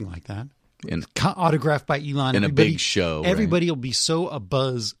cars. Something like that. In, autographed by Elon. In a big show. Everybody will be so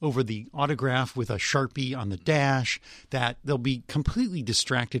abuzz over the autograph with a Sharpie on the dash that they'll be completely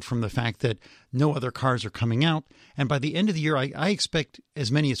distracted from the fact that no other cars are coming out. And by the end of the year, I expect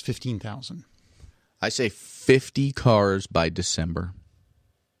as many as 15,000. I say 50 cars by December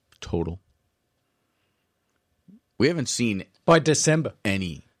total. We haven't seen... By December.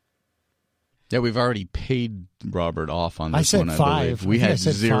 Any. Yeah, we've already paid Robert off on this one, I 5. believe. We had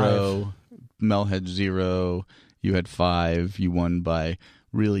 0. 5. Mel had 0. You had 5. You won by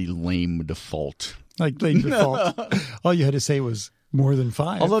really lame default. Like lame default. All you had to say was more than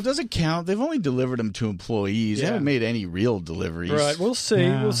 5. Although it doesn't count. They've only delivered them to employees. They haven't made any real deliveries. Right. We'll see.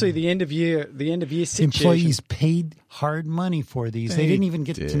 Yeah. We'll see. The end of year situation. Employees paid hard money for these. They didn't even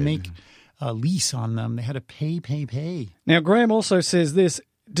get to make a lease on them. They had to pay. Now, Graham also says this.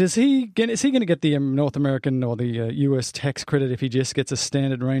 Is he going to get the North American or the US tax credit if he just gets a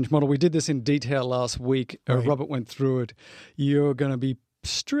standard range model? We did this in detail last week. Right. Robert went through it. You're going to be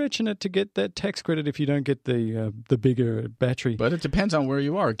stretching it to get that tax credit if you don't get the bigger battery. But it depends on where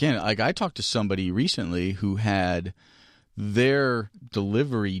you are. Again, like I talked to somebody recently who had their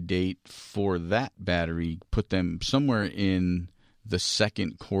delivery date for that battery put them somewhere in the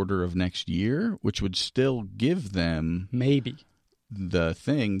second quarter of next year, which would still give them maybe the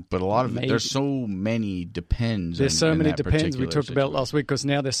thing, but a lot of there's so many depends. There's so many depends we talked about last week because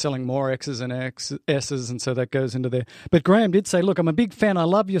now they're selling more X's and S's, and so that goes into there. But Graham did say, "Look, I'm a big fan. I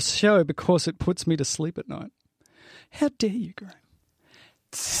love your show because it puts me to sleep at night." How dare you, Graham?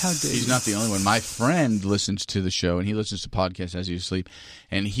 He's not the only one. My friend listens to the show, and he listens to podcasts as he's asleep,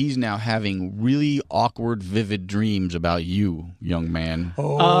 and he's now having really awkward, vivid dreams about you, young man.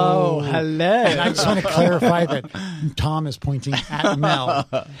 Oh, hello. And I just want to clarify that Tom is pointing at Mel.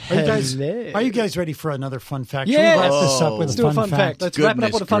 Are you guys ready for another fun fact? Yeah. Should we wrap this up with a fun fact? Let's wrap it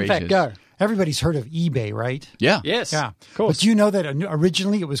up with a fun fact. Go. Everybody's heard of eBay, right? Yeah. Yes. Yeah. Of course. But do you know that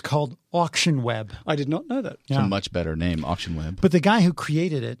originally it was called Auction Web? I did not know that. It's a much better name, Auction Web. But the guy who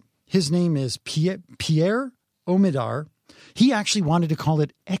created it, his name is Pierre Omidyar. He actually wanted to call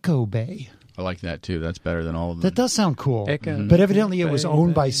it Echo Bay. I like that, too. That's better than all of them. That does sound cool. But evidently it was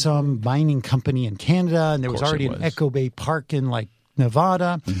owned by some mining company in Canada, and there was already an Echo Bay Park in, like,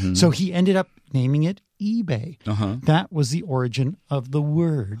 Nevada. Mm-hmm. So he ended up naming it eBay. That was the origin of the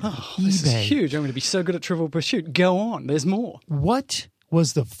word eBay. This is huge. I'm going to be so good at Trivial Pursuit. Go on. There's more. What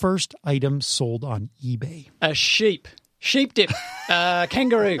was the first item sold on eBay? A sheep. Sheep dip.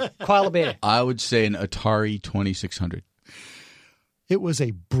 Kangaroo. Koala bear. I would say an Atari 2600. It was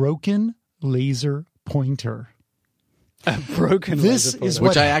a broken laser pointer. A broken laser pointer.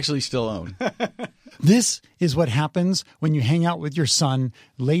 Which I actually still own. This is what happens when you hang out with your son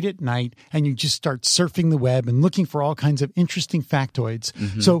late at night and you just start surfing the web and looking for all kinds of interesting factoids.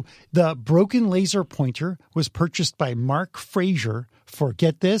 Mm-hmm. So the broken laser pointer was purchased by Mark Frazier for,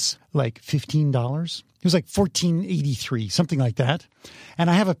 get this, like $15. It was like $14.83, something like that. And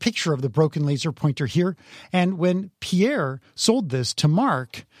I have a picture of the broken laser pointer here. And when Pierre sold this to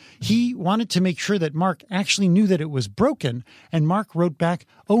Mark, he wanted to make sure that Mark actually knew that it was broken. And Mark wrote back,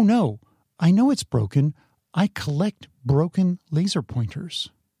 "Oh, no, I know it's broken. I collect broken laser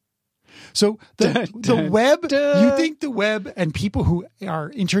pointers." So the web, you think the web and people who are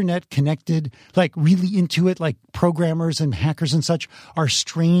internet connected, like really into it, like programmers and hackers and such, are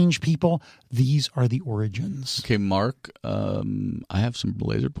strange people. These are the origins. Okay, Mark, I have some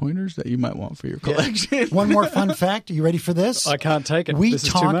laser pointers that you might want for your collection. One more fun fact. Are you ready for this? I can't take it. This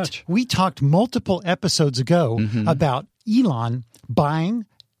is too much. We talked multiple episodes ago about Elon buying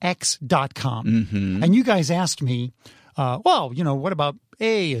X.com. And you guys asked me, what about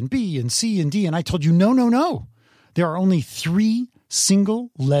A and B and C and D? And I told you, no. There are only 3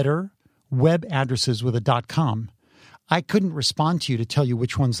 single-letter web addresses with a .com. I couldn't respond to you to tell you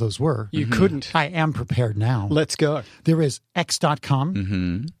which ones those were. You couldn't. I am prepared now. Let's go. There is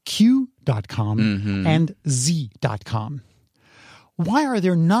X.com, Q.com, and Z.com. Why are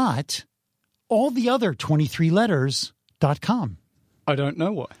there not all the other 23 letters .com? I don't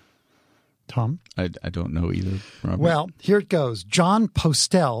know why. Tom? I don't know either, Robert. Well, here it goes. John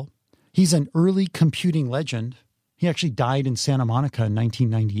Postel, he's an early computing legend. He actually died in Santa Monica in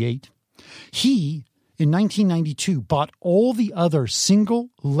 1998. He, in 1992, bought all the other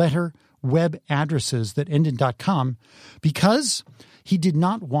single-letter web addresses that end in .com because he did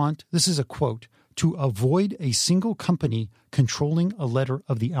not want, this is a quote, to avoid a single company controlling a letter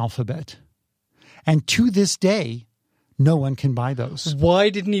of the alphabet. And to this day, no one can buy those.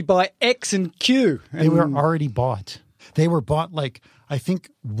 Why didn't he buy X and Q? They were already bought. They were bought I think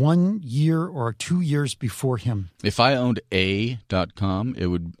 1 year or 2 years before him. If I owned A.com,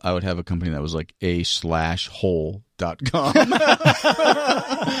 I would have a company that was like A/whole.com.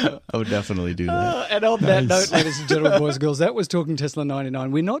 I would definitely do that. And on that note, ladies and gentlemen, boys and girls, that was Talking Tesla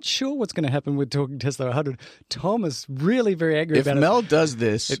 99. We're not sure what's going to happen with Talking Tesla 100. Tom is really very angry about it. If Mel does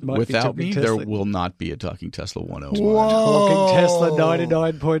this without me, there will not be a Talking Tesla 101. Whoa. Talking Tesla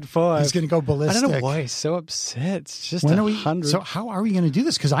 99.5. He's going to go ballistic. I don't know why he's so upset. It's just 100. So how are we going to do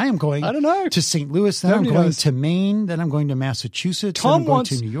this? Because I am going to St. Louis, then I'm going to Maine, then I'm going to Massachusetts, then I'm going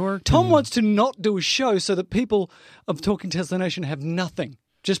to New York. Tom wants to not do a show so that people of Talking Tesla Nation have nothing.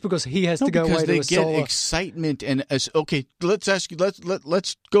 Just because he has to go away to a solar. Because they get excitement and okay. Let's ask you.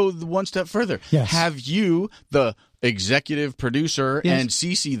 Let's go one step further. Yes. Have you, the executive producer, and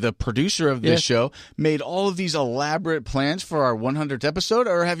Cece, the producer of this show, made all of these elaborate plans for our 100th episode,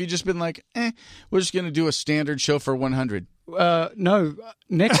 or have you just been like, we're just going to do a standard show for 100? No,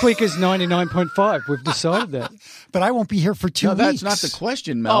 next week is 99.5. We've decided that. But I won't be here for 2 weeks. No, that's not the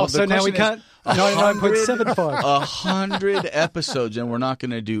question, Mel. So now we can't. 99.75. 100 episodes, and we're not going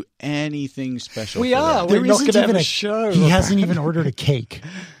to do anything special. We are. We're not going to have a show. He hasn't even ordered a cake.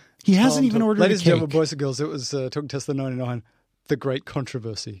 He hasn't even ordered a cake. Ladies and gentlemen, boys and girls, it was Talking Tesla 99, the great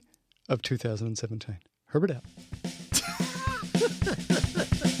controversy of 2017. Herbert out.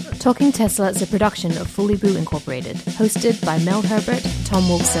 Talking Tesla is a production of Fully Boo Incorporated, hosted by Mel Herbert, Tom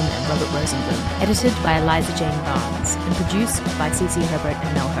Wolfson, and Robert Rosenblum, edited by Eliza Jane Barnes, and produced by CC Herbert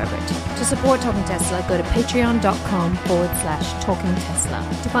and Mel Herbert. To support Talking Tesla, go to patreon.com/Talking Tesla.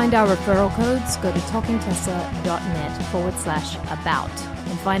 To find our referral codes, go to talkingtesla.net/about.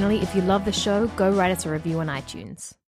 And finally, if you love the show, go write us a review on iTunes.